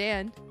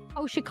understand.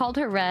 Oh, she called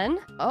her Ren?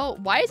 Oh,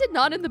 why is it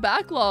not in the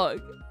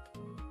backlog?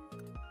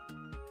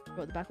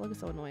 Bro, the backlog is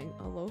so annoying.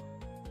 Hello?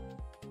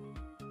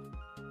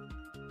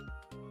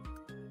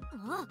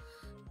 もう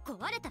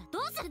壊れたらど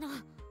うするの？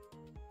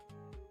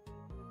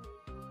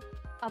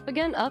 Up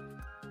again? Up?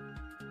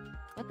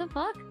 What the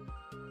fuck?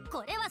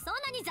 これはそん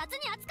なに雑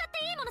に扱っ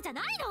ていいものじゃ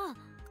ないの。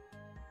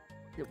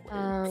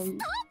 Um.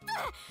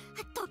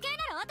 時計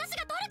なら私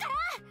が取るから。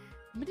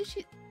 What did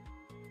she?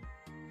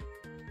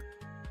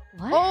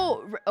 What?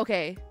 Oh,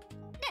 okay.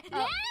 レン、何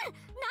や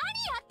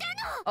ってん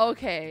の？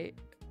 Okay.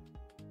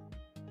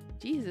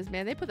 Jesus,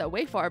 man, they put that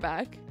way far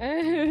back.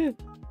 That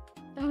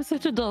was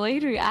such a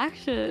delayed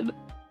reaction.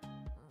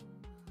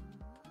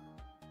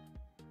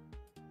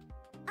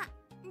 あ、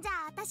じゃ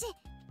あ私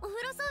お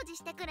風呂掃除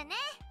してくるね。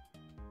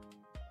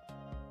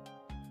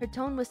 Her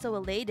tone was so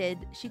elated,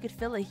 she could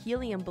fill a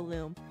helium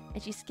balloon,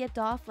 and she skipped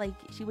off like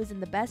she was in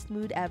the best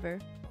mood ever.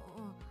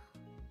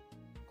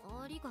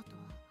 ありがと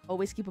う。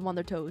 Always keep them on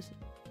their toes.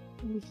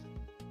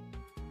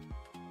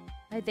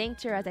 I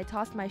thanked her as I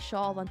tossed my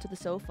shawl onto the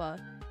sofa.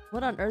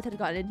 What on earth had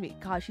gotten into me?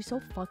 God, she's so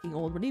fucking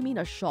old. What do you mean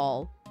a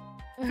shawl?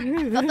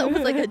 I thought that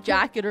was like a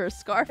jacket or a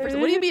scarf or something.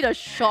 What do you mean a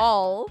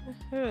shawl?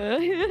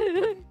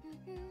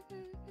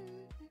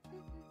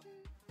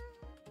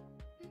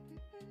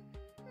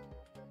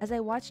 As I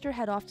watched her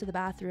head off to the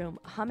bathroom,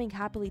 humming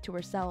happily to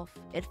herself,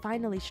 it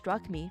finally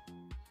struck me.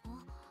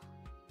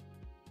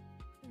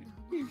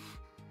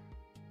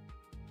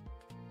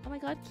 Oh my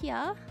god,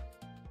 Kia.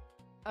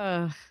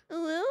 Ooh.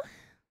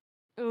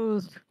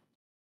 Ooh.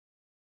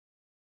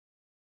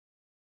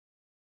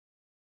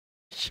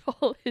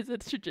 Shawl is a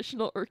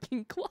traditional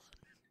Urking cloth.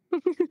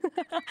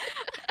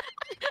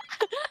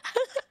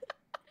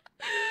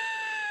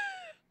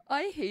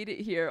 I hate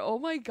it here. Oh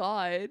my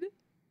god.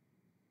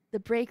 The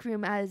break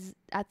room as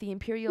at the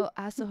Imperial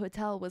Asa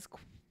Hotel was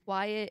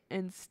quiet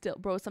and still.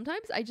 Bro,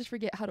 sometimes I just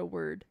forget how to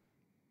word.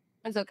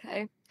 It's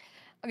okay.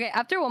 Okay,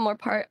 after one more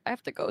part, I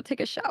have to go take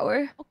a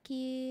shower.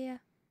 Okay.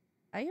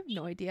 I have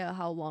no idea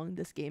how long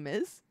this game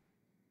is.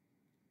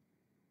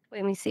 Wait,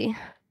 let me see.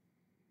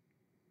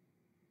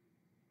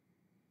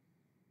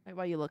 Right,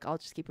 while you look, I'll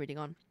just keep reading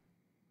on.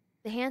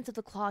 The hands of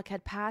the clock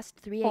had passed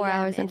 3 a.m. 4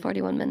 hours and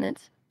 41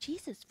 minutes.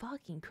 Jesus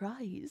fucking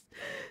Christ.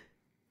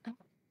 Oh.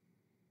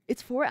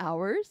 It's 4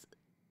 hours?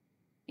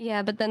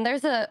 Yeah, but then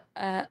there's a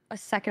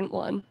second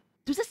one.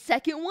 There's a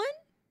second one?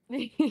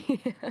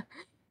 Yeah.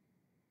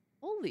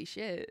 Holy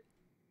shit.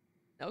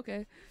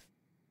 Okay.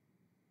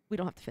 We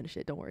don't have to finish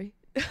it, don't worry.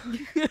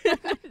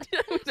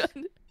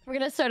 We're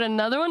gonna start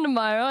another one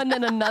tomorrow and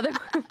then another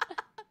one.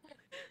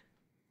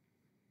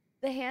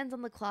 The hands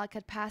on the clock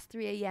had passed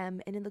 3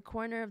 a.m. and in the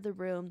corner of the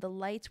room, the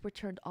lights were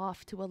turned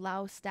off to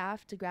allow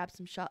staff to grab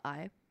some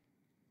shut-eye.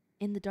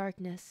 In the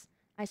darkness,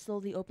 I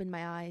slowly opened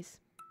my eyes.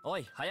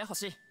 Oi,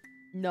 Hayahoshi.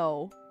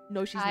 No.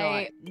 No, she's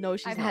not. No,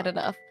 she's I've not. had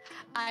enough.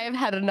 I've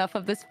had enough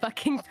of this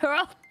fucking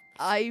girl.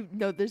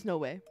 No, there's no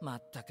way. ま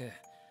ったく、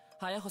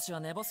早星は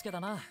寝ぼすけだ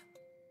な。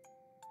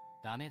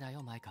ダメだ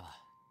よ、マイカは。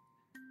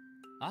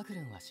アク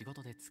ルンは仕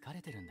事で疲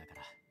れてるんだか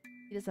ら。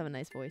He does have a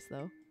nice voice,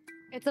 though.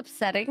 It's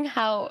upsetting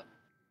how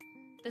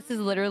this is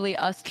literally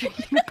us dreaming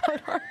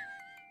about her.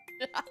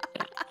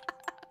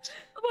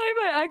 Why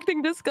am I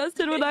acting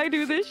disgusted when I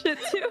do this shit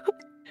too?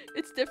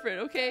 It's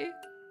different, okay?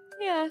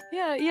 Yeah,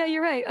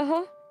 you're right.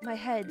 Uh-huh. My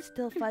head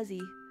still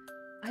fuzzy.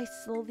 I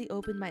slowly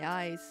opened my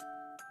eyes.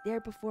 There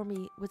before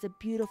me was a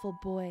beautiful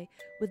boy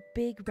with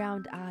big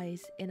round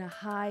eyes and a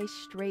high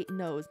straight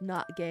nose.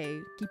 Not gay.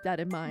 Keep that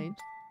in mind.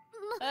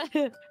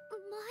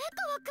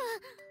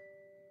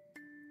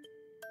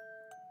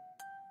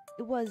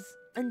 It was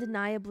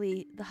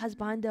undeniably the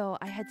husbando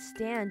I had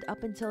stand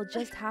up until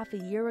just half a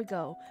year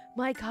ago.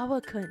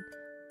 Maekawa-kun.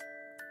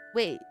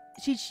 Wait,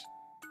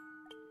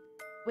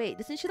 Wait,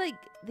 isn't she like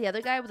the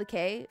other guy with a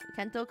K?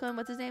 Kento-kun,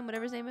 what's his name?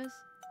 Whatever his name is?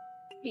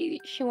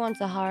 She wants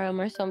a harem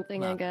or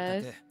something, I まった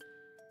guess. く、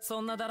そ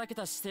んなだらけ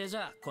た姿勢じ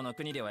ゃこの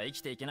国では生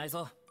きていけない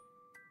ぞ。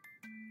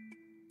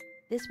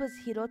This was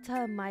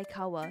Hirota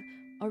Maekawa,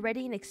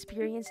 already an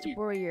experienced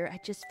warrior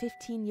at just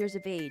 15 years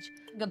of age.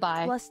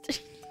 Goodbye.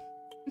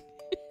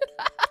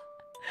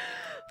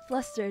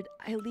 Flustered,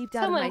 I leaped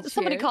out of my chair.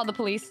 Somebody call the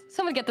police.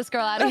 Someone get this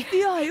girl out of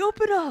here. FBI,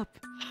 open up!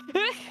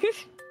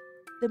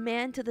 The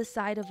man to the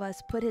side of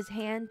us put his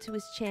hand to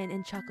his chin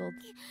and chuckled.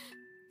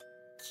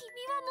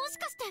 君はもし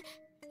かして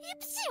イ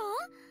プシ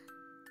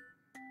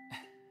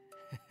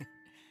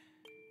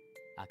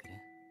アクルン、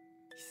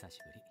久し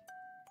ぶり。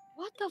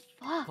 What the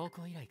fuck? 高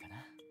校以来かな。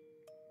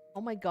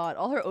Oh my god,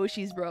 all her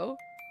Oshis, bro.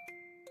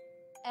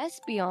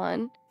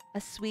 Espeon. A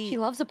sweet... She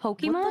loves a What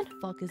Pokemon? the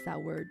fuck is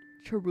that word?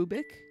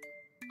 Cherubic?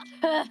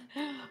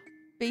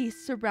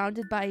 Face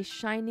surrounded by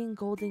shining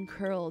golden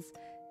curls.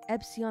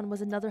 Epsilon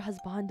was another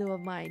husbando of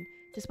mine.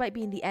 Despite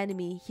being the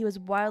enemy, he was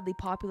wildly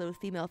popular with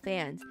female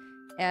fans.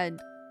 And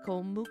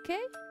Komuke?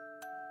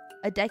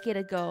 A decade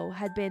ago,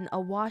 had been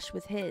awash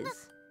with his. な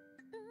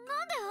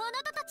んであ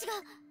なたたちが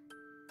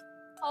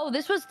Oh,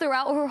 this was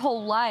throughout her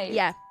whole life.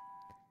 Yeah.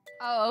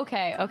 Oh,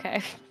 okay.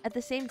 At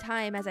the same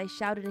time as I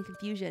shouted in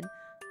confusion,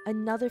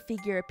 another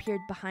figure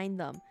appeared behind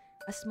them.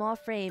 A small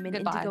frame in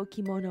Goodbye. indigo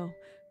kimono.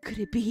 Could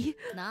it be?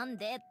 なん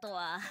でと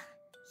は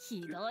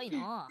ひどい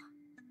の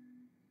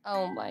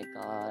Oh my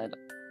god.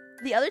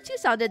 The other two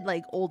sounded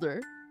like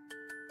older.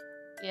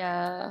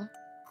 Yeah.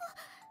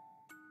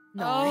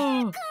 No.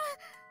 Oh.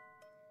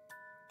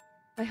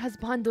 My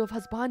husbando of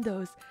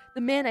husbandos.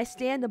 The man I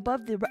stand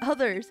above the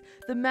others.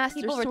 The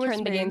master People swordsman.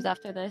 return the games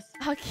after this.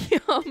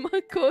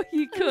 Aoyama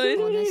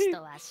Kohi-kun. お主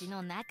とわし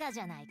の仲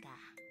じゃないか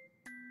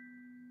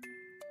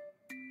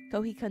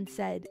Kohi-kun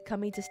said,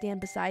 coming to stand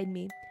beside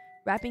me.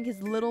 Wrapping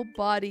his little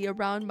body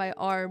around my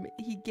arm,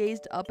 he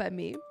gazed up at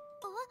me.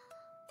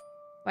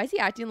 Why is he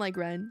acting like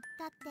Ren?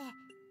 だって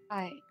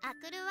I. ア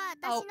クルは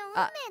私の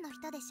運命の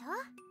人でしょ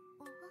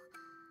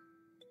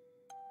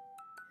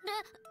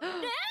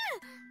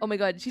Oh my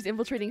god, she's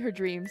infiltrating her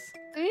dreams.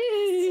 や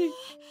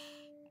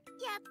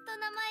っと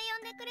名前呼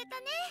んでくれた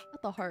ね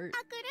Not the heart.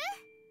 アクル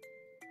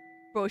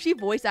Bro, she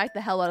voice act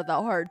the hell out of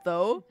that heart,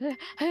 though.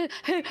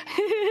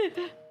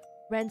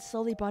 Ren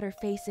slowly brought her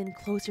face in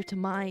closer to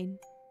mine.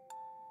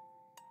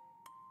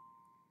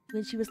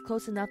 When she was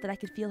close enough that I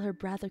could feel her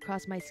breath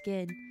across my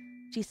skin,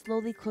 she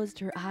slowly closed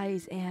her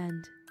eyes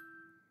and...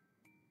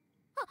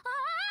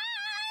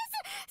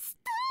 ス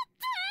ト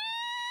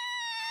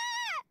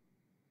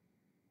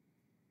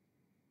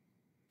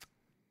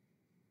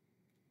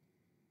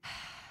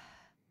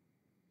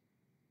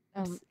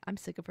ップ I'm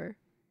sick of her.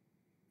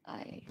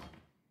 I.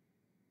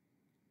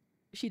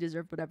 She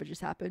deserved whatever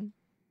just happened.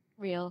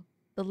 Real.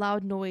 The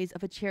loud noise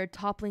of a chair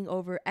toppling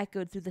over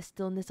echoed through the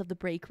stillness of the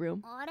break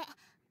room. あれ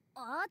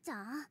あーちゃ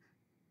ん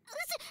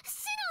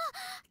シノ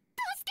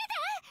助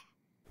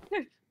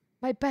けて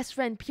My best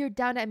friend peered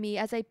down at me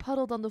as I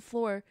puddled on the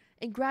floor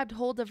and grabbed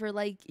hold of her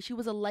like she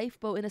was a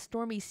lifeboat in a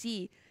stormy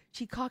sea.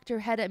 She cocked her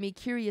head at me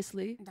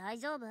curiously. 大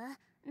丈夫？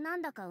な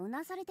んだかう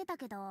なされてた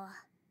けど。なんだ。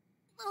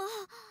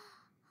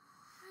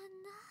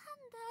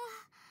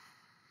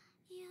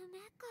夢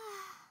か。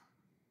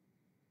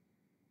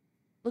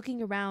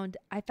Looking around,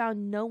 I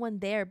found no one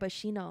there but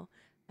Shino.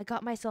 I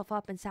got myself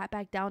up and sat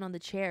back down on the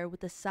chair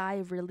with a sigh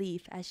of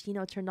relief as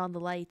Shino turned on the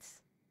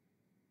lights.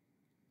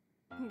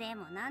 で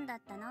もなんだ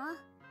ったの？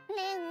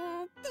レ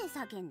ンって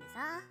叫んで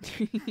さ。こ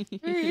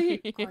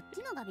っ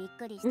ちのがびっ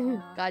くりした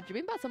よ。God,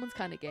 dreaming about someone's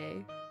kind of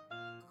gay.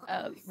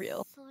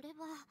 Real. それ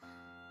は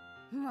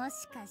も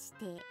しかし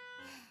て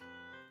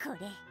こ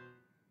れ。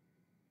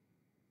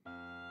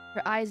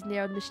Her eyes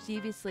narrowed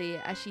mischievously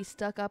as she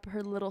stuck up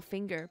her little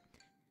finger.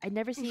 I'd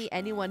never seen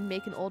anyone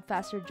make an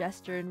old-fashioned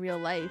gesture in real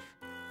life.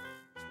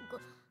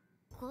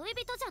 恋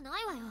人じゃな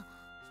いわよ。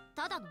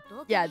ただの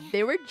同居人。Yeah,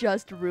 they were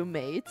just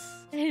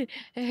roommates. へ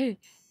え、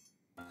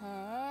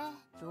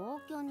同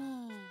居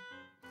人。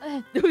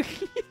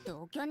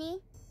同居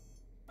人？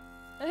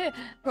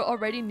 Her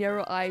already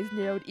narrow eyes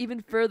narrowed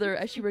even further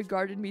as she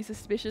regarded me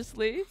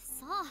suspiciously.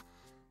 そう、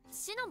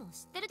シノも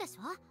知ってるでし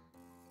ょ。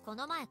こ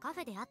の前カ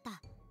フェで会っ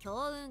た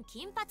強運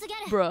金髪ギ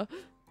ャル。 Bruh.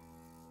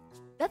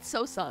 That's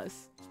so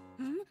sus.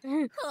 う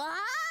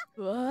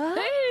わ What?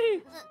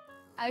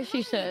 As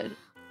she should.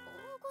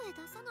 大声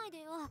出さないで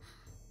よ。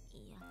夜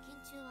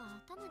勤中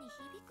は頭に響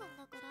くん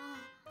だか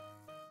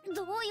ら。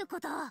どういうこ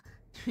と？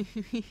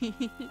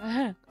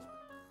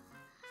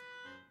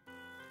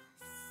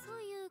そ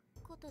ういう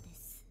ことで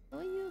す。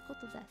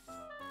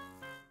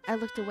I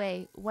looked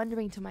away,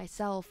 wondering to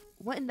myself,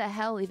 what in the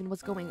hell even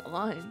was going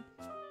on?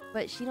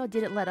 But Shino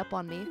didn't let up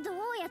on me. どう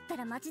やった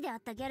ら街で会っ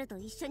たギャルと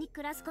一緒に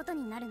暮らすこと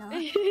になるの？そ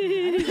れ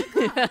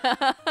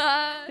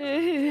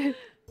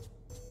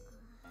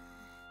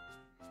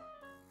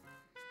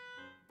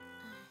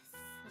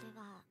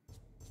は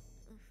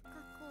不可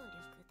抗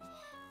力で。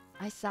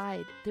I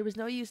sighed. There was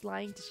no use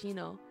lying to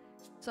Shino.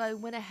 So I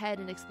went ahead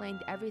and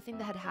explained everything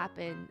that had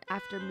happened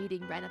after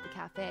meeting Ren at the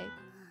cafe.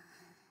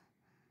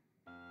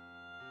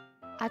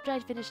 After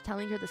I'd finished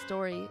telling her the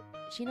story,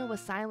 Shino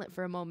was silent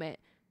for a moment.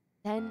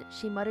 Then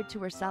she muttered to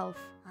herself.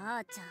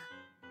 あーちゃ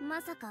ん、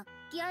まさか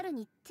ギャル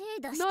に手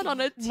出して。 Not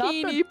on a Not the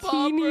teeny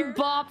teeny bopper.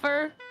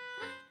 bopper.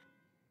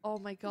 Oh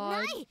my god.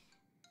 ない。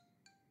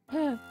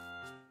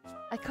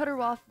 I cut her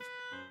off.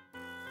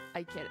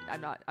 I can't.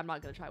 I'm not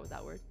gonna try with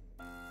that word.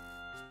 1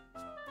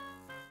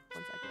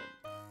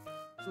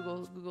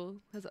 second. Google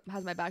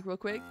has my back real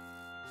quick.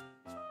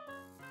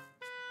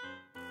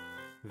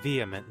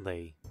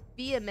 Vehemently.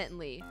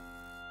 Vehemently.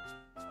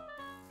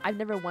 I've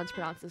never once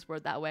pronounced this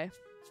word that way.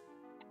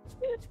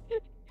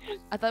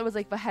 I thought it was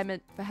like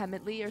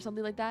vehemently or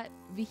something like that.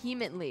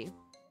 Vehemently.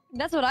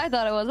 That's what I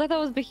thought it was. I thought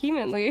it was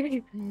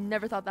vehemently.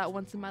 Never thought that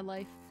once in my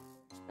life.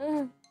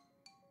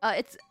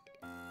 It's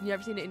you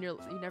never seen it in your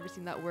you never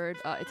seen that word.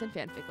 It's in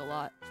fanfic a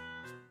lot.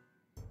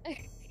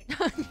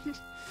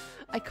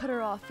 I cut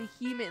her off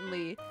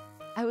vehemently.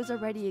 I was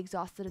already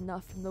exhausted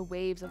enough from the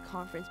waves of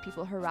conference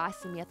people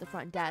harassing me at the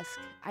front desk.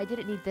 I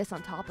didn't need this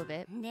on top of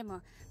it. で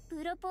も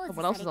プロポーズ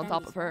Someone else was on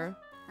top of her.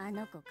 あ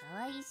の子可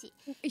愛いし。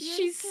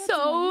 She's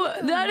so...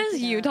 That is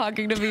you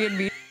talking to me and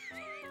me.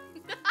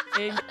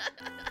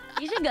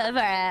 You should go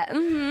for it.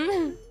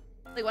 Mm-hmm.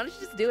 Like, why don't you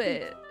just do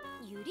it?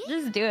 ユリ？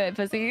 Just do it,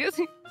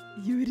 pussies.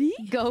 Yuri?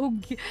 Go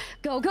gay.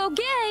 Go URK.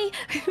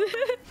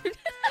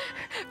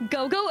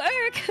 Go!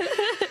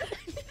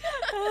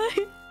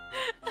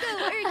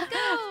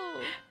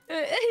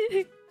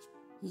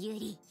 ユ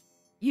リ。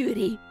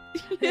 Yuri.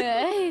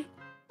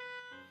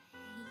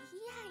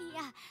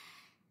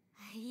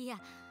 いや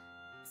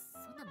そ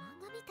んな漫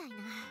画みたいな。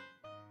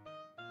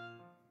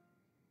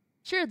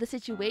 Sure, the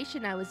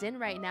situation I was in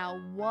right now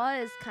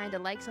was kind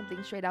of like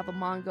something straight out of a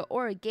manga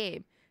or a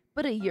game,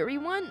 but a Yuri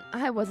one?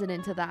 I wasn't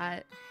into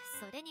that.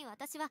 それに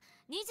私は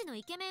2時の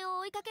イケメンを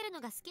追いかけるの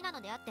が好きな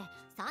のであって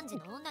3時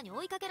の女に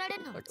追いかけられ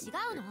るのは違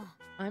うの。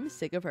 I'm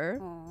sick of her.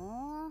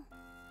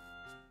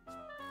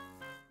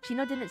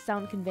 Shino didn't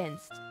sound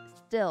convinced.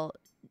 Still,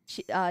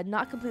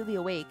 not completely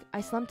awake,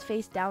 I slumped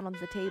face down on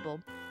the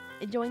table,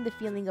 enjoying the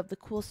feeling of the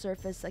cool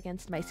surface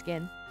against my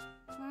skin.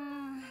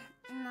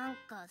 なん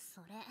か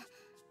そ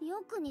れ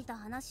よく似た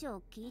話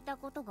を聞いた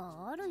こと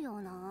があるよ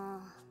う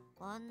な。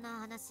こんな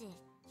話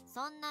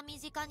そんな身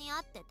近にあ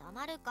ってた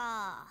まる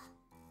か。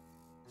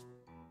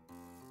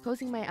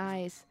 Closing my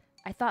eyes,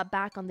 I thought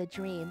back on the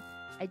dream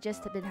I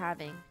just had been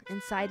having and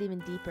sighed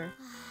even deeper.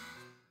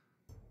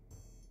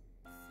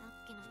 さ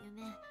っきの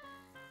夢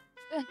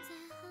前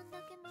半だ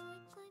けもう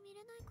一回見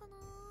れないかな。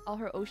 All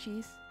her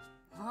Oshis.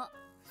 あ、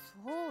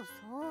そう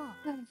そ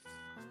う。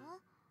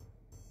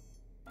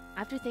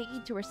 After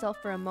thinking to herself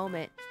for a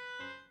moment,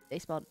 they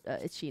spelled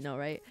it's Shino,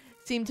 right?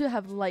 Seemed to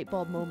have a light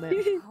bulb moment.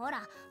 ほ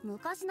ら、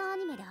昔のア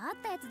ニメであっ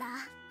たやつだ。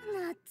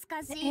懐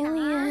かしいな。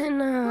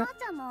 Alien. 母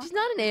ちゃんも She's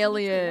not an よく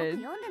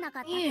alien. 読んでな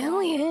かった。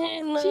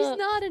 Alien. She's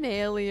not an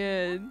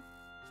alien.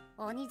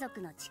 鬼族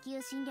の地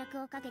球侵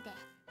略をかけて、地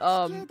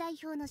球代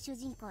表の主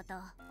人公と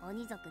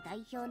鬼族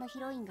代表のヒ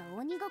ロインが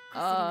鬼ごっこす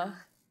るの。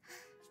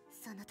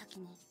その時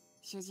に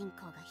主人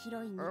公がヒ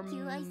ロインに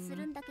求愛す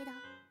るんだけど、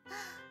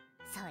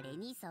それ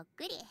にそっ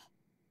くり。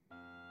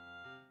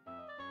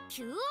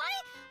求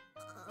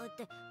愛っ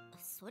て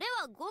それ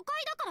は誤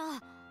解だか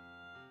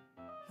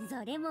ら。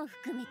それも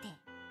含めて。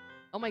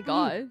 Oh my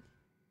god.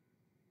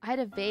 I had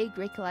a vague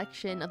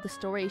recollection of the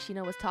story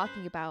Shino was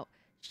talking about.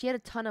 She had a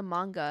ton of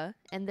manga,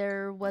 and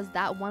there was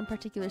that one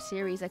particular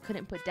series I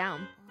couldn't put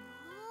down.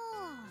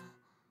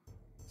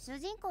 主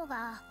人公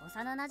が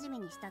幼馴染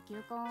にした球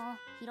根を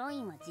ヒロ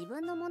インは自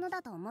分のもの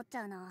だと思っち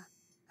ゃうの。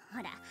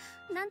ほら、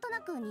なんと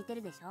なく似て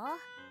るでしょ?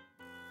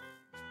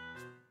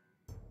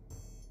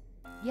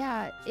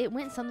 Yeah, it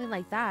went something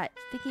like that.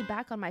 Thinking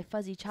back on my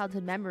fuzzy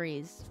childhood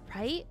memories,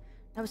 right?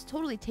 I was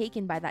totally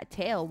taken by that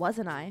tale,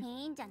 wasn't I?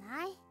 いいんじゃ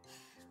ない？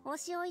推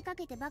しを追いか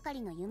けてばか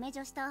りの夢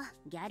女子と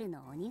ギャル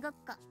の鬼ごっ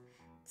こ。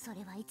そ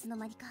れはいつの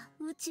間にか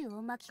宇宙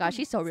を巻き込む Gosh,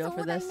 she's so real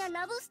for 壮大 this. な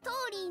ラブストー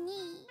リー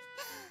に。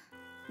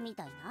み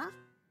たいな。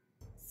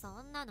そ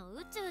んなの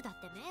宇宙だ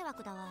って迷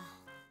惑だわ。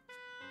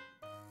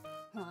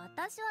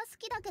私は好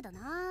きだけど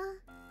な。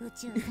宇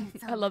宙戦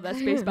争。I love that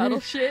space battle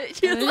shit.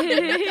 そ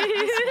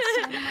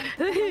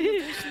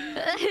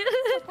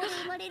こに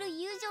生まれる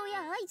友情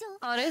や愛情。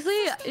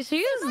 Honestly, she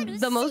is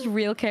the most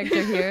real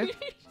character here.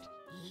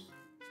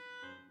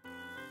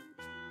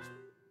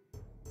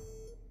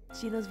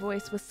 Shino's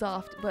voice was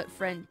soft but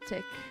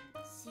frantic.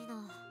 シ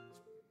ノ、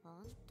ほ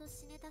んと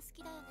死ネタ好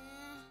きだよね。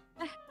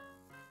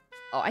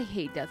 Oh, I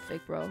hate death fic,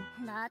 bro.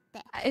 だっ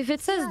て。 If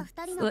it says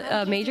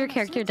major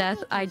character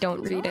death, I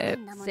don't read it.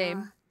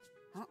 Same.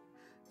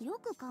 よ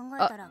く考え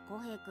たら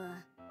浩平く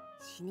ん、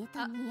死ネ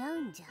タ似合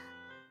うんじゃ。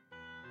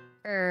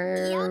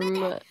やめ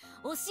て、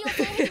推しを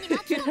性癖に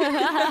巻き込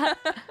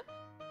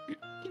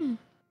む。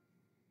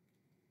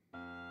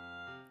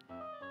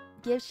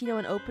 Give Shino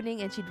an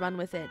opening and she'd run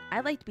with it.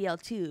 I liked BL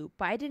too,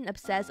 but I didn't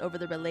obsess over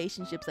the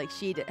relationships like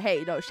she did.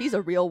 Hey, no, she's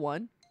a real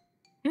one.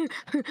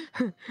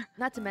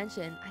 Not to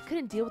mention, I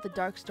couldn't deal with the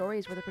dark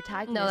stories where the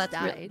protagonist No, that's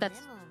real. died.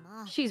 That's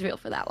she's real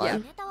for that Yeah.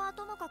 one. ネタは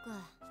ともかく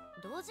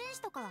同人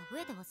誌とかは増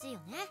えてほしいよ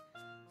ね。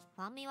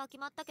ファンミは決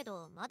まったけ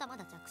どまだま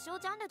だ弱小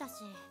ジャンルだ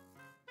し。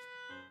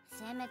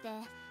せめて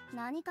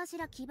何かし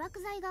ら起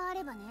爆剤があ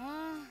ればね。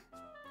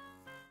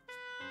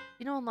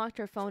 Shino unlocked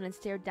her phone and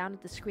stared down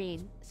at the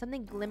screen.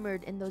 Something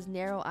glimmered in those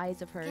narrow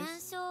eyes of hers. 検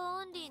証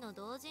オンリーの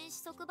同人誌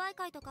即売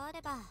会とかあ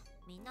れば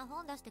みんな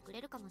本出してくれ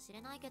るかもしれ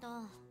ないけど。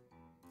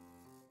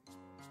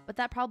 But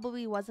that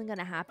probably wasn't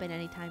gonna happen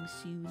anytime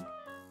soon.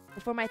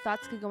 Before my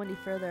thoughts could go any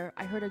further,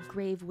 I heard a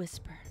grave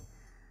whisper.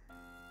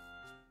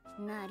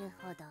 なる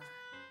ほど。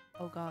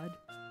 Oh god.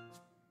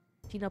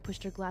 Shino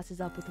pushed her glasses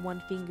up with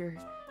one finger,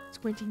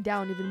 squinting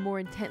down even more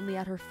intently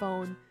at her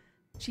phone.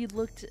 She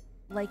looked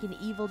like an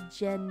evil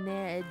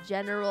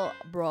general,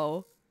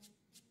 bro.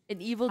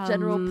 An evil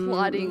general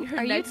plotting her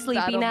are you next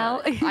sleepy battle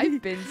now? match.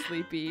 I've been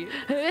sleepy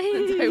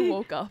since I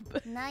woke up.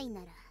 ない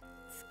なら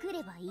作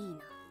ればいいの。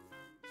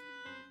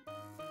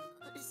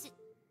し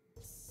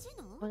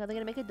の？ Oh my god, they're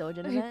gonna make a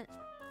doujin event?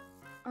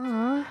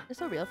 Aww. They're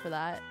so real for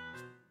that.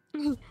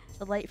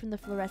 The light from the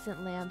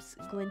fluorescent lamps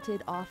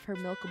glinted off her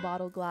milk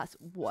bottle glass.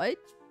 What?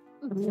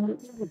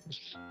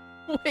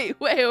 Wait.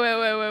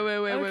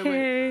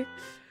 Okay.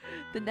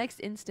 The next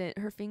instant,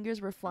 her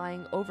fingers were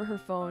flying over her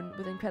phone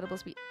with incredible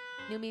speed.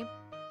 Numi,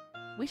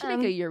 we should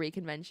make a Yuri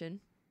convention.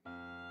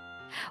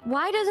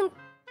 Why do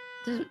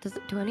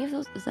any of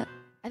those, is that,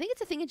 I think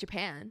it's a thing in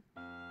Japan.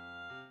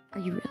 are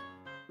you real?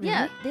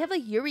 Yeah, they have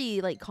like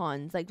Yuri like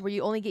cons, like where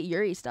you only get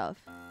Yuri stuff.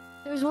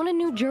 There's one in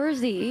New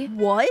Jersey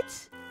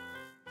What?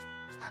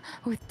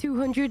 with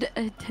 200.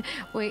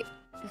 Wait,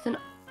 isn't?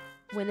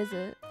 When is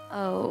it?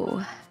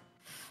 Oh,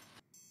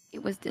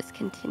 it was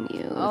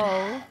discontinued.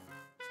 Oh.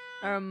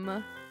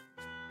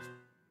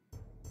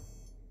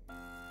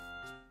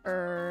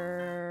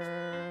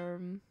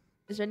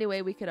 Is there any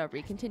way we could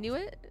recontinue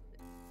it?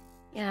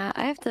 Yeah,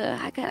 I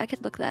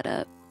could look that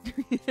up.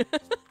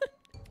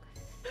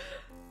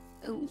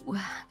 Ooh,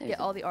 Get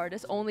all the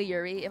artists, only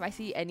Yuri. If I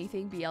see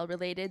anything BL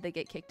related, they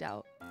get kicked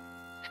out.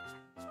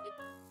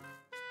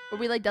 Or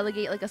we like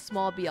delegate like a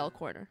small BL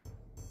corner.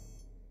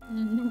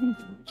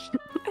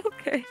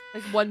 Okay.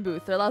 Like one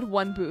booth. They're allowed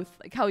one booth.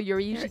 Like how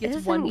Yuri usually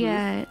gets one booth.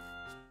 Yeah.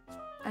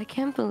 I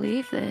can't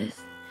believe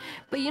this.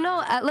 But you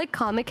know, at like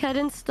Comic Head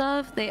and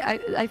stuff,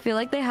 I feel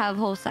like they have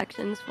whole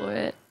sections for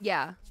it.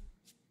 Yeah.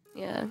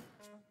 Yeah.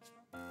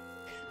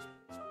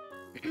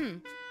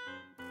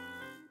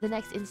 The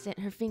next instant,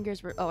 her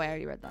fingers were. Oh, I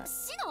already read that.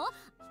 シノ？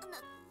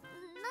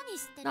何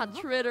してるの？ Not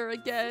Tritter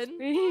again.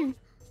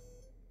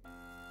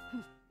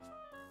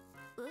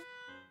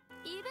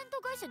 イベント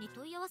会社に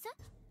問い合わせ？も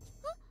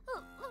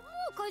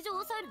う会場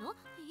を抑えるの？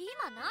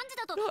今何時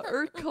だと？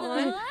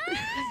 Urcon.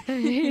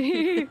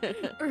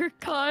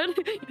 Urcon.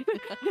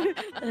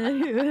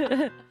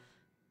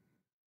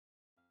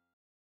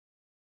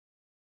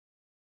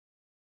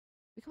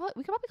 We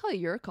could probably call it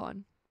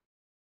Yurcon.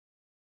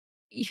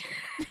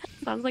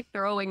 Sounds like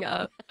throwing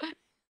up.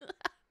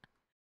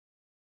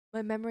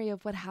 My memory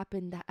of what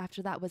happened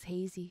after that was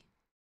hazy.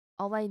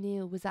 All I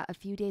knew was that a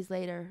few days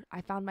later,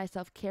 I found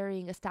myself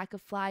carrying a stack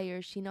of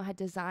flyers Shino had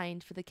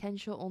designed for the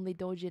Kensho only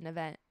Dojin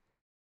event.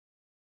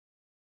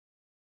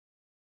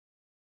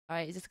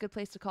 Alright, is this a good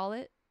place to call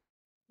it?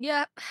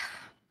 Yep.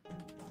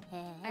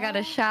 I got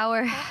a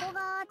shower. ここ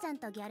がちゃん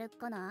とギャルっ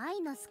子の愛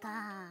の巣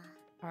か。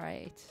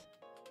 Alright.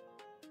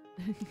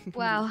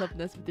 Wow. Love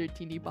this with your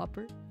teeny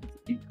bopper.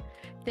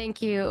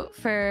 Thank you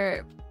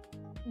for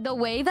the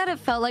way that it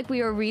felt like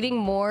we were reading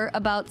more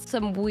about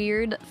some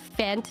weird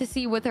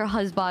fantasy with her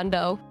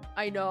husbando.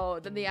 I know,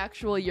 than the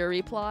actual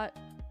Yuri plot.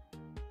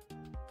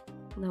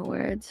 No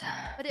words.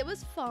 But it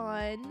was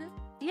fun.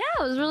 Yeah,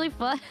 it was really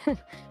fun.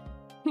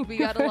 We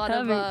got a lot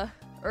of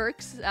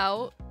irks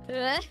out.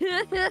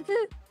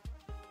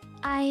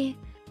 I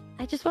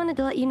just wanted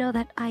to let you know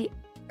that I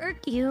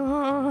irk you.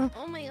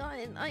 Oh my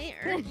god, I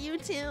irk you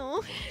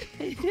too.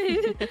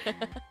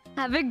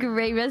 Have a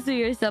great rest of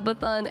your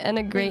subathon and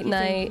a great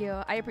night. Thank you.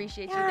 I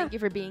appreciate you. Thank you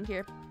for being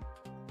here.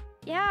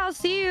 Yeah, I'll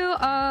see you.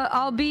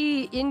 I'll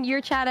be in your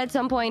chat at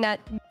some point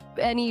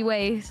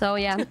anyway. So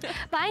yeah.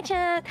 Bye,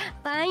 chat.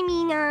 Bye,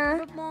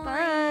 Mina.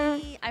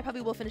 Bye. I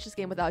probably will finish this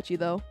game without you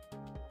though.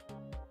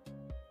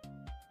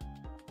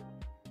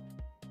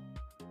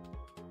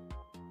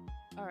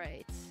 All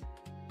right.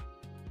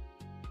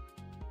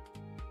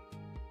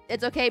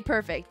 It's okay.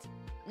 Perfect.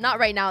 Not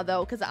right now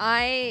though, because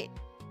I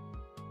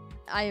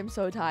am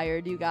so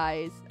tired, you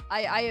guys.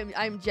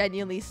 I'm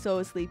genuinely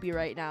so sleepy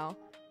right now.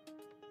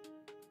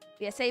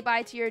 Yeah, say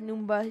bye to your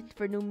Noomba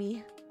for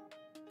Numi.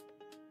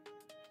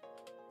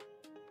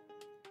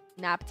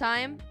 Nap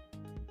time.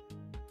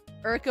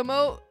 Irk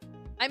emote.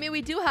 I mean,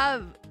 we do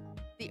have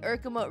the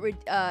Irk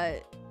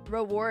emote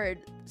reward,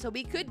 so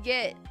we could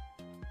get.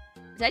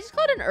 Did I just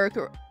call it an Irk?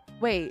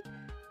 Wait.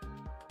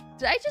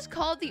 Did I just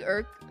call it the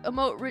Irk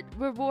emote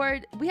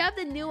reward? We have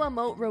the new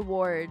emote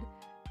reward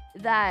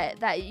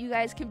that you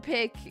guys can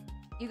pick.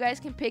 You guys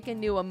can pick a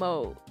new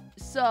emote.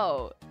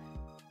 So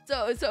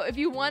if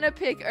you want to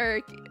pick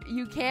Irk,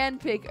 you can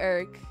pick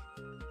Irk.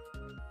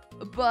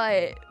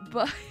 But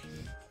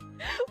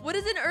what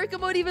does an Irk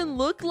emote even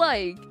look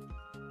like?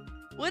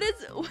 What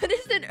does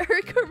an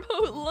Irk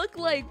emote look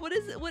like? What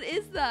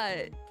is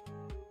that?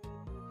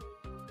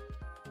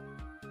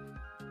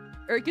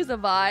 Irk is a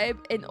vibe,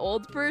 an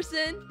old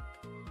person.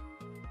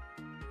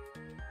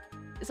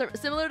 So,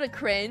 similar to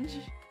cringe.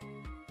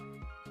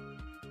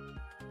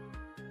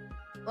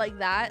 Like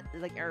that,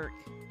 like Irk.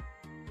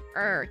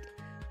 Irk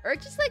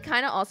just like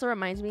kind of also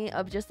reminds me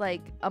of just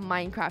like a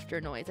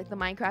Minecrafter noise, like the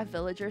Minecraft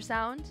villager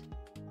sound.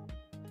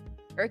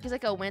 Irk is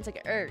like a wince,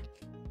 like Irk.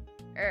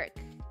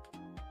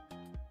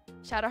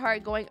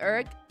 Shadowheart going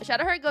Irk.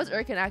 Shadowheart goes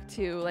Irk in Act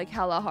 2, like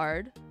hella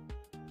hard.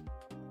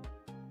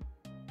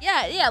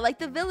 Yeah, like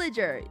the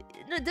villager.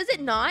 No, does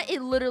it not?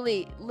 It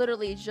literally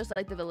is just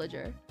like the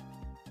villager.